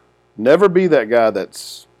do. Never be that guy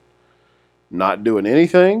that's not doing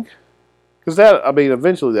anything. Because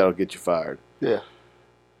eventually that'll get you fired. Yeah.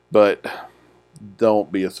 But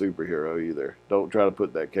don't be a superhero either. Don't try to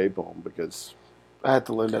put that cape on, because I had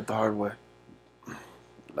to learn that the hard way.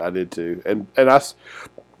 I did too. And I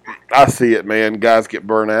see it, man. Guys get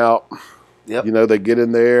burnt out. Yep. They get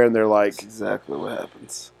in there and they're like... That's exactly what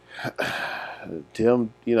happens.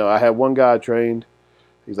 Tim, I had one guy I trained.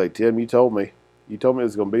 He's like, Tim, you told me it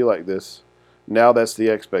was going to be like this. Now that's the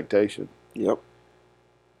expectation. Yep.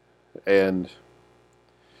 And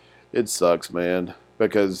it sucks, man,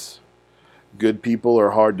 because good people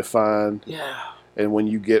are hard to find. Yeah. And when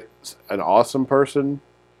you get an awesome person,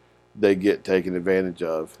 they get taken advantage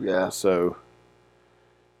of. Yeah. So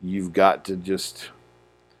you've got to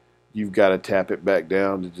tap it back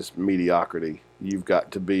down to just mediocrity. You've got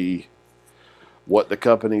to be what the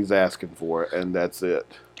company's asking for, and that's it.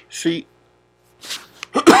 See,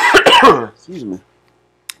 excuse me.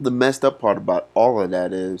 The messed up part about all of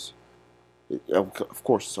that is, of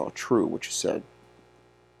course, it's all true what you said.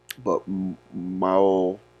 But my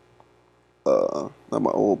old, not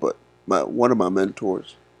my old, but one of my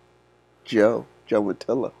mentors, Joe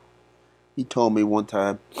Matilla. He told me one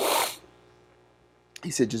time, he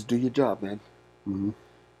said, just do your job, man. Mm-hmm.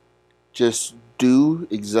 Just do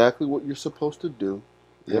exactly what you're supposed to do,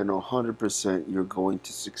 Yep. and 100% you're going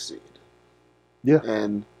to succeed. Yeah.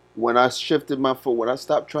 And when I shifted my foot, when I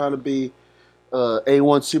stopped trying to be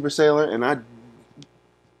A1 Super Sailor, and I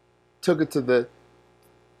took it to the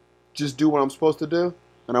just do what I'm supposed to do,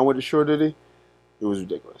 and I went to shore duty, it was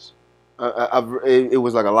ridiculous. It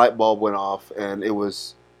was like a light bulb went off, and it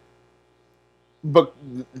was. But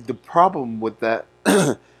the problem with that,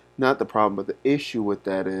 not the problem, but the issue with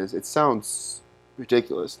that is it sounds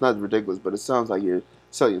ridiculous. Not ridiculous, but it sounds like you're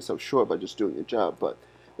selling yourself short by just doing your job. But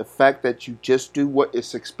the fact that you just do what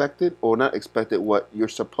is expected, or not expected, what you're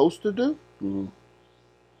supposed to do, Mm-hmm.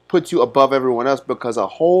 puts you above everyone else because a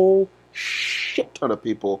whole shit ton of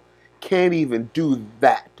people can't even do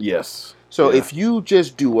that. Yes. So Yeah. if you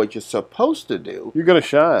just do what you're supposed to do, You're gonna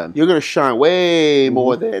shine. you're going to shine way Mm-hmm.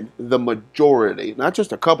 more than the majority, not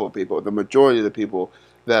just a couple of people, the majority of the people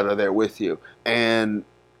that are there with you. And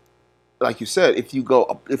like you said, if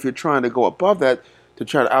you're trying to go above that to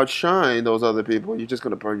try to outshine those other people, you're just going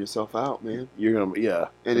to burn yourself out, man. You're gonna, yeah.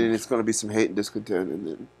 And then it's going to be some hate and discontent, and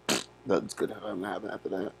then nothing's going to happen after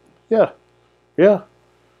that. Yeah. Yeah.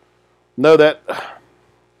 No, that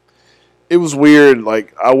it was weird.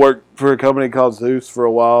 Like, I worked for a company called Zeus for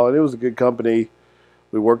a while, and it was a good company.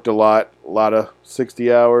 We worked a lot of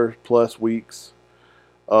 60-hour plus weeks,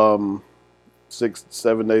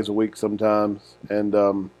 6-7 days a week sometimes.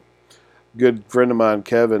 And good friend of mine,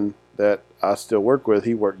 Kevin, that I still work with,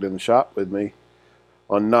 he worked in the shop with me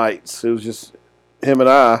on nights. It was just him and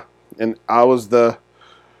I was the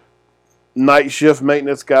night shift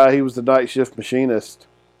maintenance guy. He was the night shift machinist.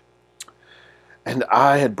 And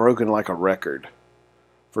I had broken like a record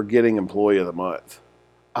for getting Employee of the Month.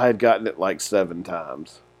 I had gotten it like 7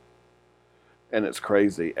 times. And it's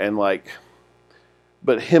crazy. And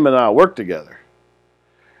but him and I worked together.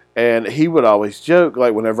 And he would always joke,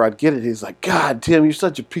 like whenever I'd get it, he's like, God, Tim, you're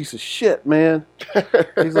such a piece of shit, man.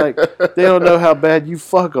 He's like, they don't know how bad you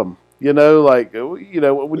fuck them. We're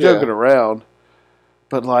joking around.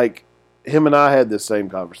 But like, him and I had this same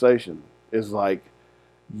conversation. It's like,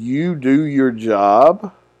 you do your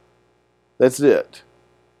job. That's it.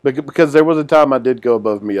 Because there was a time I did go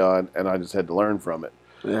above and beyond, and I just had to learn from it.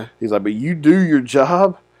 Yeah. He's like, but you do your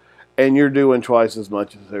job, and you're doing twice as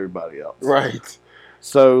much as everybody else. Right.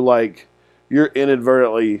 So, like, you're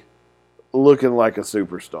inadvertently looking like a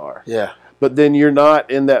superstar. Yeah. But then you're not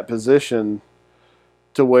in that position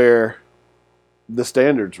to where the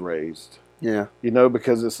standard's raised. Yeah.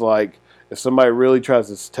 Because it's like, if somebody really tries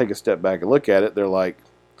to take a step back and look at it, they're like,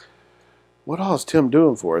 what all is Tim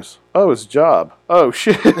doing for us? Oh, his job. Oh,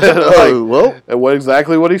 shit. Well. And what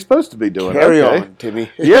he's supposed to be doing. Carry on, Timmy.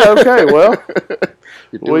 Yeah, okay, well.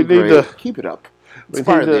 We need to keep it up.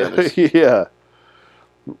 Inspire the others. Yeah.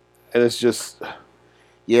 And it's just.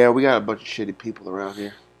 Yeah, we got a bunch of shitty people around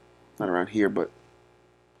here. Not around here, but.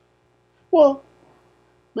 Well,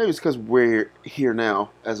 maybe it's because we're here now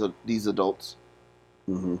as these adults.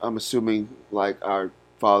 Mm-hmm. I'm assuming, like our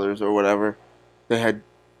fathers or whatever, they had.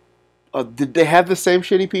 Did they have the same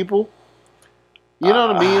shitty people? You know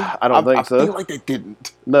what I mean? I don't think so. I feel like they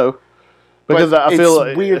didn't. No. Because but I feel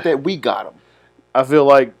it's weird that we got them. I feel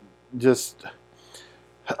like just.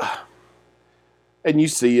 And you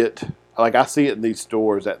see it. Like, I see it in these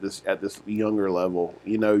stores at this younger level.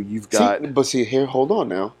 You've got. See, here, hold on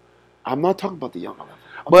now. I'm not talking about the younger level.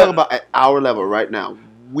 I'm talking about at our level right now.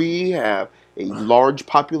 We have a large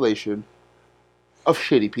population of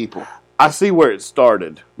shitty people. I see where it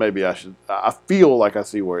started. Maybe I should. I feel like I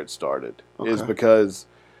see where it started. Okay. Is because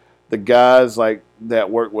the guys like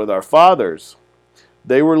that work with our fathers,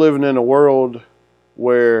 they were living in a world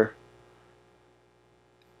where,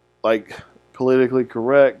 like, politically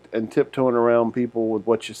correct and tiptoeing around people with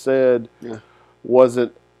what you said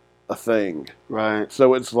wasn't a thing. Right.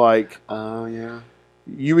 So it's like, yeah,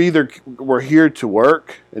 you either were here to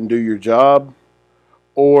work and do your job,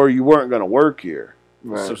 or you weren't going to work here.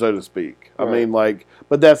 Right. So to speak. Right. I mean, like,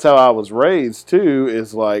 but that's how I was raised too,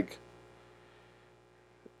 is like,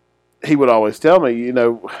 he would always tell me,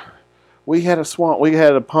 we had a swamp, we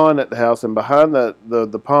had a pond at the house, and behind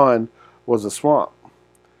the pond was a swamp.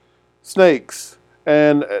 Snakes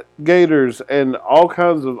and gators and all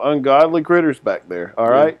kinds of ungodly critters back there, all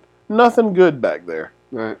right? Nothing good back there.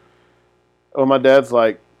 Right. Well, my dad's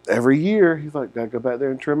like, every year, he's like, gotta go back there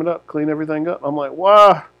and trim it up, clean everything up. I'm like,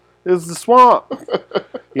 why? It's the swamp.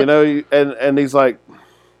 And he's like,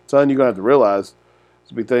 son, you're going to have to realize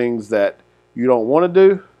there's be things that you don't want to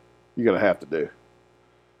do, you're going to have to do.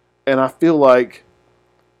 And I feel like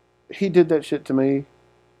he did that shit to me.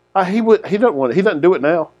 He doesn't want it. He doesn't do it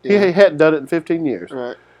now. Yeah. He hadn't done it in 15 years.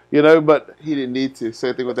 Right. But He didn't need to.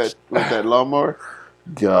 Same thing with that lawnmower.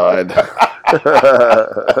 God.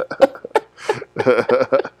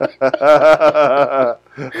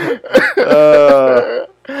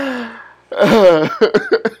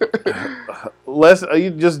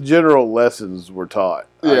 Just general lessons were taught.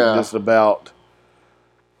 Yeah. Just about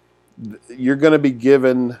you're going to be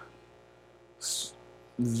given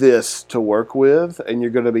this to work with, and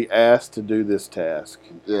you're going to be asked to do this task.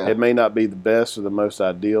 Yeah. It may not be the best or the most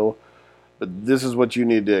ideal, but this is what you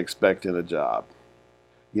need to expect in a job.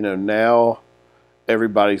 Now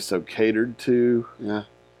everybody's so catered to. Yeah.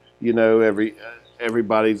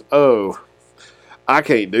 Everybody's, I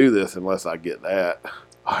can't do this unless I get that.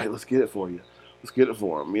 All right, let's get it for you. Let's get it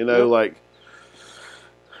for them.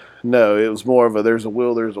 No, it was more of a there's a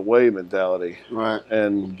will, there's a way mentality. Right.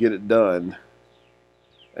 And get it done.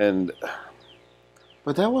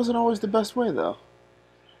 But that wasn't always the best way, though.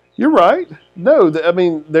 You're right. No,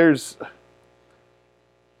 there's...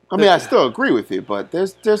 I still agree with you, but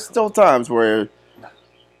there's still times where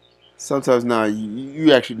sometimes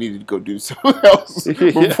you actually needed to go do something else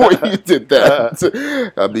before you did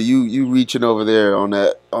that. You reaching over there on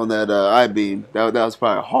that I-beam, that was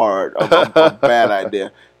probably hard, a bad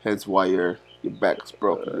idea. Hence why your back is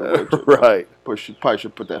broken. Right. You probably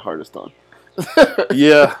should put that hardest on.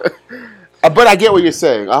 Yeah. But I get what you're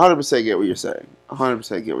saying. 100% get what you're saying.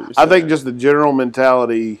 100% get what you're saying. I think just the general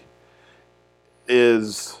mentality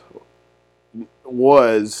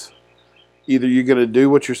was either you're going to do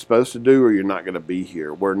what you're supposed to do or you're not going to be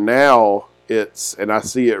here. Where now and I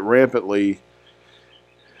see it rampantly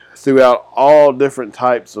throughout all different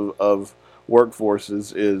types of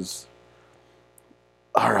workforces, is,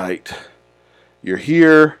 all right, you're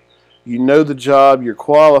here, you know the job, you're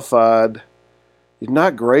qualified, you're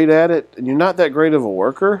not great at it, and you're not that great of a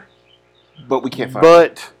worker. But we can't find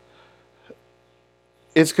But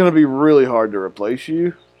it's going to be really hard to replace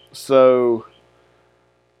you. So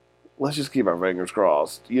let's just keep our fingers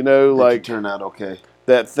crossed. you turn out okay.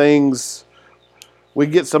 That we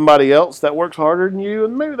get somebody else that works harder than you,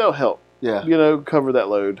 and maybe they'll help. Yeah. Cover that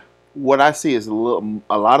load. What I see is a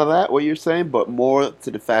lot of that, what you're saying, but more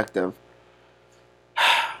to the fact of,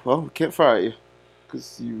 well, we can't fire you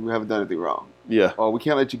because you haven't done anything wrong. Yeah. Or we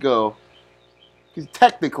can't let you go because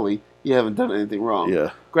technically you haven't done anything wrong.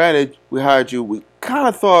 Yeah. Granted, we hired you. We kind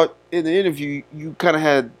of thought in the interview you kind of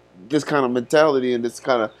had this kind of mentality and this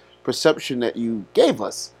kind of perception that you gave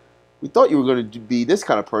us. We thought you were going to be this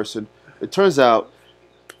kind of person. It turns out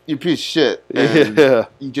you're a piece of shit. And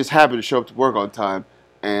you just happen to show up to work on time.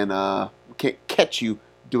 And we can't catch you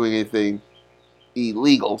doing anything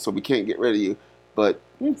illegal, so we can't get rid of you. But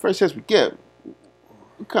first chance we get,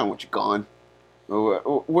 we kind of want you gone.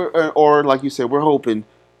 Or like you said, we're hoping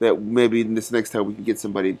that maybe this next time we can get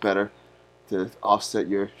somebody better to offset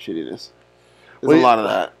your shittiness. There's a lot of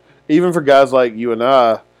that. Even for guys like you and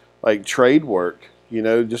I, like trade work,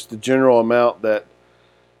 just the general amount that,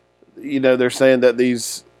 they're saying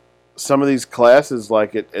that some of these classes,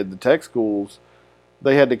 like at the tech schools,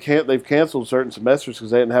 they've canceled certain semesters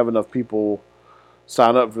because they didn't have enough people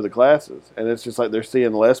sign up for the classes. And it's just like they're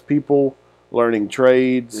seeing less people learning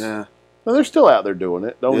trades. Yeah. Now, they're still out there doing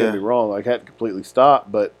it. Don't get me wrong. I hadn't completely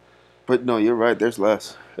stopped, but no, you're right. There's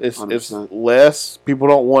less. It's less. People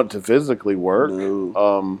don't want to physically work,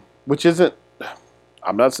 which isn't.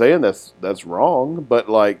 I'm not saying that's wrong, but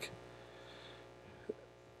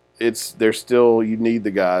there's still, you need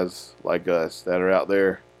the guys like us that are out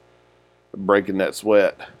there breaking that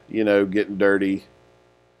sweat, getting dirty,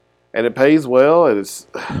 and it pays well, and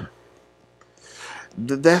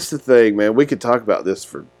that's the thing, man. We could talk about this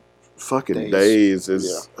for fucking days.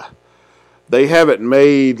 They haven't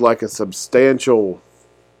made like a substantial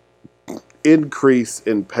increase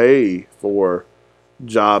in pay for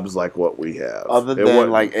jobs like what we have, other than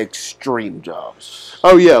like extreme jobs.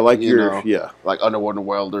 Oh yeah, like like underwater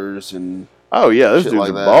welders and those dudes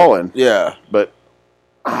are balling. Yeah, but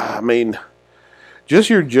just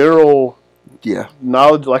your general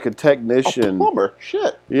knowledge, like a technician, a plumber.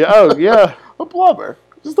 Shit. Yeah. Oh yeah, a plumber.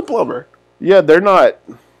 Just a plumber. Yeah, they're not.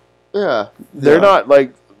 Yeah, they're not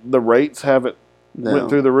like the rates haven't went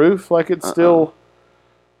through the roof. Like it's still.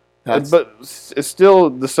 But it's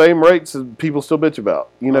still the same rates that people still bitch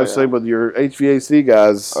about. Same with your HVAC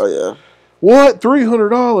guys. Oh, yeah. What?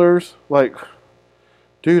 $300? Like,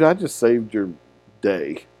 dude, I just saved your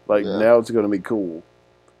day. Now it's going to be cool.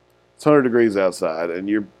 It's 100 degrees outside, and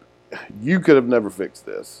you could have never fixed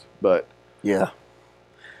this. But yeah,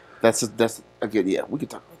 that's again. Yeah, we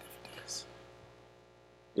could talk about that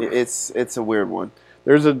for days. It's a weird one.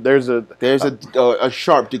 There's a There's a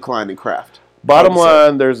sharp decline in craft. Hard bottom to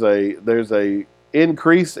say. line. There's a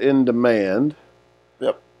increase in demand,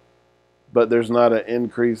 Yep, but there's not an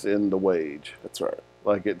increase in the wage. that's right.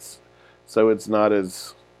 Like it's not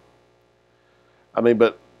as. I mean,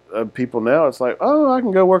 but people now it's like, oh, I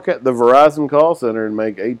can go work at the Verizon call center and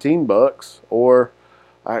make $18, or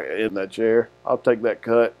I in that chair. I'll take that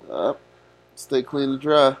cut. Stay clean and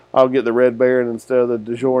dry. I'll get the Red Baron instead of the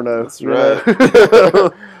DiGiorno. That's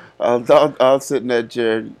right. I'll sit in that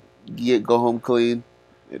chair, go home clean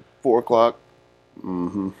at 4 o'clock.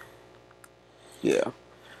 Mm-hmm. Yeah,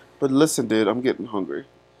 but listen, dude, I'm getting hungry,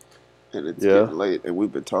 and it's Yeah. getting late, and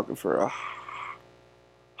we've been talking for a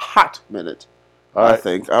hot minute. All I right.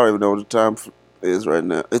 think I don't even know what the time is right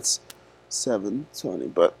now. It's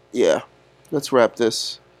 7:20, but yeah, let's wrap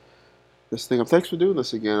this thing up. Thanks for doing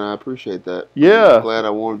this again. I appreciate that. Yeah. I'm glad I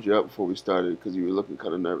warmed you up before we started because you were looking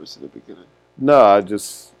kind of nervous in the beginning. No,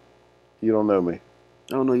 you don't know me.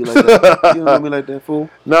 I don't know you like that. You don't know me like that, fool.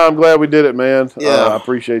 No, I'm glad we did it, man. Yeah. I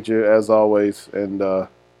appreciate you as always, and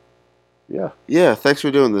yeah. Yeah, thanks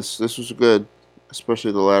for doing this. This was good,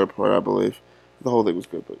 especially the latter part, I believe. The whole thing was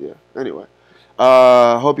good, but yeah. Anyway,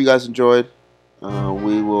 hope you guys enjoyed.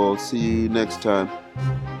 We will see you next time.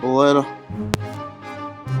 Later.